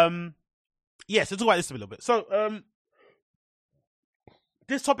 yes, let's talk about this a little bit. So,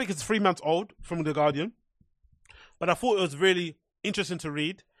 this topic is 3 months old from The Guardian, but I thought it was really interesting to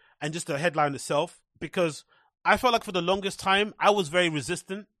read, and just the headline itself, because I felt like for the longest time, I was very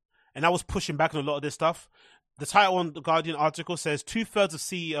resistant and I was pushing back on a lot of this stuff. The title on The Guardian article says 2/3 of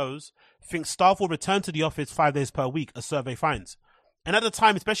CEOs think staff will return to the office 5 days per week, a survey finds. And at the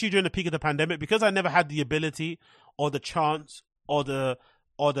time, especially during the peak of the pandemic, because I never had the ability or the chance or the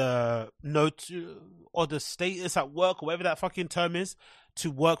note or the status at work or whatever that fucking term is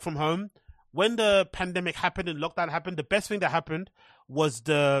to work from home, when the pandemic happened and lockdown happened, the best thing that happened was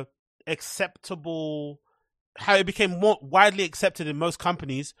the acceptable... how it became more widely accepted in most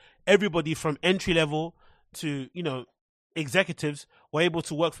companies. Everybody from entry level to, executives were able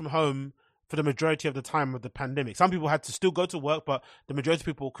to work from home for the majority of the time of the pandemic. Some people had to still go to work, but the majority of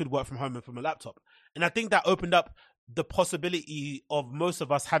people could work from home and from a laptop. And I think that opened up the possibility of most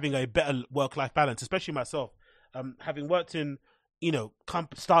of us having a better work-life balance, especially myself. Having worked in,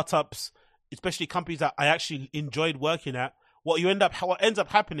 startups, especially companies that I actually enjoyed working at, what ends up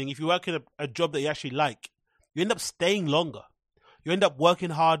happening if you work in a job that you actually like, you end up staying longer. You end up working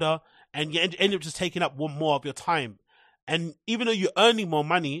harder, and you end up just taking up one more of your time. And even though you're earning more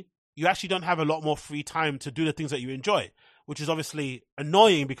money, you actually don't have a lot more free time to do the things that you enjoy, which is obviously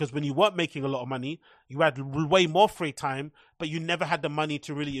annoying, because when you weren't making a lot of money, you had way more free time, but you never had the money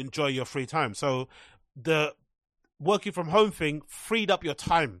to really enjoy your free time. So the working from home thing freed up your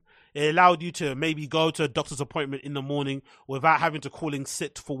time. It allowed you to maybe go to a doctor's appointment in the morning without having to call in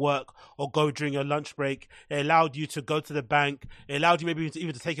sick for work or go during your lunch break. It allowed you to go to the bank. It allowed you maybe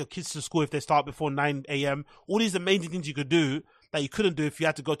even to take your kids to school if they start before 9 a.m. All these amazing things you could do that you couldn't do if you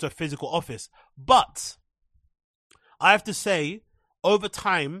had to go to a physical office. But I have to say, over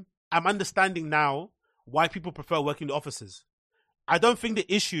time, I'm understanding now why people prefer working in the offices. I don't think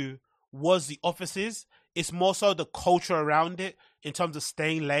the issue was the offices. It's more so the culture around it in terms of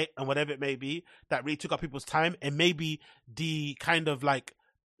staying late and whatever it may be that really took up people's time, and maybe the kind of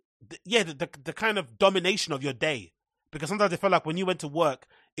the kind of domination of your day. Because sometimes I felt like when you went to work,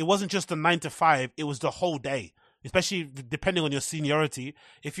 it wasn't just a 9 to 5, it was the whole day, especially depending on your seniority.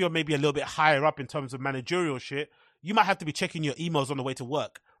 If you're maybe a little bit higher up in terms of managerial shit, you might have to be checking your emails on the way to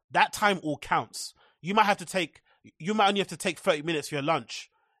work. That time all counts. You might only have to take 30 minutes for your lunch.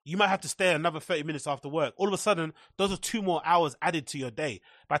 You might have to stay another 30 minutes after work. All of a sudden, those are 2 more hours added to your day.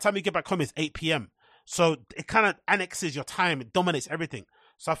 By the time you get back home, it's 8 p.m. So it kind of annexes your time. It dominates everything.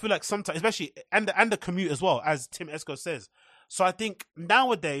 So I feel like sometimes, especially, and the commute as well, as Tim Esco says. So I think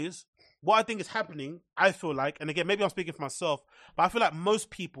nowadays, what I think is happening, I feel like, and again, maybe I'm speaking for myself, but I feel like most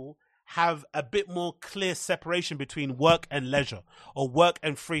people have a bit more clear separation between work and leisure or work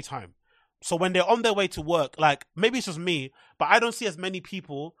and free time. So when they're on their way to work, like maybe it's just me, but I don't see as many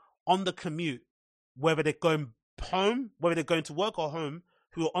people on the commute, whether they're going home, whether they're going to work or home,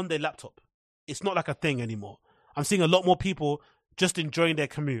 who are on their laptop. It's not like a thing anymore. I'm seeing a lot more people just enjoying their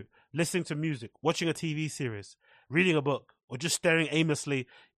commute, listening to music, watching a TV series, reading a book, or just staring aimlessly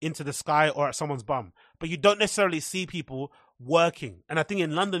into the sky or at someone's bum. But you don't necessarily see people working. And I think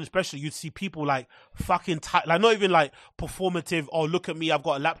in London especially, you'd see people like fucking tight, like not even like performative, oh, look at me, I've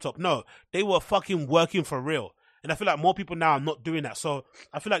got a laptop. No, they were fucking working for real. And I feel like more people now are not doing that. So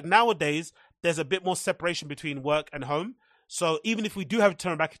I feel like nowadays, there's a bit more separation between work and home. So even if we do have to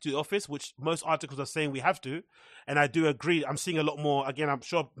turn back into the office, which most articles are saying we have to, and I do agree, I'm seeing a lot more, again, I'm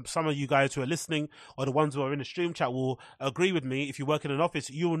sure some of you guys who are listening or the ones who are in the stream chat will agree with me. If you work in an office,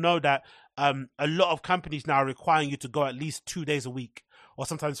 you will know that a lot of companies now are requiring you to go at least 2 days a week or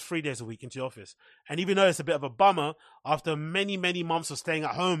sometimes 3 days a week into the office. And even though it's a bit of a bummer, after many, many months of staying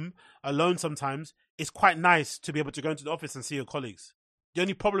at home alone sometimes, it's quite nice to be able to go into the office and see your colleagues. The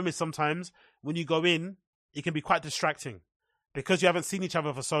only problem is sometimes when you go in, it can be quite distracting. Because you haven't seen each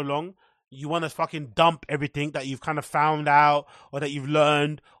other for so long, you want to fucking dump everything that you've kind of found out or that you've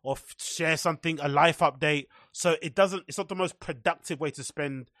learned or share something, a life update. So it's not the most productive way to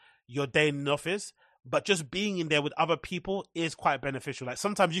spend your day in the office, but just being in there with other people is quite beneficial. Like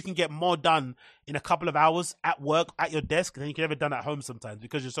sometimes you can get more done in a couple of hours at work, at your desk, than you can ever done at home sometimes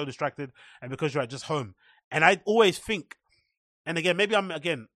because you're so distracted and because you're at just home. And I always think, and again, maybe I'm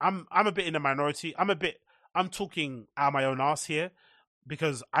a bit in the minority. I'm talking out of my own ass here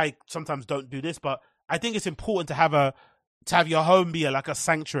because I sometimes don't do this, but I think it's important to have your home be like a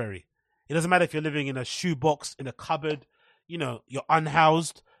sanctuary. It doesn't matter if you're living in a shoebox, in a cupboard, you're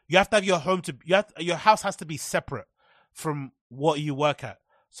unhoused. You have to have your home your house has to be separate from what you work at.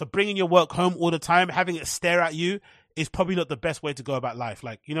 So bringing your work home all the time, having it stare at you is probably not the best way to go about life.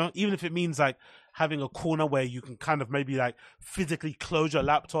 Like, even if it means like having a corner where you can kind of maybe like physically close your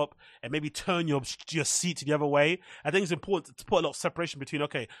laptop and maybe turn your seat the other way. I think it's important to put a lot of separation between,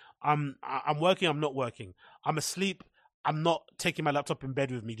 okay, I'm working, I'm not working. I'm asleep, I'm not taking my laptop in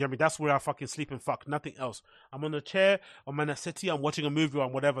bed with me. Do you know what I mean? That's where I fucking sleep and fuck, nothing else. I'm on a chair, I'm in a city, I'm watching a movie or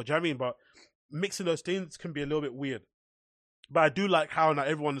whatever. Do you know what I mean? But mixing those things can be a little bit weird. But I do like how now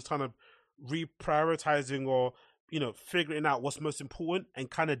everyone is kind of reprioritizing or figuring out what's most important and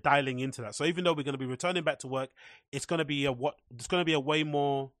kind of dialing into that. So even though we're going to be returning back to work, it's going to be a way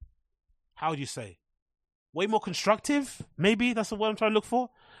more, how would you say? Way more constructive? Maybe that's the word I'm trying to look for.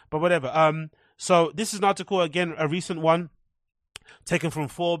 But whatever. So this is an article, again, a recent one taken from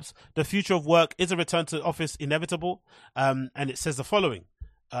Forbes. The future of work, is a return to office inevitable? And it says the following.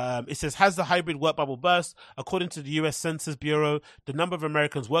 It says, has the hybrid work bubble burst? According to the US Census Bureau, the number of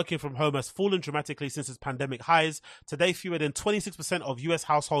Americans working from home has fallen dramatically since its pandemic highs. Today, fewer than 26% of US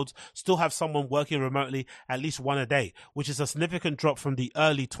households still have someone working remotely at least one a day, which is a significant drop from the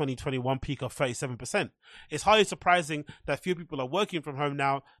early 2021 peak of 37%. It's highly surprising that few people are working from home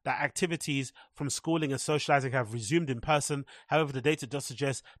now, that activities from schooling and socializing have resumed in person. However, the data does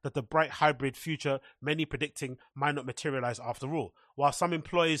suggest that the bright hybrid future many predicting might not materialize after all. While some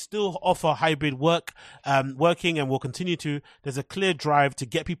employers still offer hybrid working and will continue to, there's a clear drive to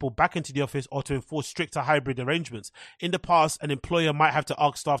get people back into the office or to enforce stricter hybrid arrangements. In the past, an employer might have to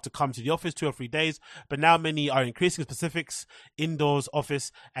ask staff to come to the office 2 or 3 days, but now many are increasing specifics, indoors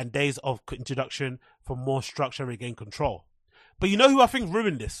office, and days of introduction for more structure and regain control. But you know who I think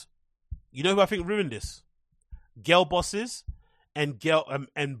ruined this? Girl bosses and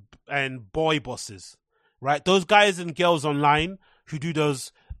boy bosses, right? Those guys and girls online who do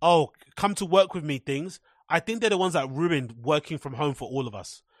those, come to work with me things. I think they're the ones that ruined working from home for all of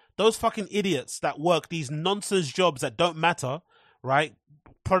us. Those fucking idiots that work these nonsense jobs that don't matter, right?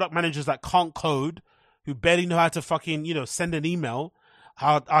 Product managers that can't code, who barely know how to fucking, send an email,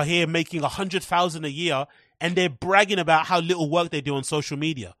 are here making 100,000 a year, and they're bragging about how little work they do on social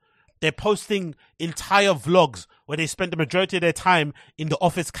media. They're posting entire vlogs where they spend the majority of their time in the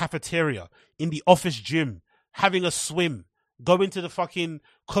office cafeteria, in the office gym, having a swim, going to the fucking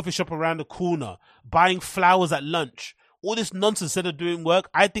coffee shop around the corner, buying flowers at lunch, all this nonsense instead of doing work.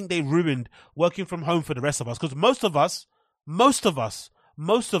 I think they ruined working from home for the rest of us. Because most of us,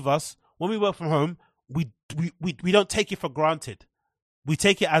 when we work from home, we don't take it for granted. We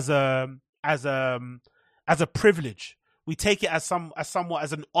take it as a privilege. We take it as somewhat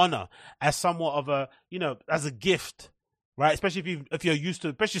as an honor, as somewhat of a, as a gift. right? Especially if you're used to,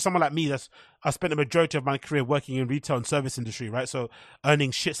 especially someone like me I spent the majority of my career working in retail and service industry, right? So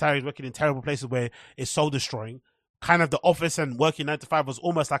earning shit salaries, working in terrible places where it's soul destroying. Kind of the office and working 9 to 5 was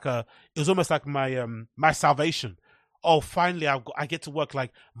almost like my my salvation. Oh, finally I get to work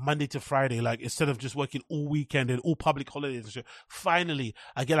like Monday to Friday, like instead of just working all weekend and all public holidays and shit. Finally,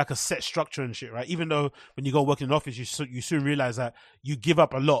 I get like a set structure and shit, right? Even though when you go work in an office, you soon realize that you give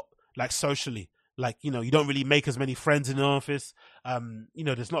up a lot, like socially. Like, you know, you don't really make as many friends in the office. You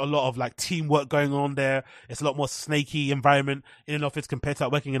know, there's not a lot of like teamwork going on there. It's a lot more snaky environment in an office compared to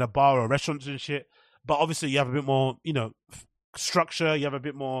like, working in a bar or a restaurant and shit. But obviously you have a bit more, you know, structure. You have a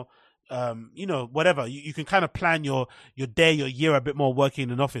bit more, you know, whatever. You can kind of plan your day, your year a bit more working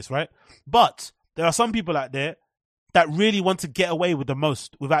in an office, right? But there are some people out there that really want to get away with the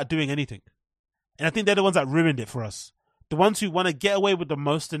most without doing anything. And I think they're the ones that ruined it for us. The ones who want to get away with the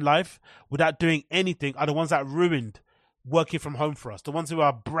most in life without doing anything are the ones that ruined working from home for us. The ones who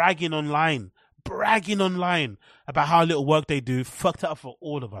are bragging online about how little work they do, fucked up for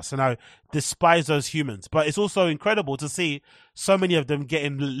all of us. And I despise those humans. But it's also incredible to see so many of them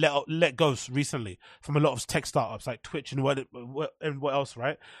getting let go recently from a lot of tech startups like Twitch and what else,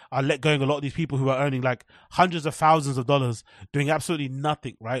 right? Are let going a lot of these people who are earning like hundreds of thousands of dollars doing absolutely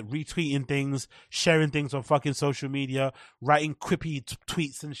nothing, right? Retweeting things, sharing things on fucking social media, writing quippy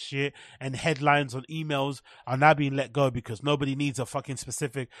tweets and shit, and headlines on emails are now being let go because nobody needs a fucking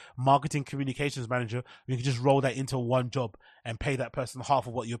specific marketing communications manager. You can just roll that into one job and pay that person half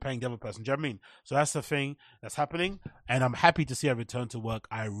of what you're paying the other person. Do you know what I mean? So that's the thing that's happening, and I'm happy to see a return to work.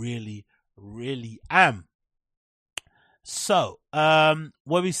 I really, really am. So, what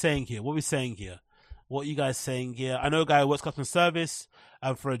are we saying here? What are you guys saying here? I know a guy who works customer service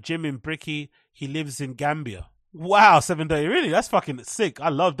for a gym in Bricky. He lives in Gambia. Wow, 7 days. Really? That's fucking sick. I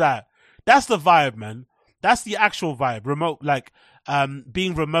love that. That's the vibe, man. That's the actual vibe. Remote, like,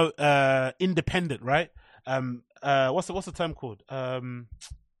 being remote, independent, right? What's the term called?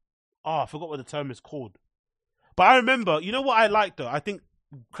 I forgot what the term is called. But I remember, you know what I like though? I think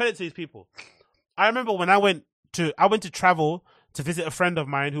credit to these people. I remember when I went to travel to visit a friend of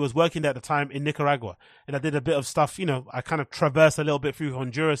mine who was working there at the time in Nicaragua, and I did a bit of stuff. You know, I kind of traversed a little bit through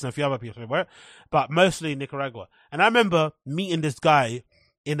Honduras and a few other people, right? But mostly Nicaragua. And I remember meeting this guy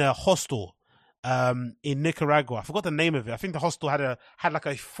in a hostel in Nicaragua. I forgot the name of it. I think the hostel had like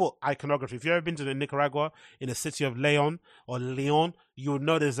a foot iconography. If you've ever been to Nicaragua in the city of Leon, you'll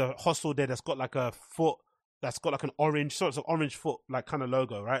know there's a hostel there that's got like a foot, that's got like an orange, sort of orange foot, like kind of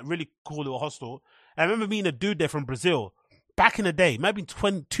logo, right? Really cool little hostel. And I remember meeting a dude there from Brazil back in the day, maybe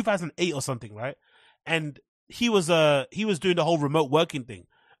 2008 or something, right? And he was doing the whole remote working thing,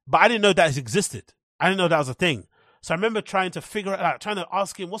 but I didn't know that existed. I didn't know that was a thing. So I remember trying to figure it out, trying to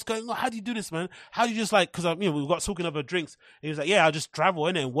ask him, what's going on? How do you do this, man? How do you just like, cause we got talking over drinks. And he was like, yeah, I just travel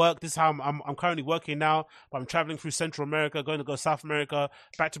in and work. This is how I'm currently working now, but I'm traveling through Central America, going to go South America,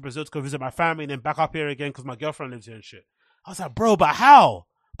 back to Brazil to go visit my family, and then back up here again cause my girlfriend lives here and shit. I was like, bro, but how?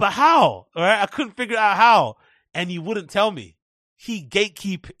 All right. I couldn't figure out how. And he wouldn't tell me. He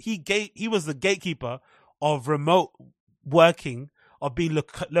was the gatekeeper of remote working, of being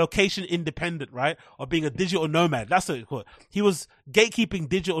location independent, right? Or being a digital nomad. That's what it's called. He was gatekeeping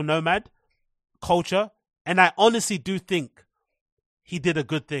digital nomad culture. And I honestly do think he did a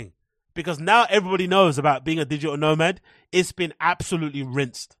good thing, because now everybody knows about being a digital nomad. It's been absolutely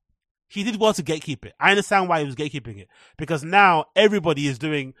rinsed. He did well to gatekeep it. I understand why he was gatekeeping it, because now everybody is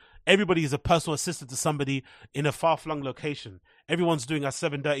a personal assistant to somebody in a far-flung location. Everyone's doing, as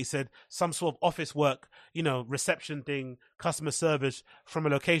 730 said, some sort of office work, reception thing, customer service from a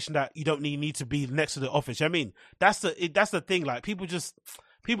location that you don't need to be next to the office. You know what I mean, that's the thing. Like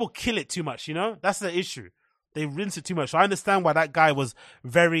people kill it too much. That's the issue. They rinse it too much. So I understand why that guy was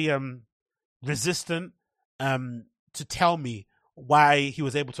very resistant to tell me why he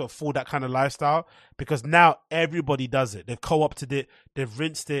was able to afford that kind of lifestyle, because now everybody does it. They've co-opted it, they've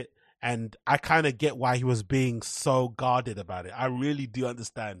rinsed it, and I kind of get why he was being so guarded about it. I really do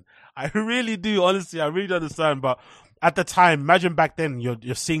understand. I really do, honestly. I really do understand. But at the time, imagine back then,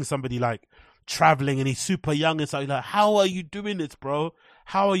 you're seeing somebody like traveling and he's super young and so you're like, how are you doing this, bro?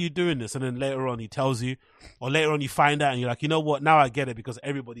 How are you doing this? And then later on he tells you, or later on you find out and you're like, you know what? Now I get it, because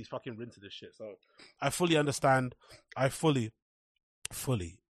everybody's fucking rinsing this shit. So I fully understand. I fully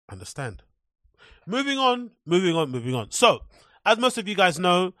understand. Moving on. So, as most of you guys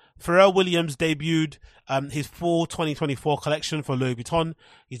know, Pharrell Williams debuted his fall 2024 collection for Louis Vuitton.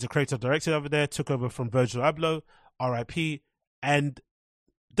 He's the creative director over there, took over from Virgil Abloh, RIP, and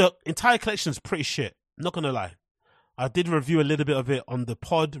the entire collection is pretty shit. Not gonna lie. I did review a little bit of it on the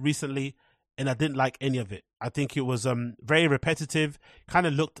pod recently. and I didn't like any of it. I think it was very repetitive, kind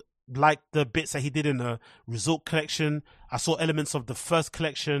of looked like the bits that he did in the Resort collection. I saw elements of the first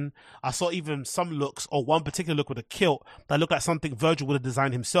collection. I saw even some looks, or one particular look with a kilt that looked like something Virgil would have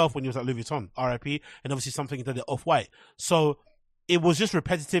designed himself when he was at Louis Vuitton, RIP, and obviously something he did it off-white. So it was just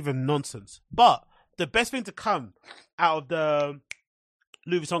repetitive and nonsense. But the best thing to come out of the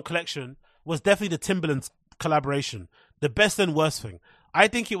Louis Vuitton collection was definitely the Timberland collaboration. The best and worst thing. I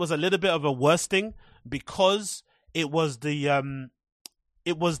think it was a little bit of a worse thing because it was the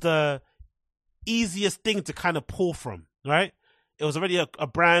easiest thing to kind of pull from, right? It was already a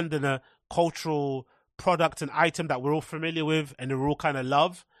brand and a cultural product and item that we're all familiar with and we're all kind of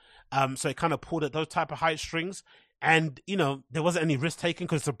love. So it kind of pulled at those type of heartstrings. And, you know, there wasn't any risk taken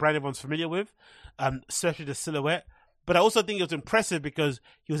because it's a brand everyone's familiar with, especially the silhouette. But I also think it was impressive because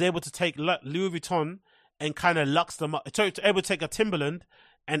he was able to take Louis Vuitton and kind of lux them up. So able to take a Timberland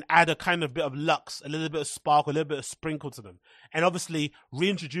and add a kind of bit of luxe, a little bit of sparkle, a little bit of sprinkle to them. And obviously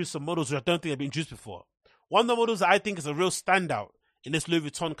reintroduce some models which I don't think have been introduced before. One of the models that I think is a real standout in this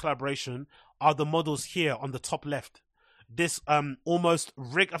Louis Vuitton collaboration are the models here on the top left. This almost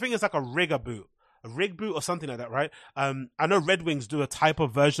rig, I think it's like a rigger boot. A rig boot or something like that, right? I know Red Wings do a type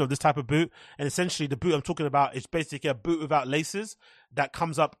of version of this type of boot, and essentially the boot I'm talking about is basically a boot without laces that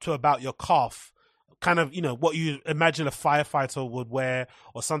comes up to about your calf. Kind of, you know, what you imagine a firefighter would wear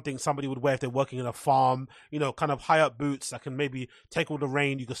or something somebody would wear if they're working in a farm, you know, kind of high up boots that can maybe take all the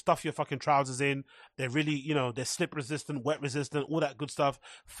rain. You can stuff your fucking trousers in. They're really, you know, they're slip resistant, wet resistant, all that good stuff,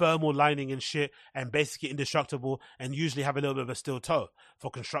 thermal lining and shit, and basically indestructible, and usually have a little bit of a steel toe for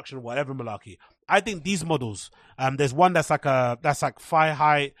construction, whatever malarkey. I think these models, there's one that's like thigh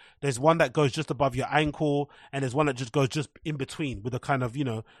height. There's one that goes just above your ankle, and there's one that just goes just in between with a kind of, you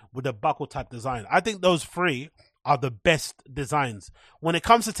know, with a buckle type design. I think those three are the best designs. When it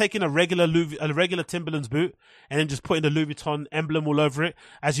comes to taking a regular Timberlands boot and then just putting the Louis Vuitton emblem all over it,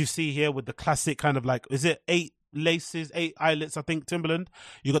 as you see here with the classic kind of like, is it 8 laces, 8 eyelets, I think, Timberland.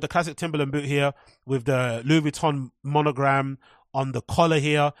 You got the classic Timberland boot here with the Louis Vuitton monogram on the collar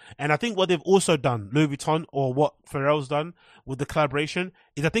here. And I think what they've also done, Louis Vuitton, or what Pharrell's done with the collaboration,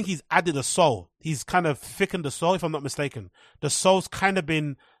 is I think he's added a sole. He's kind of thickened the sole, if I'm not mistaken. The sole's kind of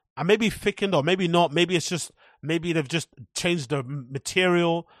been maybe thickened, or maybe not. Maybe it's just, maybe they've just changed the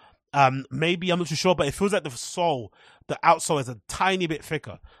material. Maybe, I'm not too sure, but it feels like the sole, the outsole is a tiny bit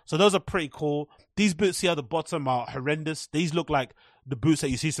thicker. So those are pretty cool. These boots here at the bottom are horrendous. These look like the boots that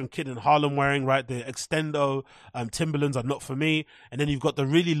you see some kid in Harlem wearing, right? The Extendo Timberlands are not for me. And then you've got the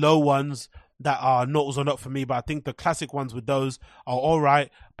really low ones that are not for me, but I think the classic ones with those are all right.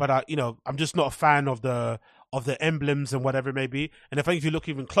 But, you know, I'm just not a fan of the emblems and whatever it may be. And I think if you look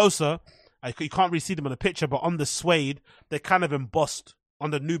even closer, you can't really see them in the picture, but on the suede, they're kind of embossed. On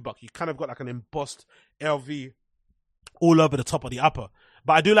the nubuck, you kind of got like an embossed LV all over the top of the upper.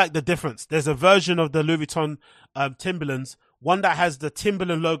 But I do like the difference. There's a version of the Louis Vuitton Timberlands, one that has the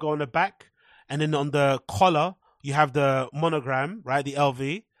Timberland logo on the back, and then on the collar, you have the monogram, right, the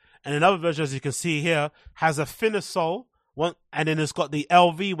LV. And another version, as you can see here, has a thinner sole, and then it's got the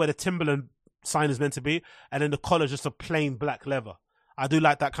LV where the Timberland sign is meant to be, and then the collar is just a plain black leather. I do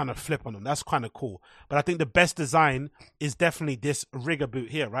like that kind of flip on them. That's kind of cool. But I think the best design is definitely this rigger boot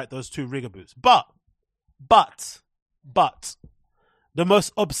here, right? Those two rigger boots. But, the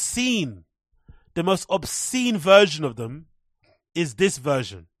most obscene version of them is this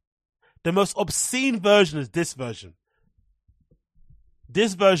version. The most obscene version is this version.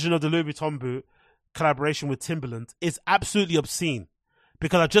 This version of the Louis Vuitton boot collaboration with Timberland is absolutely obscene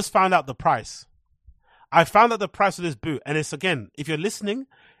because I just found out the price. I found out the price of this boot, and it's, again, if you're listening,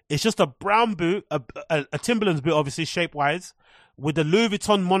 it's just a brown boot, a Timberlands boot, obviously shape-wise, with the Louis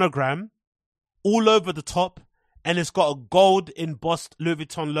Vuitton monogram all over the top, and it's got a gold embossed Louis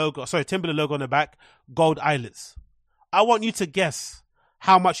Vuitton logo, Timberland logo on the back, gold eyelets. I want you to guess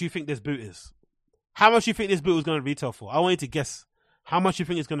how much you think this boot is. How much you think this boot is going to retail for? I want you to guess how much you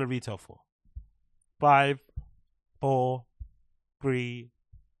think it's going to retail for. 5, 4, 3,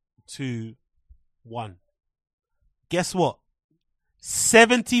 2, 1. Guess what?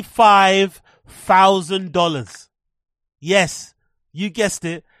 $75,000. Yes, you guessed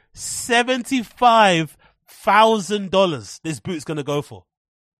it. $75,000 this boot's going to go for.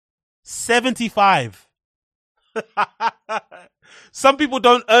 75. Some people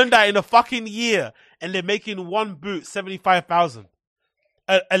don't earn that in a fucking year, and they're making one boot 75,000.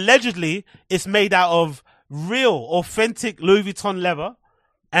 Allegedly, it's made out of real, authentic Louis Vuitton leather.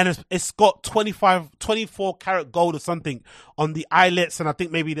 And it's got 24 karat gold or something on the eyelets. And I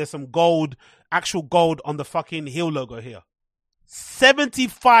think maybe there's some gold, actual gold on the fucking heel logo here.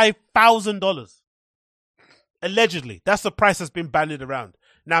 $75,000. Allegedly. That's the price that's been bandied around.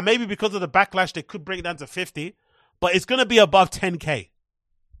 Now, maybe because of the backlash, they could bring it down to 50, but it's going to be above 10K.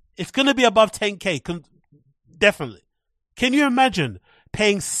 It's going to be above 10K. Definitely. Can you imagine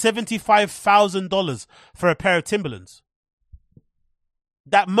paying $75,000 for a pair of Timberlands?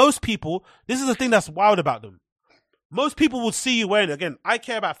 That most people, this is the thing that's wild about them. Most people will see you wearing it. Again, I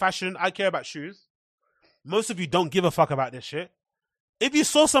care about fashion. I care about shoes. Most of you don't give a fuck about this shit. If you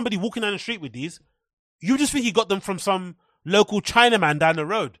saw somebody walking down the street with these, you just think he got them from some local Chinaman down the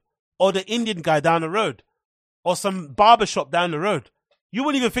road, or the Indian guy down the road, or some barbershop down the road. You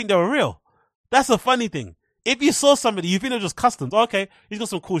wouldn't even think they were real. That's a funny thing. If you saw somebody, you think they're just customs. Okay, he's got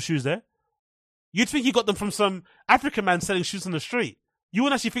some cool shoes there. You'd think he got them from some African man selling shoes on the street. You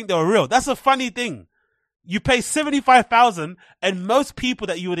wouldn't actually think they were real. That's a funny thing. You pay $75,000, and most people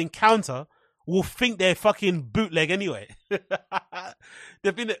that you would encounter will think they're fucking bootleg anyway.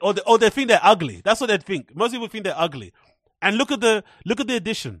 They think they think they're ugly. That's what they'd think. Most people think they're ugly. And look at the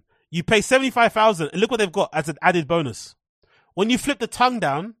edition. You pay $75,000, and look what they've got as an added bonus. When you flip the tongue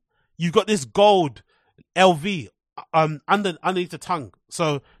down, you've got this gold LV underneath the tongue.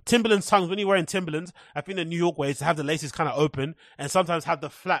 So Timberland's tongues, when you're wearing Timberlands, I think the New York way is to have the laces kind of open and sometimes have the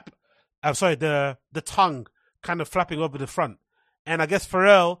flap. The tongue kind of flapping over the front. And I guess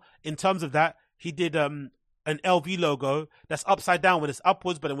Pharrell, in terms of that, he did an LV logo that's upside down when it's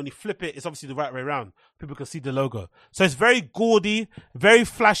upwards, but then when you flip it, it's obviously the right way around. People can see the logo. So it's very gaudy, very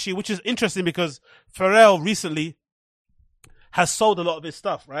flashy, which is interesting because Pharrell recently has sold a lot of his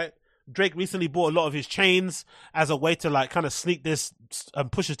stuff, right? Drake recently bought a lot of his chains as a way to like kind of sneak this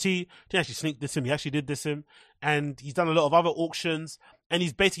Pusha T. Didn't actually sneak this him. He actually did this him. And he's done a lot of other auctions. And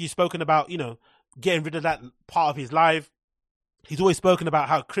he's basically spoken about, you know, getting rid of that part of his life. He's always spoken about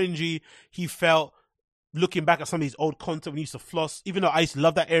how cringy he felt looking back at some of his old content when he used to floss. Even though I used to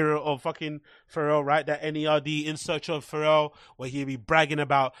love that era of fucking Pharrell, right? That NERD, In Search of Pharrell, where he'd be bragging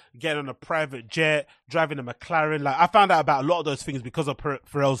about getting on a private jet, driving a McLaren. Like, I found out about a lot of those things because of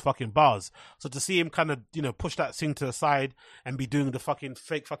Pharrell's fucking bars. So to see him kind of, you know, push that thing to the side and be doing the fucking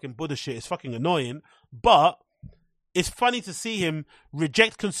fake fucking Buddha shit is fucking annoying. But it's funny to see him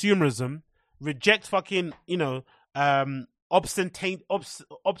reject consumerism, reject fucking, you know, obstintaneous,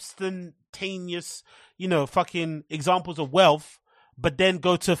 you know, fucking examples of wealth, but then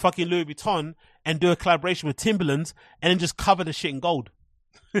go to fucking Louis Vuitton and do a collaboration with Timberlands and then just cover the shit in gold,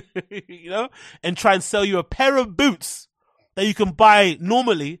 you know, and try and sell you a pair of boots that you can buy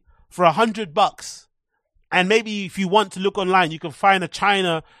normally for $100. And maybe if you want to look online, you can find a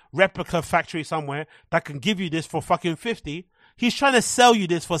China replica factory somewhere that can give you this for fucking 50. He's trying to sell you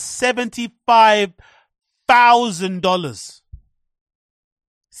this for $75,000.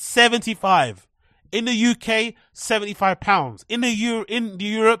 75. In the UK, £75. In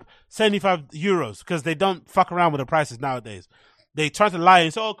Europe, 75 euros, because they don't fuck around with the prices nowadays. They try to lie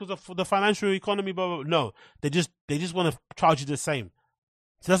and say, oh, because of the financial economy, blah, blah, blah. No, they just want to charge you the same.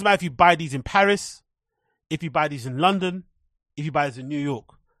 So it doesn't matter if you buy these in Paris, if you buy these in London, if you buy these in New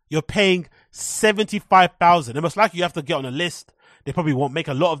York. You're paying $75,000. And most likely you have to get on a list. They probably won't make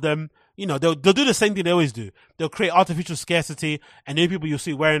a lot of them. You know, they'll do the same thing they always do. They'll create artificial scarcity, and the only people you'll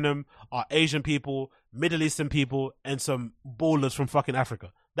see wearing them are Asian people, Middle Eastern people, and some ballers from fucking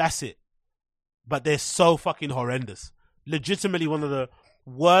Africa. That's it. But they're so fucking horrendous. Legitimately one of the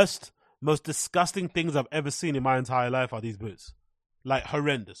worst, most disgusting things I've ever seen in my entire life are these boots. Like,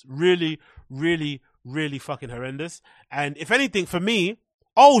 horrendous. Really, really, really fucking horrendous. And if anything, for me,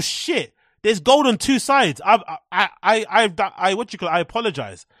 oh shit, there's gold on two sides. I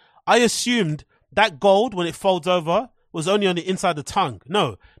apologize. I assumed that gold, when it folds over, was only on the inside of the tongue.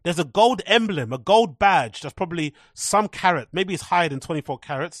 No, there's a gold emblem, a gold badge that's probably some carat, maybe it's higher than 24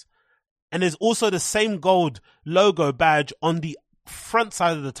 carats. And there's also the same gold logo badge on the front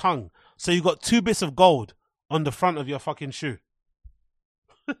side of the tongue. So you've got two bits of gold on the front of your fucking shoe.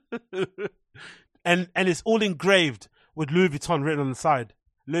 and it's all engraved with Louis Vuitton written on the side.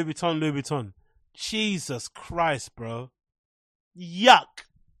 Louis Vuitton, Louis Vuitton. Jesus Christ, bro. Yuck.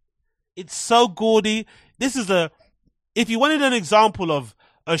 It's so gaudy. This is if you wanted an example of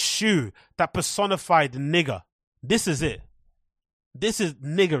a shoe that personified nigger, this is it. This is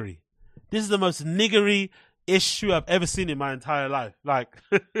niggery. This is the most niggery-ish shoe I've ever seen in my entire life. Like,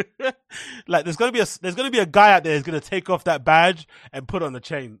 like there's gonna be a guy out there who's gonna take off that badge and put on the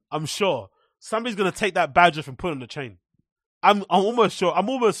chain. I'm sure somebody's gonna take that badge off and put on the chain. I'm almost sure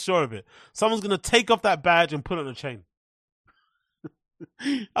of it. Someone's gonna take off that badge and put on a chain.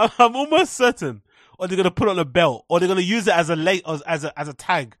 I'm almost certain. Or they're gonna put on a belt, or they're gonna use it as a as a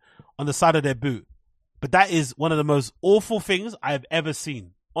tag on the side of their boot. But that is one of the most awful things I have ever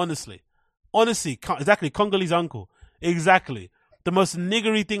seen. Honestly, exactly. Congolese uncle, exactly. The most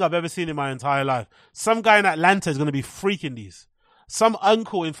niggery thing I've ever seen in my entire life. Some guy in Atlanta is going to be freaking these. Some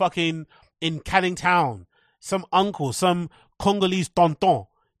uncle in Canning Town, some uncle, some Congolese tonton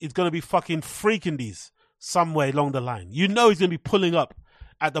is going to be fucking freaking these somewhere along the line. You know he's going to be pulling up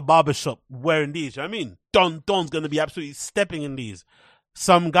at the barbershop wearing these. You know what I mean? Tonton's going to be absolutely stepping in these.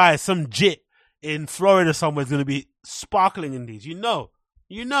 Some guy, some jit in Florida somewhere is going to be sparkling in these. You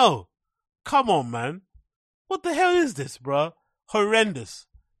know. Come on, man. What the hell is this, bro? Horrendous.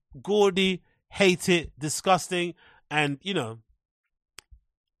 Gaudy, hate it, disgusting. And, you know,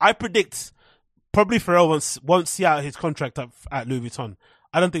 I predict probably Pharrell won't see out his contract at Louis Vuitton.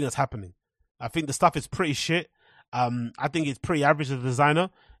 I don't think that's happening. I think the stuff is pretty shit. I think it's pretty average as a designer.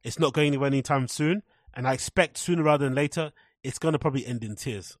 It's not going anywhere anytime soon. And I expect sooner rather than later, it's going to probably end in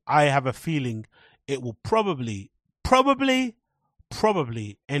tears. I have a feeling it will probably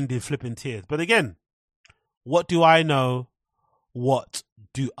end in flipping tears. But again, what do I know? What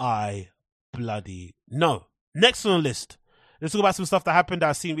do I bloody know? Next on the list, let's talk about some stuff that happened that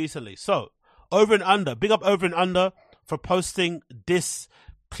I've seen recently. So, Over and Under. Big up Over and Under for posting this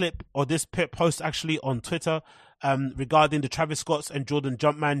clip, or this post actually, on Twitter regarding the Travis Scott's and Jordan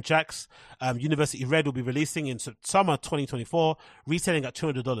Jumpman Jacks. University Red will be releasing in summer 2024, retailing at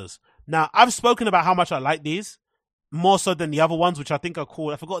 $200. Now, I've spoken about how much I like these, more so than the other ones, which I think are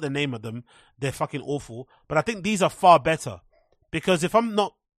cool. I forgot the name of them. They're fucking awful. But I think these are far better. Because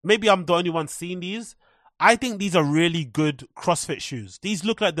maybe I'm the only one seeing these. I think these are really good CrossFit shoes. These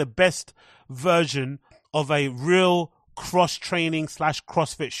look like the best version of a real cross-training /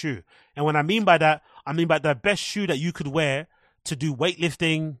 CrossFit shoe. And what I mean by that, I mean by the best shoe that you could wear to do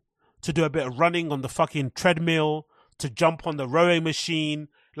weightlifting, to do a bit of running on the fucking treadmill, to jump on the rowing machine.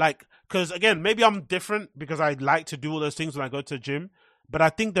 Like, because again, maybe I'm different because I like to do all those things when I go to the gym. But I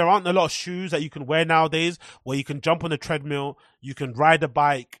think there aren't a lot of shoes that you can wear nowadays where you can jump on the treadmill, you can ride a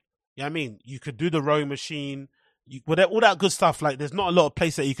bike, you know what I mean? You could do the rowing machine, all that good stuff. Like, there's not a lot of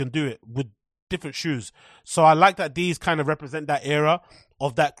place that you can do it with different shoes. So I like that these kind of represent that era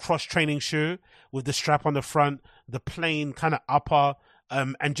of that cross-training shoe with the strap on the front, the plain kind of upper,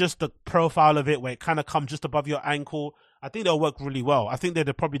 and just the profile of it where it kind of comes just above your ankle. I think they'll work really well. I think they're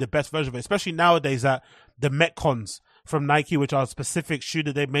probably the best version of it, especially nowadays that the Metcons from Nike, which are a specific shoe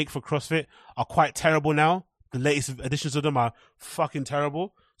that they make for CrossFit, are quite terrible now. The latest editions of them are fucking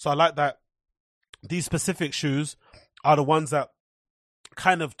terrible. So I like that these specific shoes are the ones that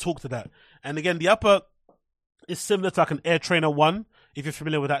kind of talk to that. And again, the upper is similar to like an Air Trainer 1, if you're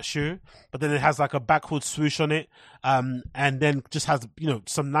familiar with that shoe, but then it has like a backward swoosh on it, and then just has, you know,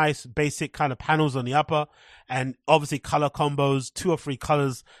 some nice basic kind of panels on the upper, and obviously color combos, 2 or 3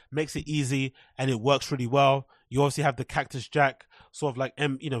 colors, makes it easy, and it works really well. You obviously have the Cactus Jack sort of like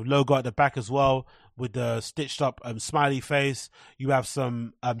logo at the back as well, with the stitched up smiley face. You have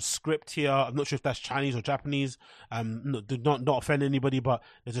some script here. I'm not sure if that's Chinese or Japanese. Do not offend anybody, but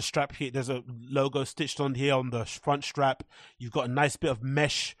there's a strap here. There's a logo stitched on here on the front strap. You've got a nice bit of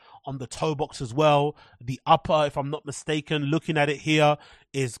mesh on the toe box as well. The upper, if I'm not mistaken, looking at it here,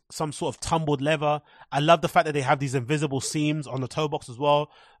 is some sort of tumbled leather. I love the fact that they have these invisible seams on the toe box as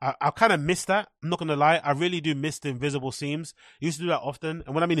well. I kind of miss that. I'm not going to lie. I really do miss the invisible seams. I used to do that often.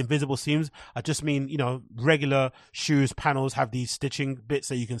 And when I mean invisible seams, I just mean, regular shoes, panels have these stitching bits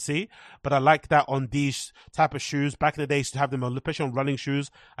that you can see. But I like that on these type of shoes. Back in the day, I used to have them, especially on running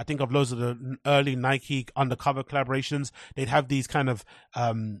shoes. I think of loads of the early Nike undercover collaborations. They'd have these kind of,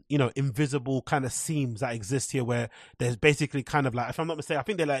 invisible kind of seams that exist here, where there's basically kind of like, if I'm not mistaken, I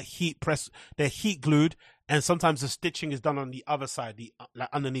think they're like they're heat glued, and sometimes the stitching is done on the other side, like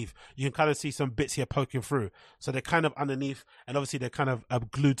underneath. You can kind of see some bits here poking through. So they're kind of underneath, and obviously they're kind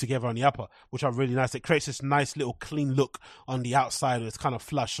of glued together on the upper, which are really nice. It creates this nice little clean look on the outside. It's kind of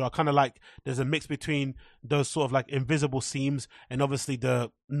flush. So I kind of like, there's a mix between those sort of like invisible seams and obviously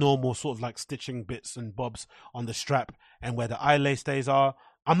the normal sort of like stitching bits and bobs on the strap and where the eye lace stays are.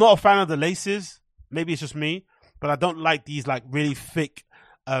 I'm not a fan of the laces. Maybe it's just me, but I don't like these like really thick,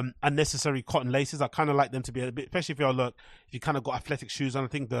 unnecessary cotton laces. I kind of like them to be a bit, especially if you kind of got athletic shoes on. I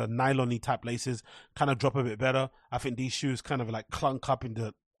think the nylon-y type laces kind of drop a bit better. I think these shoes kind of like clunk up in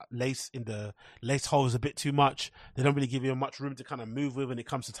the lace holes a bit too much. They don't really give you much room to kind of move with when it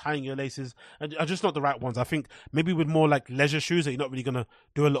comes to tying your laces, and are just not the right ones. I think maybe with more like leisure shoes that you're not really going to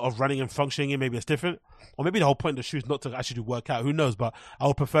do a lot of running and functioning in, maybe it's different. Or maybe the whole point of the shoe is not to actually work out. Who knows? But I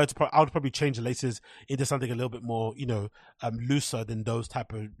would probably change the laces into something a little bit more, looser than those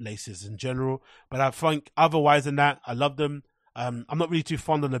type of laces in general. But I think otherwise than that, I love them. I'm not really too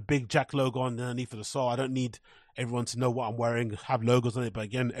fond of the big Jack logo underneath of the sole. I don't need everyone to know what I'm wearing, have logos on it. But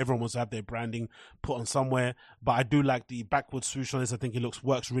again, everyone wants to have their branding put on somewhere. But I do like the backward swoosh on this. I think it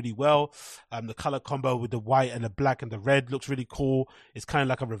works really well. The color combo with the white and the black and the red looks really cool. It's kind of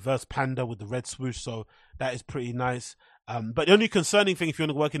like a reverse panda with the red swoosh. So that is pretty nice. But the only concerning thing, if you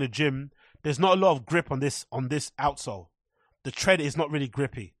want to work in a gym, there's not a lot of grip on this outsole. The tread is not really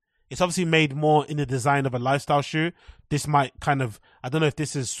grippy. It's obviously made more in the design of a lifestyle shoe. This might kind of, I don't know if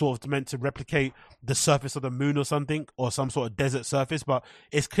this is sort of meant to replicate the surface of the moon or something, or some sort of desert surface, but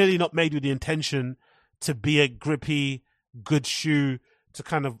it's clearly not made with the intention to be a grippy, good shoe to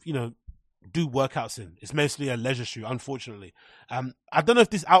kind of, do workouts in. It's mostly a leisure shoe, unfortunately. I don't know if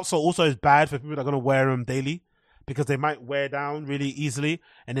this outsole also is bad for people that are going to wear them daily, because they might wear down really easily,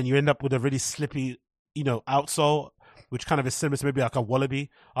 and then you end up with a really slippy, outsole, which kind of is similar to maybe like a Wallaby.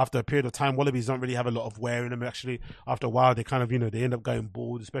 After a period of time, Wallabies don't really have a lot of wear in them. Actually, after a while, they kind of, they end up going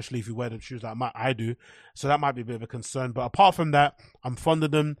bald, especially if you wear them shoes like I do. So that might be a bit of a concern. But apart from that, I'm fond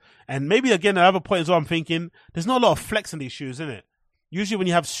of them. And maybe, again, another point as well, I'm thinking, there's not a lot of flex in these shoes, isn't it? Usually when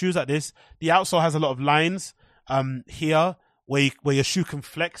you have shoes like this, the outsole has a lot of lines here where your shoe can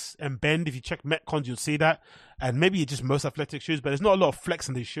flex and bend. If you check Metcons, you'll see that. And maybe just most athletic shoes, but there's not a lot of flex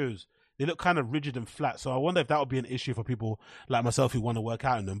in these shoes. They look kind of rigid and flat. So I wonder if that would be an issue for people like myself who want to work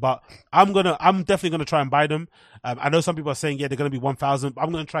out in them. But I'm definitely going to try and buy them. I know some people are saying, yeah, they're going to be $1,000.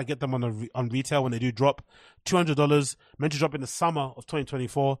 I'm going to try and get them on retail when they do drop. $200, meant to drop in the summer of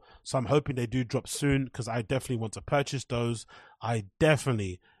 2024. So I'm hoping they do drop soon, because I definitely want to purchase those. I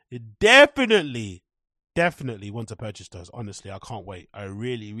definitely want to purchase those. Honestly, I can't wait. I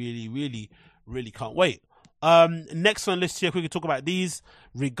really, really, really, really can't wait. Next on the list here, we can talk about these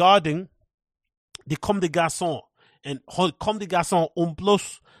regarding the Comme des Garçons and Comme des Garçons Un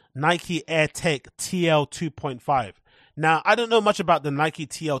Plus Nike Air Tech TL 2.5. Now, I don't know much about the Nike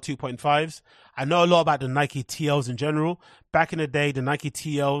TL 2.5s. I know a lot about the Nike TLs in general. Back in the day, the Nike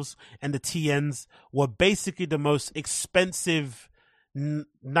TLs and the TNs were basically the most expensive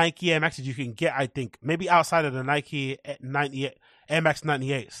Nike Air Maxes you can get, I think. Maybe outside of the Nike Air Max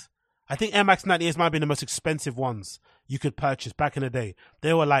 98s. I think Air Max 98s might have been the most expensive ones you could purchase back in the day.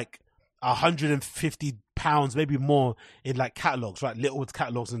 They were like £150, maybe more, in like catalogs, right? Littlewood's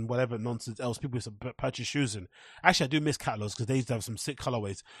catalogs and whatever nonsense else people used to purchase shoes in. Actually, I do miss catalogs because they used to have some sick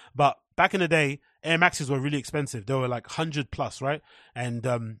colorways. But back in the day, Air Maxes were really expensive. They were like 100 plus, right?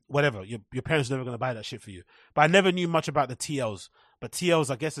 And whatever, your parents were never going to buy that shit for you. But I never knew much about the TLs. But TLs,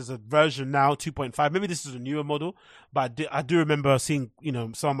 I guess, is a version now, 2.5. Maybe this is a newer model, but I do remember seeing,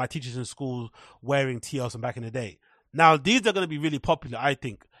 some of my teachers in school wearing TLs from back in the day. Now, these are going to be really popular, I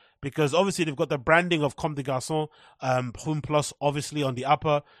think, because obviously they've got the branding of Comme des Garçons, Home Plus, obviously on the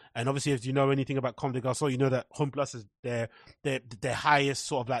upper. And obviously, if you know anything about Comme des Garçons, you know that Home Plus is their highest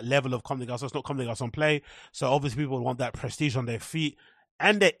sort of like level of Comme des Garçons. It's not Comme des Garçons Play. So obviously people want that prestige on their feet,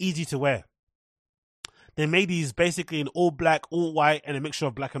 and they're easy to wear. They made these basically in all black, all white, and a mixture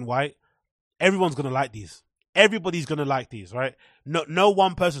of black and white. Everyone's going to like these. Everybody's going to like these, right? No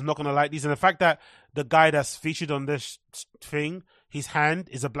one person's not going to like these. And the fact that the guy that's featured on this thing, his hand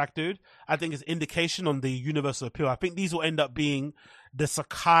is a black dude, I think is indication on the universal appeal. I think these will end up being the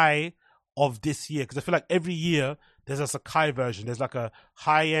Sacai of this year, because I feel like every year there's a Sacai version. There's like a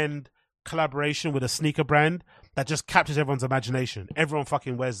high-end collaboration with a sneaker brand that just captures everyone's imagination. Everyone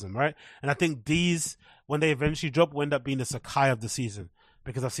fucking wears them, right? And I think these, when they eventually drop, will end up being the Sacai of the season,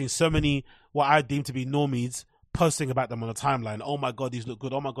 because I've seen so many what I deem to be normies posting about them on the timeline. Oh my God, these look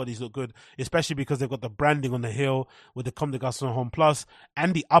good. Oh my God, these look good. Especially because they've got the branding on the heel with the Comme des Garçons Home Plus,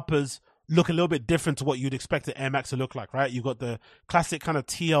 and the uppers look a little bit different to what you'd expect an Air Max to look like, right? You've got the classic kind of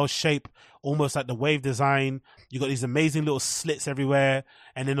TL shape, almost like the wave design. You've got these amazing little slits everywhere.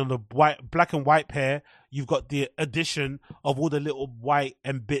 And then on the black and white pair, you've got the addition of all the little white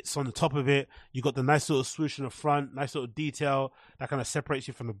and bits on the top of it. You've got the nice little swoosh in the front, nice little detail that kind of separates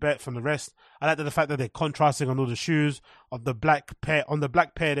you from the rest. I like the fact that they're contrasting on all the shoes. On the black pair,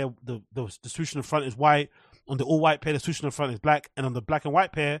 the swoosh in the front is white. On the all white pair, the swoosh in the front is black. And on the black and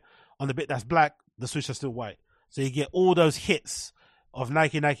white pair, on the bit that's black, the swoosh is still white. So you get all those hits of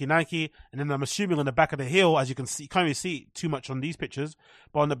Nike. And then I'm assuming on the back of the heel, as you can see, you can't really see it too much on these pictures,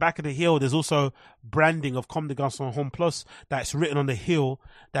 but on the back of the heel, there's also branding of Comme des Garçons Home Plus that's written on the heel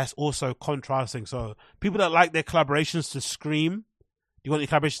that's also contrasting. So people that like their collaborations to scream, you want your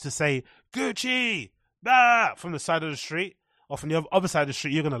collaborations to say, Gucci, bah, from the side of the street, or from the other side of the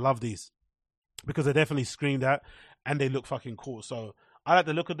street, you're going to love these, because they definitely scream that, and they look fucking cool. So I like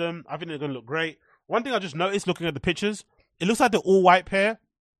the look of them. I think they're going to look great. One thing I just noticed looking at the pictures, it looks like the all-white pair,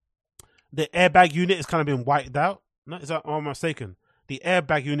 the airbag unit is kind of been whited out. No, is that, or am I mistaken? The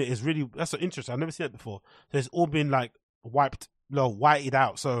airbag unit is really, that's so interesting. I've never seen it before. So it's all been like whited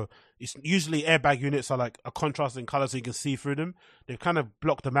out. So it's usually airbag units are like a contrasting color so you can see through them. They've kind of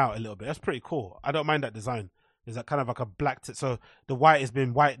blocked them out a little bit. That's pretty cool. I don't mind that design. Is that kind of like a black, so the white has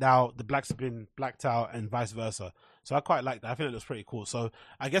been whited out, the blacks have been blacked out, and vice versa. So I quite like that. I think it looks pretty cool. So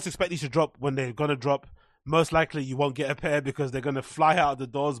I guess expect these to drop when they're going to drop. Most likely you won't get a pair because they're going to fly out of the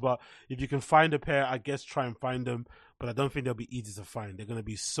doors, but if you can find a pair, I guess try and find them. But I don't think they'll be easy to find. They're going to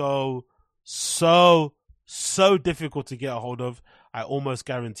be so difficult to get a hold of. I almost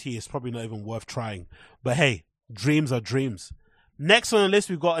guarantee it's probably not even worth trying. But hey, dreams are dreams. Next on the list,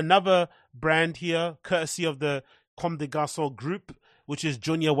 we've got another brand here, courtesy of the Comme des Garçons group, which is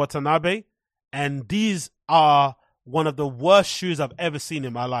Junya Watanabe. And these are one of the worst shoes I've ever seen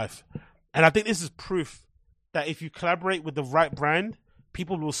in my life. And I think this is proof that if you collaborate with the right brand,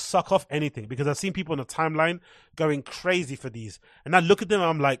 people will suck off anything. Because I've seen people on the timeline going crazy for these. And I look at them and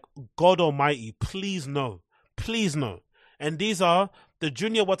I'm like, God almighty, please no. Please no. And these are the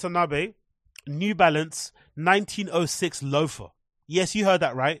Junya Watanabe New Balance 1906 loafer. Yes, you heard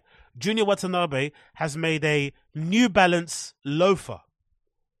that right. Junya Watanabe has made a New Balance loafer.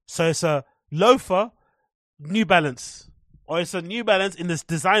 So it's a loafer, New Balance. Or it's a New Balance in this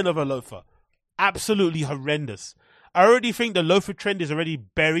design of a loafer. Absolutely horrendous. I already think the loafer trend is already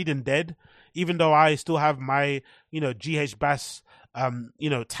buried and dead. Even though I still have my, GH Bass,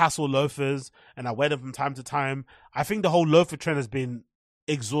 tassel loafers. And I wear them from time to time. I think the whole loafer trend has been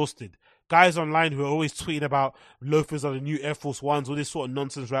exhausted. Guys online who are always tweeting about loafers are the new Air Force Ones, all this sort of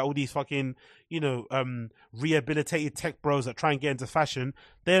nonsense, right? All these fucking, rehabilitated tech bros that try and get into fashion,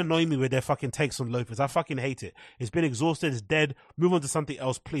 they annoy me with their fucking takes on loafers. I fucking hate it. It's been exhausted, it's dead. Move on to something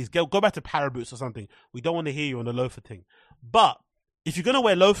else, please. Go back to para boots or something. We don't want to hear you on the loafer thing. But if you're going to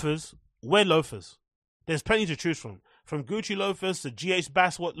wear loafers, wear loafers. There's plenty to choose from. From Gucci loafers to GH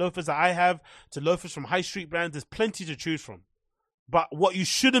Bass loafers that I have to loafers from high street brands, there's plenty to choose from. But what you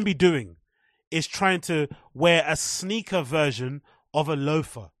shouldn't be doing is trying to wear a sneaker version of a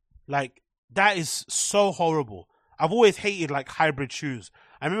loafer. Like, that is so horrible. I've always hated like hybrid shoes.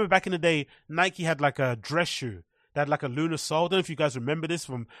 I remember back in the day, Nike had like a dress shoe that had like a lunar sole. I don't know if you guys remember this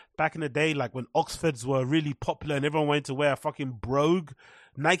from back in the day, like when Oxfords were really popular and everyone wanted to wear a fucking brogue.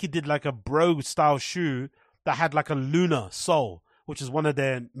 Nike did like a brogue style shoe that had like a lunar sole, which is one of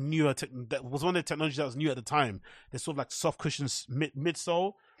their newer, that was one of the technologies that was new at the time. They're sort of like soft cushions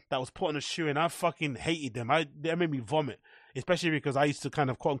midsole that was put on a shoe, and I fucking hated them. They made me vomit, especially because I used to kind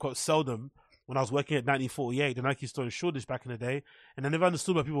of quote unquote sell them when I was working at 1948, the Nike store in Shoreditch back in the day, and I never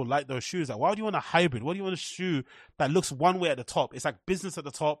understood why people like those shoes. Like, why do you want a hybrid? Why do you want a shoe that looks one way at the top? It's like business at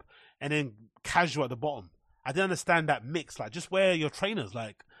the top and then casual at the bottom. I didn't understand that mix. Like, just wear your trainers.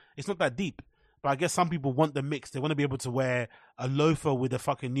 Like, it's not that deep. But I guess some people want the mix. They want to be able to wear a loafer with a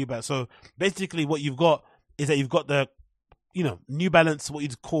fucking New Balance. So basically what you've got is that you've got the, New Balance, what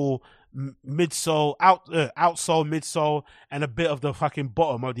you'd call midsole, outsole, midsole, and a bit of the fucking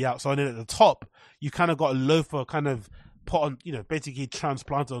bottom of the outsole. And then at the top, you kind of got a loafer kind of put on, basically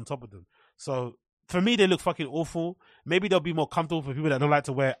transplanted on top of them. So for me, they look fucking awful. Maybe they'll be more comfortable for people that don't like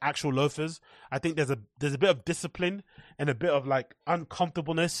to wear actual loafers. I think there's a bit of discipline and a bit of like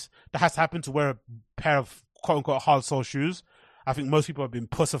uncomfortableness that has to happen to wear a pair of quote unquote hard sole shoes. I think most people have been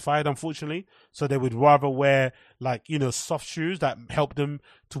pussified, unfortunately. So they would rather wear like, soft shoes that help them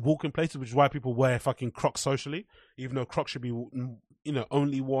to walk in places, which is why people wear fucking Crocs socially, even though Crocs should be,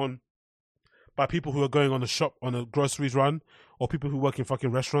 only worn by people who are going on a groceries run, or people who work in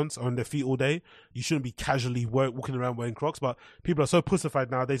fucking restaurants on their feet all day. You shouldn't be casually walking around wearing Crocs, but people are so pussified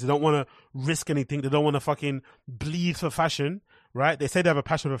nowadays. They don't want to risk anything. They don't want to fucking bleed for fashion, right? They say they have a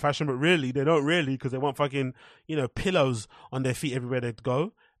passion for fashion, but really, they don't really, because they want fucking, pillows on their feet everywhere they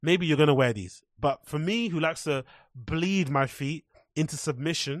go. Maybe you're going to wear these. But for me, who likes to bleed my feet into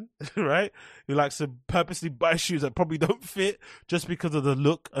submission, right? Who likes to purposely buy shoes that probably don't fit just because of the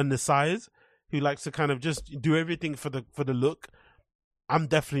look and the size, who likes to kind of just do everything for the look, I'm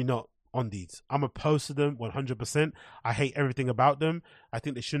definitely not on these. I'm opposed to them 100%. I hate everything about them. I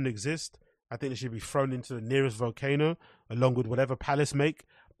think they shouldn't exist. I think they should be thrown into the nearest volcano along with whatever Palace make.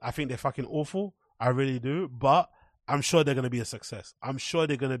 I think they're fucking awful. I really do. But I'm sure they're going to be a success. I'm sure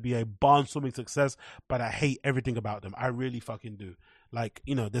they're going to be a barnstorming success, but I hate everything about them. I really fucking do. Like,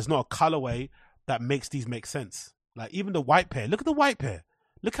 there's not a colorway that makes these make sense. Like, even the white pair. Look at the white pair.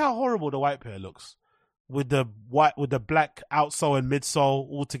 Look how horrible the white pair looks with the black outsole and midsole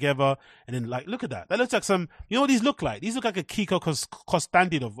all together. And then look at that. That looks like some, what these look like? These look like a Kiko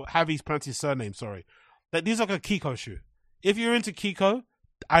Konstantinov, how he's pronounced his surname, sorry. These look like a Kiko shoe. If you're into Kiko,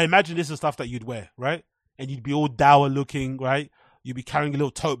 I imagine this is stuff that you'd wear, right? and you'd be all dour looking, right? You'd be carrying a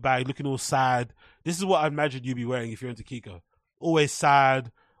little tote bag, looking all sad. This is what I imagine you'd be wearing if you're into Kiko. Always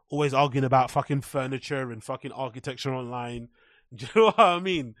sad, always arguing about fucking furniture and fucking architecture online. Do you know what I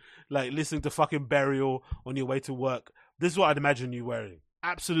mean? Like listening to fucking Burial on your way to work. This is what I'd imagine you wearing.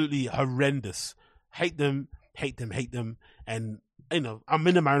 Absolutely horrendous. Hate them. And, I'm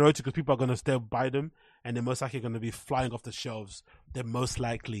in the minority because people are going to still buy them, and they're most likely going to be flying off the shelves. They're most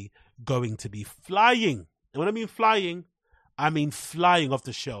likely going to be flying. And when I mean flying, I mean flying off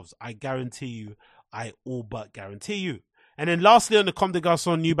the shelves. I guarantee you. I all but guarantee you. And then lastly, on the Comme des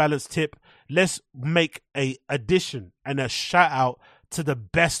Garçons New Balance tip, let's make a addition and a shout out to the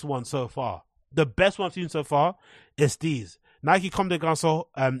best one so far. The best one I've seen so far is these Nike Comme des Garçons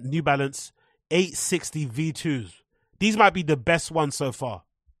New Balance 860 V2s. These might be the best ones so far.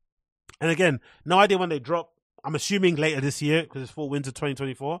 And again, no idea when they drop. I'm assuming later this year because it's fall winter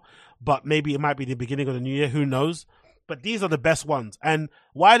 2024, but maybe it might be the beginning of the new year. Who knows? But these are the best ones. And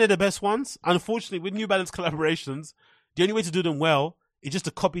why are they the best ones? Unfortunately, with New Balance collaborations, the only way to do them well is just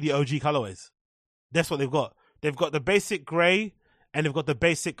to copy the OG colorways. That's what they've got. They've got the basic gray and they've got the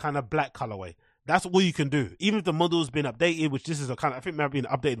basic kind of black colorway. That's all you can do. Even if the model's been updated, which this is I think it might be an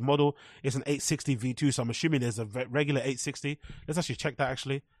updated model. It's an 860 V2, so I'm assuming there's a regular 860. Let's actually check that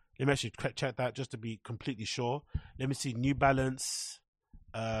actually. Let me actually check that just to be completely sure. Let me see New Balance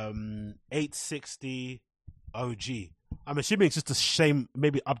 860 OG. I'm assuming it's just the same,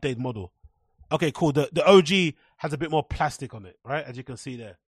 maybe updated model. Okay, cool. The OG has a bit more plastic on it, right? As you can see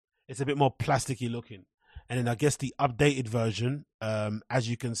there. It's a bit more plasticky looking. And then I guess the updated version, as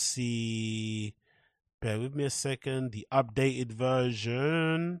you can see, bear with me a second, the updated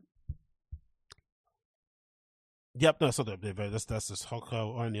version. Yep, no, it's not the updated version. That's just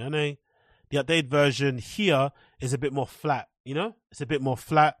Hoko Onione. The updated version here is a bit more flat, It's a bit more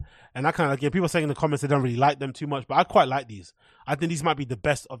flat. And I kind of, people saying in the comments they don't really like them too much, but I quite like these. I think these might be the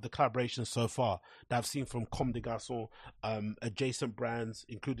best of the collaborations so far that I've seen from Comme des Garçons, adjacent brands,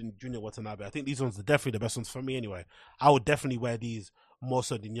 including Junior Watanabe. I think these ones are definitely the best ones for me anyway. I would definitely wear these more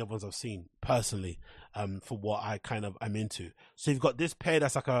so than the other ones I've seen personally, for what I'm into. So you've got this pair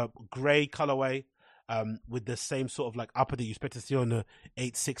that's like a grey colorway, with the same sort of like upper that you expect to see on the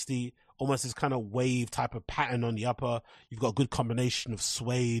 860, almost this kind of wave type of pattern on the upper. You've got a good combination of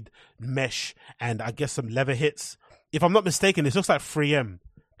suede, mesh, and I guess some leather hits. If I'm not mistaken, this looks like 3M.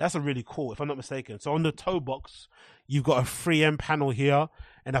 That's a really cool, if I'm not mistaken. So on the toe box, you've got a 3M panel here,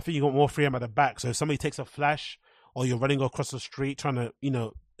 and I think you've got more 3M at the back. So if somebody takes a flash, or you're running across the street trying to,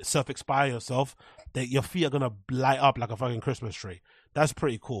 self-expire yourself, that your feet are going to light up like a fucking Christmas tree. That's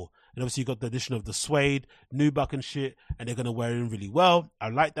pretty cool. And obviously you got the addition of the suede, nubuck and shit, and they're going to wear it in really well. I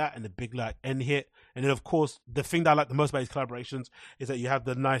like that, and the big like end hit. And then of course, the thing that I like the most about these collaborations is that you have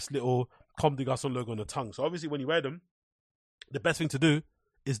the nice little Comme des Garçons logo on the tongue. So obviously when you wear them, the best thing to do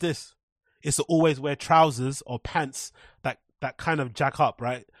is this. It's to always wear trousers or pants that kind of jack up,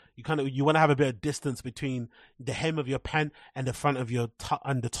 right? You want to have a bit of distance between the hem of your pant and the front of your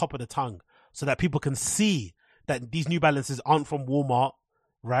and the top of the tongue, so that people can see that these New Balances aren't from Walmart,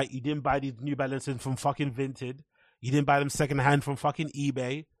 right? You didn't buy these New Balances from fucking Vinted. You didn't buy them secondhand from fucking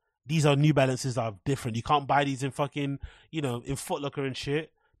eBay. These are New Balances that are different. You can't buy these in fucking, in Foot Locker and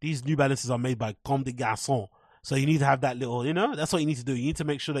shit. These New Balances are made by Comme des Garçons. So you need to have that little, that's what you need to do. You need to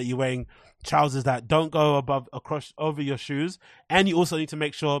make sure that you're wearing trousers that don't go over your shoes. And you also need to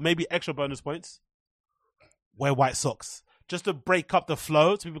make sure, maybe extra bonus points, wear white socks. Just to break up the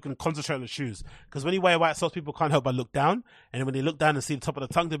flow so people can concentrate on the shoes. Because when you wear white socks, people can't help but look down. And then when they look down and see the top of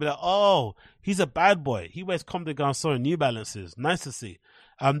the tongue, they'll be like, oh, he's a bad boy. He wears Comme des Garçons and New Balances. Nice to see.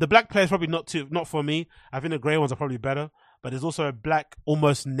 The black pair is probably not for me. I think the grey ones are probably better. But there's also a black,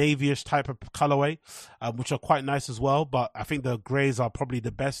 almost navy-ish type of colorway, which are quite nice as well. But I think the greys are probably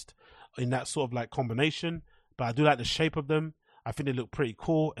the best in that sort of like combination. But I do like the shape of them. I think they look pretty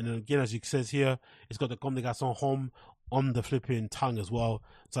cool. And then again, as it says here, it's got the Comme des Garçons home on the flipping tongue as well.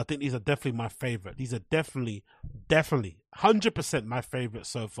 So I think these are definitely my favorite. These are definitely 100% my favorite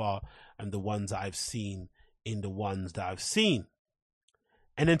so far, and the ones that I've seen in the ones that I've seen.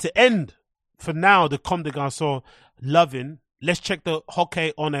 And then to end, for now, the Comme des Garçons loving, let's check the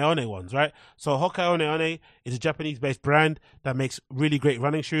Hoke One ones, right? So Hoke One is a Japanese-based brand that makes really great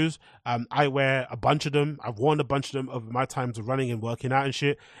running shoes. I wear a bunch of them. I've worn a bunch of them over my times of running and working out and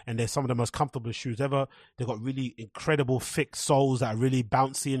shit, and they're some of the most comfortable shoes ever. They've got really incredible thick soles that are really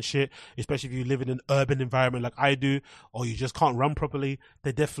bouncy and shit, especially if you live in an urban environment like I do, or you just can't run properly.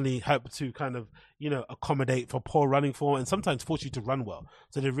 They definitely help to kind of, accommodate for poor running form and sometimes force you to run well.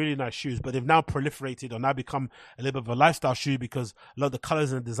 So they're really nice shoes, but they've now proliferated or now become a little bit of a lifestyle shoe because a lot of the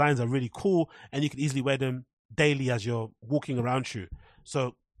colors and the designs are really cool and you can easily wear them daily as you're walking around shoe.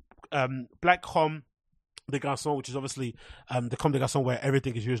 So black Comme des Garçons, which is obviously the Comme des Garçons where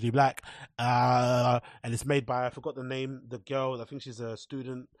everything is usually black, and it's made by, I forgot the name, the girl, I think she's a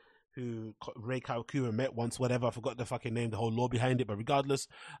student who Ray Kawakura met once, whatever, I forgot the fucking name, the whole law behind it, but regardless,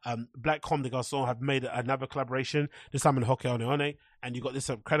 black Comme des Garçons have made another collaboration, this time in Hoka One One, and you got this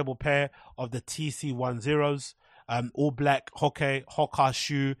incredible pair of the TC10s, all black Hoka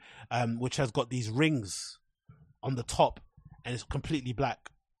shoe, which has got these rings on the top, and it's completely black.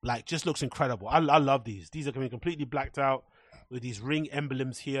 Like, just looks incredible. I love these. These are completely blacked out with these ring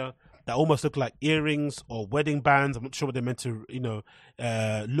emblems here that almost look like earrings or wedding bands. I'm not sure what they're meant to,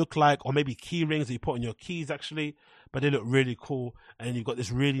 look like, or maybe key rings that you put on your keys, actually. But they look really cool. And you've got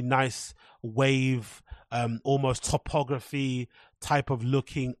this really nice wave, almost topography type of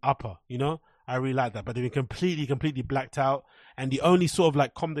looking upper, I really like that. But they've been completely blacked out. And the only sort of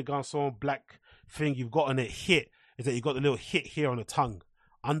like Comme des Garçons black thing you've got on it hit is that you've got the little hit here on the tongue.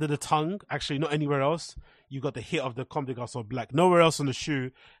 Under the tongue, actually not anywhere else, you got the hit of the Comme des Garçons black. Nowhere else on the shoe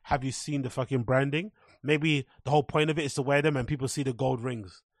have you seen the fucking branding. Maybe the whole point of it is to wear them and people see the gold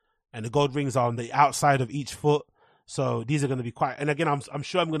rings. And the gold rings are on the outside of each foot. So these are going to be quite... And again, I'm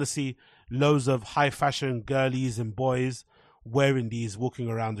sure I'm going to see loads of high fashion girlies and boys wearing these, walking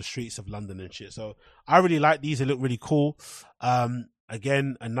around the streets of London and shit. So I really like these. They look really cool.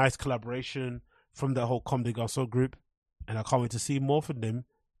 Again, a nice collaboration from the whole Comme des Garçons group. And I can't wait to see more from them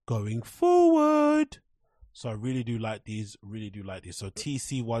going forward. So I really do like these. So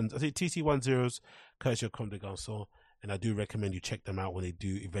TC10s, courtesy of Comme des Garçons. And I do recommend you check them out when they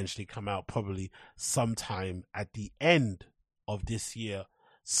do eventually come out, probably sometime at the end of this year.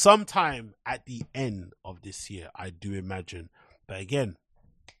 I do imagine. But again,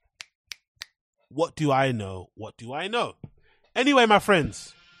 what do I know? Anyway, my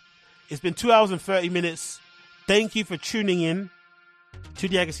friends, it's been 2 hours and 30 minutes. Thank you for tuning in to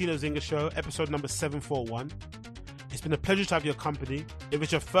the Agostinho Zinga Show, episode number 741. It's been a pleasure to have your company. If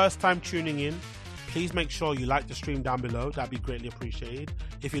it's your first time tuning in, please make sure you like the stream down below. That'd be greatly appreciated.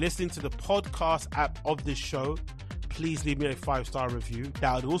 If you're listening to the podcast app of this show, please leave me a 5-star review.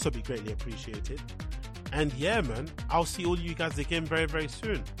 That would also be greatly appreciated. And yeah, man, I'll see all you guys again very, very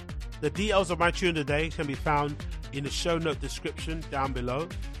soon. The details of my tune of the day can be found in the show note description down below.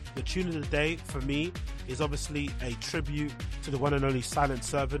 The tune of the day for me is obviously a tribute to the one and only Silent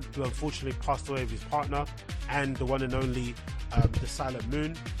Servant, who unfortunately passed away with his partner, and the one and only The Silent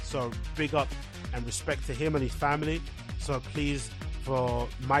Moon. So big up and respect to him and his family. So please, for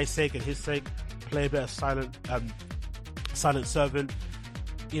my sake and his sake, play a bit of Silent Servant.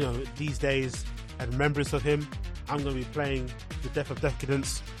 These days, in remembrance of him, I'm going to be playing The Death of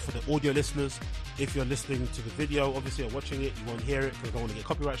Decadence for the audio listeners. If you're listening to the video, obviously, or watching it, you won't hear it because I don't want to get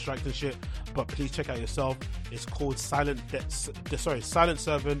copyright strikes and shit. But please check out yourself. It's called Silent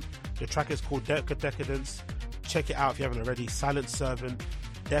Servant. The track is called Death of Decadence. Check it out if you haven't already. Silent Servant,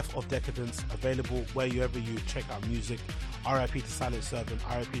 Death of Decadence, available wherever you check out music. RIP to Silent Servant,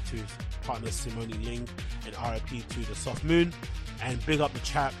 RIP to his partner Simone Ying, and RIP to The Soft Moon. And big up the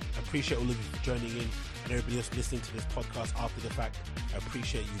chat. Appreciate all of you for joining in. And everybody else listening to this podcast after the fact, I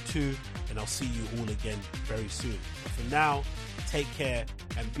appreciate you too, and I'll see you all again very soon. But for now, take care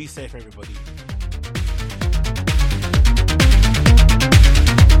and be safe, everybody.